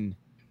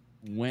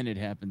 When it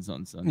happens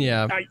on Sunday.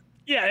 Yeah.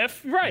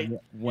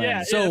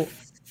 So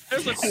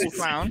there's a cool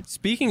clown.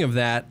 Speaking of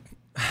that,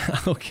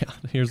 oh god,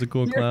 here's a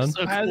cool clown.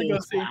 I had to go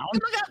see.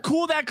 Look how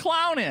cool that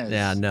clown is.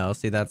 Yeah, no,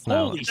 see, that's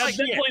not. That's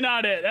definitely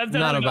not it. That's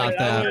not about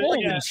that.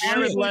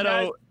 Jared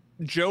Leto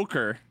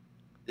Joker,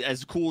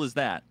 as cool as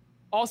that.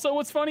 Also,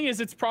 what's funny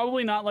is it's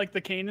probably not like the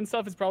cane and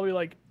stuff. It's probably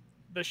like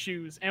the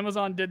shoes.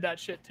 Amazon did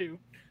that shit too.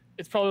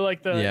 It's probably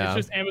like it's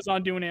just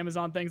Amazon doing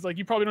Amazon things. Like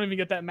you probably don't even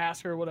get that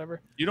mask or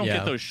whatever. You don't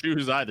get those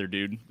shoes either,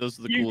 dude. Those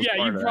are the coolest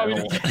part. You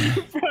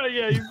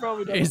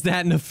probably don't. Is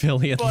that an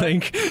affiliate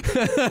link?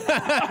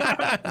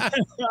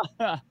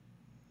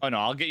 Oh no,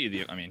 I'll get you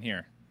the. I mean,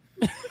 here.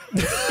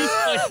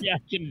 I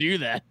can do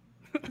that.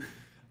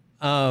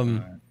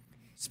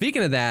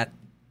 Speaking of that,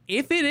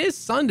 if it is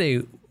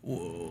Sunday,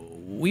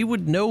 we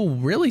would know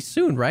really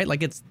soon, right?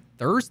 Like it's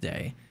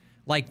Thursday.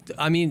 Like,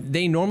 I mean,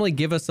 they normally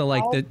give us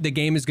the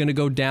game is going to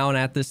go down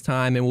at this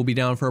time and we'll be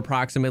down for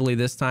approximately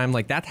this time.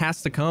 Like that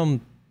has to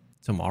come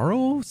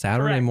tomorrow,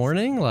 Saturday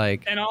morning.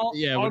 Like, and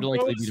it would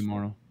likely be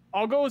tomorrow.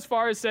 I'll go as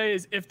far as say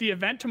is if the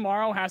event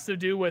tomorrow has to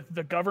do with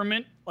the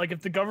government, like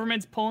if the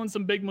government's pulling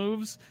some big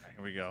moves.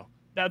 Here we go.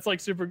 That's like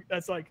super.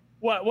 That's like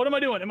what am I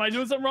doing? Am I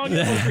doing something wrong?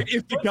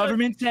 If the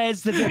government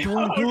says that they're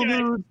doing cool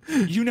moves,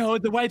 you know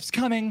the wipe's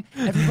coming.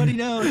 Everybody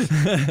knows.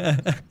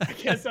 I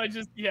guess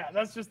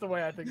that's just the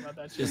way I think about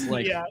that shit. Just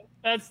like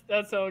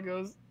that's how it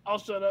goes. I'll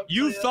shut up.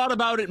 You've thought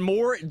about it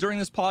more during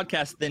this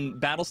podcast than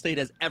Battle State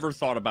has ever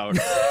thought about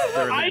it.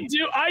 I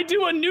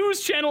do a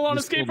news channel on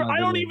Escape Room. I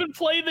don't even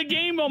play the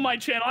game on my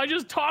channel. I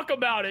just talk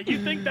about it.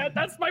 You think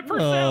that's my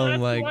personality?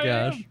 Oh my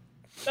gosh.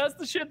 That's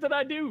the shit that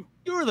I do.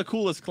 You were the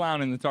coolest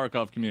clown in the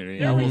Tarkov community.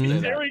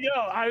 There we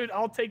go.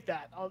 I'll take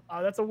that.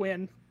 That's a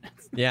win.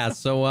 Yeah.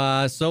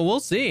 So we'll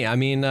see. I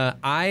mean,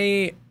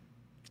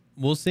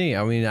 we'll see.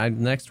 I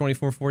mean, next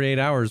 24, 48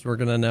 hours, we're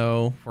gonna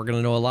know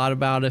a lot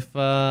about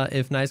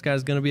if Nice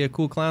Guy's gonna be a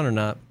cool clown or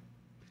not.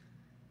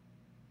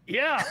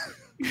 Yeah.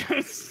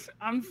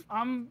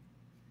 I'm.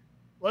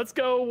 Let's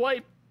go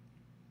wipe.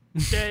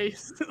 Okay.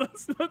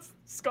 let's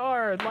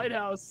Scar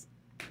Lighthouse.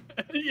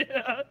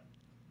 Yeah.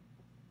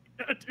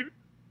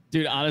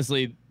 Dude,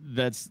 honestly,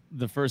 that's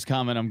the first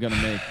comment I'm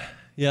gonna make.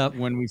 Yeah.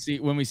 When we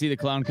see the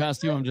clown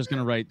costume, I'm just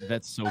gonna write,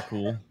 "That's so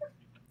cool."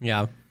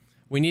 Yeah.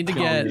 We need to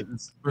get.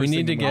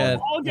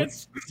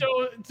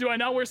 So, do I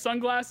not wear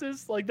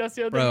sunglasses? Like, that's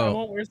the other thing. I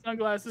won't wear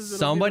sunglasses.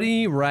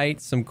 Somebody write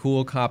some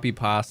cool copy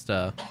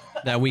pasta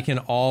that we can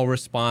all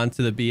respond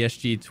to the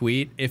BSG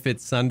tweet if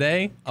it's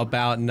Sunday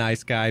about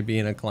Nice Guy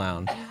being a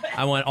clown.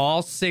 I want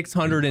all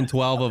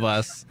 612 of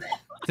us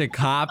to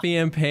copy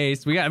and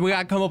paste. We got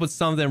to come up with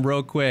something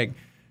real quick.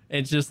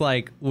 It's just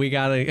like we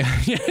gotta.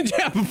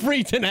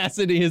 Free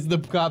tenacity is the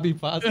copy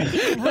pasta.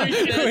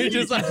 We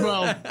just like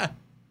 12.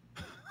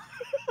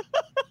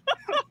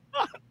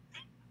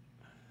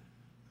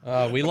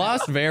 We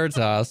lost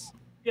Veritas.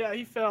 Yeah,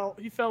 he fell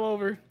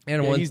over.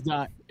 And he's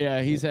not.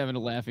 Yeah, he's having a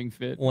laughing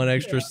fit. One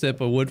extra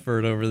sip of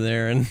Woodford over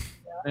there, and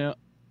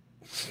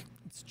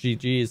it's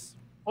GG's.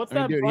 What's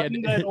that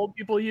button that old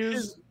people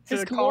use?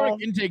 His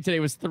caloric intake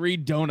today was 3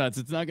 donuts.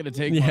 It's not gonna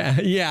take.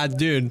 Yeah,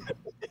 dude.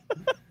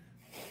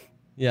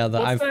 Yeah,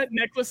 what's that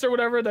necklace or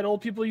whatever that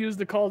old people use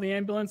to call the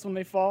ambulance when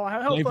they fall?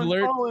 Life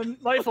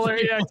alert. Life alert.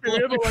 Yeah,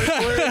 life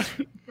alert.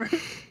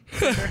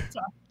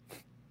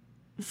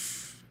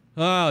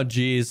 Oh,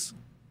 jeez.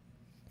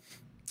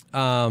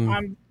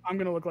 I'm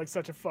gonna look like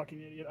such a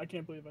fucking idiot. I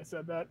can't believe I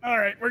said that. All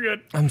right, we're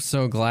good. I'm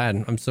so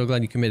glad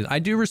you committed. I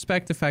do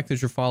respect the fact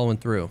that you're following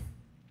through.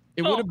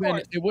 It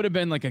would have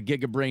been like a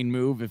gigabrain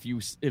move if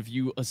you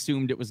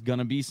assumed it was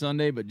gonna be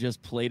Sunday, but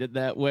just played it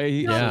that way.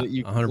 Yeah, so that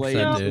you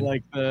 100%, dude.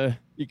 Like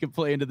you could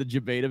play into the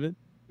debate of it.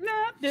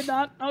 Nah, did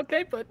not.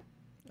 Okay, but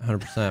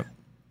 100%.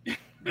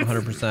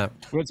 100%.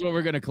 That's what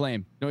we're gonna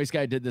claim.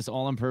 NoiceGuy did this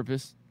all on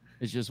purpose.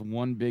 It's just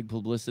one big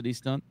publicity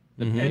stunt.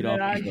 That paid off.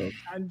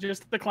 I'm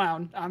just the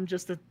clown. I'm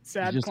just a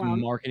sad just clown. A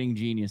marketing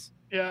genius.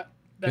 Yeah,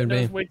 that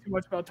knows way too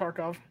much about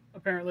Tarkov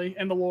apparently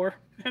and the lore.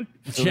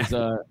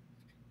 So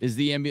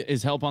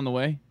is help on the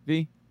way,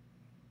 V?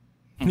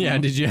 Yeah,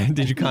 did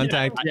you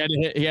contact?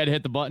 He had to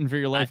hit the button for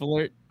your life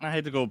alert. I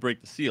had to go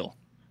break the seal.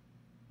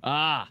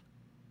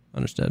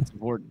 Understood. It's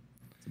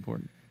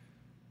important.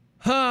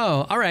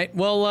 Oh, all right.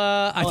 Well,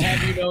 I'll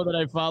have you know that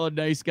I followed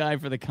Nice Guy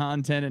for the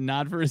content and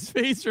not for his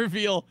face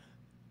reveal.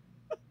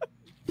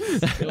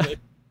 That's a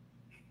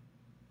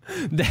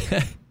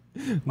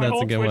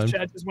good one.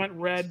 Chat just went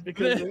red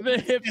because the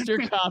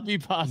hipster copy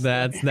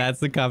pasta. That's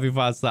the copy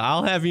pasta.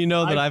 I'll have you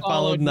know that I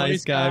followed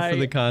Nice Guy for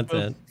the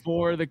content.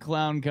 For the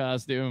clown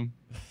costume.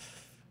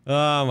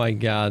 Oh my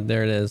God.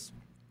 There it is.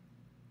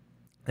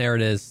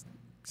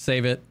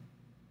 Save it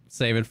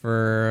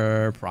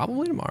for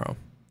probably tomorrow.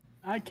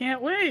 I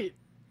can't wait.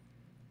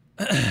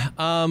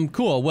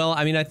 Cool. Well,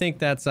 I mean, I think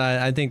that's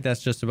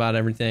just about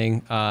everything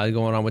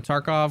going on with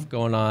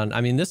Tarkov.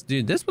 I mean,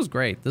 this was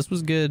great. This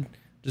was good.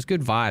 Just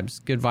good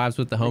vibes. Good vibes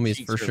with the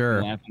homies for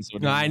sure.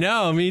 I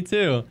know, me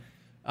too.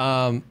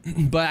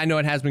 But I know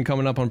it has been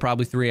coming up on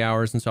probably 3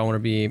 hours, and so I want to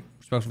be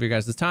respectful of you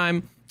guys'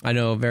 time. I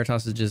know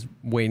Veritas is just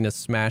waiting to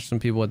smash some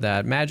people with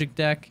that magic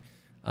deck.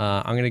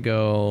 I'm gonna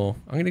go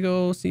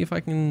see if I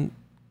can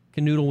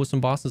canoodle with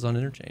some bosses on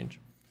interchange.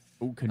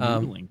 Oh,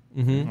 canoodling.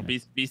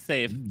 Be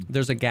safe.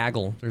 There's a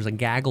gaggle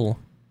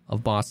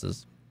of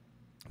bosses.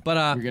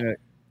 But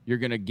you're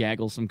gonna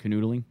gaggle some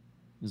canoodling,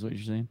 is what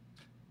you're saying?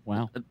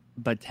 Wow. A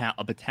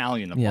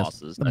battalion of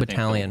bosses. A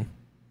battalion.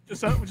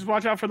 Just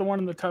watch out for the one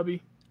in the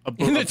tubby.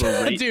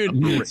 Dude,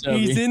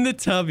 he's in the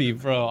tubby,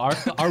 bro.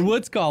 Our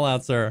Woods call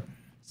outs are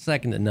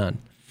second to none.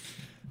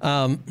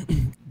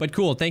 But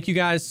cool. Thank you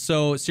guys.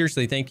 So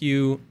seriously, thank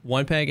you,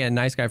 OnePeg and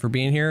Nice Guy for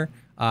being here.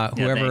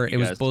 Whoever it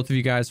was, both of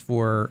you guys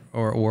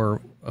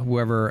or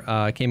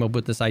whoever came up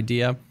with this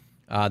idea.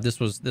 This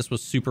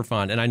was super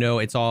fun, and I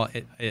know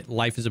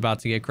life is about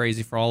to get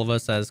crazy for all of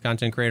us as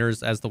content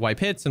creators as the wipe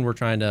hits, and we're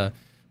trying to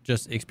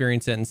just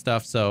experience it and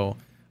stuff. So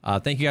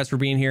thank you guys for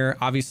being here.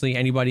 Obviously,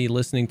 anybody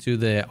listening to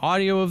the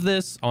audio of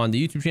this on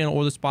the YouTube channel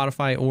or the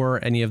Spotify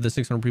or any of the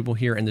 600 people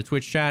here in the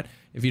Twitch chat,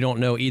 if you don't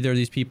know either of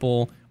these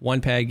people,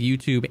 OnePeg,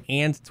 YouTube,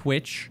 and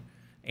Twitch.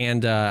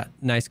 And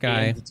Nice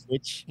Guy and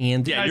Twitch.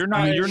 And yeah, you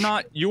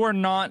are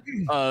not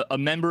a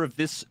member of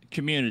this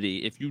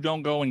community if you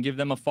don't go and give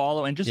them a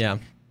follow and just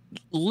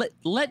let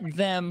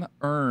them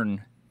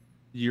earn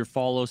your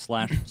follow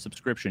 /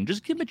 subscription.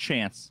 Just give them a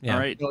chance. All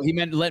right. Well, he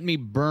meant let me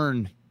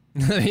burn.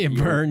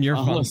 Burn your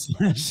follow.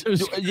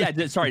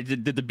 Yeah. Sorry.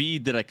 Did the B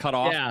did I cut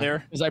off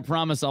there? Because I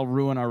promise I'll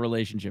ruin our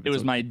relationship. It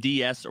was my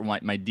DS or my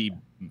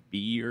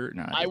DB or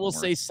no. I will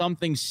say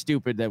something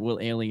stupid that will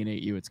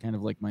alienate you. It's kind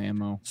of like my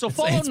MO. So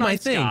follow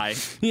Nice Guy.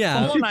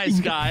 Yeah. Follow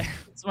Nice Guy.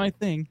 It's my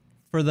thing.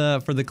 For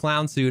the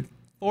clown suit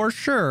for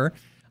sure.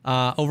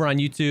 over on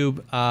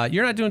YouTube.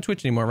 You're not doing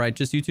Twitch anymore, right?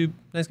 Just YouTube,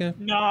 Nice Guy?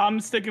 No, I'm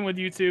sticking with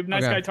YouTube.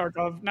 Nice Okay. Guy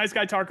Tarkov. Nice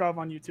Guy Tarkov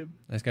on YouTube.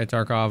 Nice Guy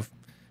Tarkov.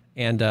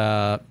 And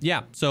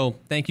yeah, so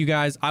thank you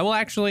guys. I will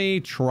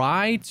actually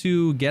try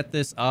to get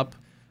this up,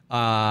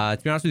 to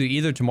be honest with you,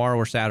 either tomorrow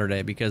or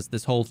Saturday, because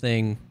this whole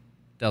thing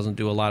doesn't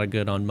do a lot of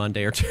good on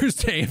Monday or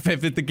Tuesday. If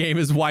the game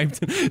is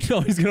wiped,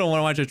 nobody's going to want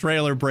to watch a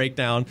trailer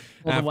breakdown.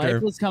 Well, after. the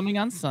wipe was coming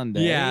on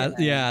Sunday.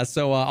 Yeah.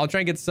 So I'll try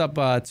and get this up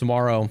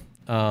tomorrow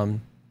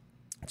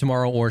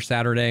or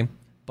Saturday.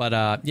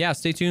 But yeah,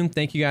 stay tuned.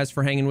 Thank you guys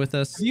for hanging with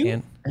us.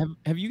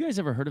 Have you guys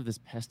ever heard of this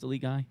Pestily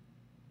guy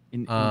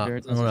in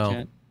Veritas' I don't know.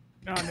 chat?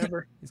 No,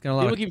 never. He's got a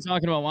lot People of keep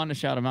talking about wanting to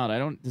shout him out.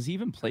 Does he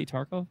even play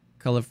Tarkov?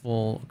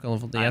 colorful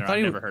day. I thought I've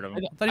he never heard of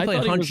him. I thought he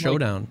played Hunt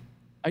Showdown.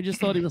 I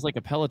just thought he was like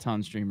a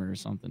Peloton streamer or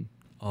something.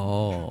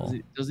 Oh,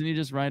 Doesn't he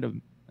just ride a? I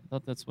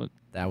thought that's what.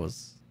 that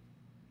was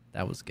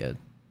good.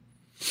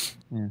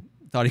 Yeah.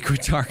 Thought he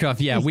quit Tarkov.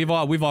 Yeah, we've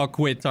all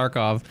quit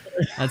Tarkov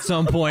at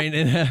some point.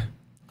 And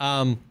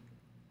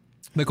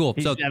but cool.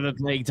 He's So never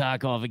playing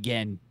Tarkov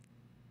again.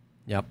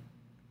 yep.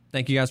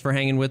 Thank you guys for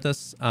hanging with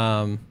us.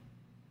 And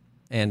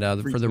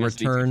for the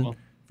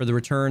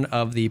return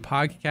of the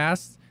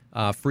podcast,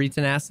 Free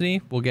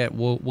Tenacity, we'll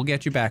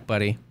get you back,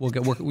 buddy.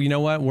 You know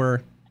what?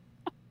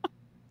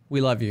 We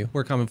love you.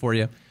 We're coming for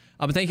you.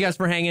 But thank you guys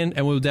for hanging,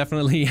 and we'll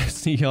definitely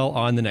see y'all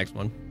on the next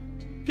one.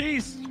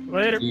 Peace.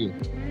 Later. See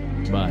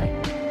you.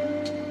 Bye.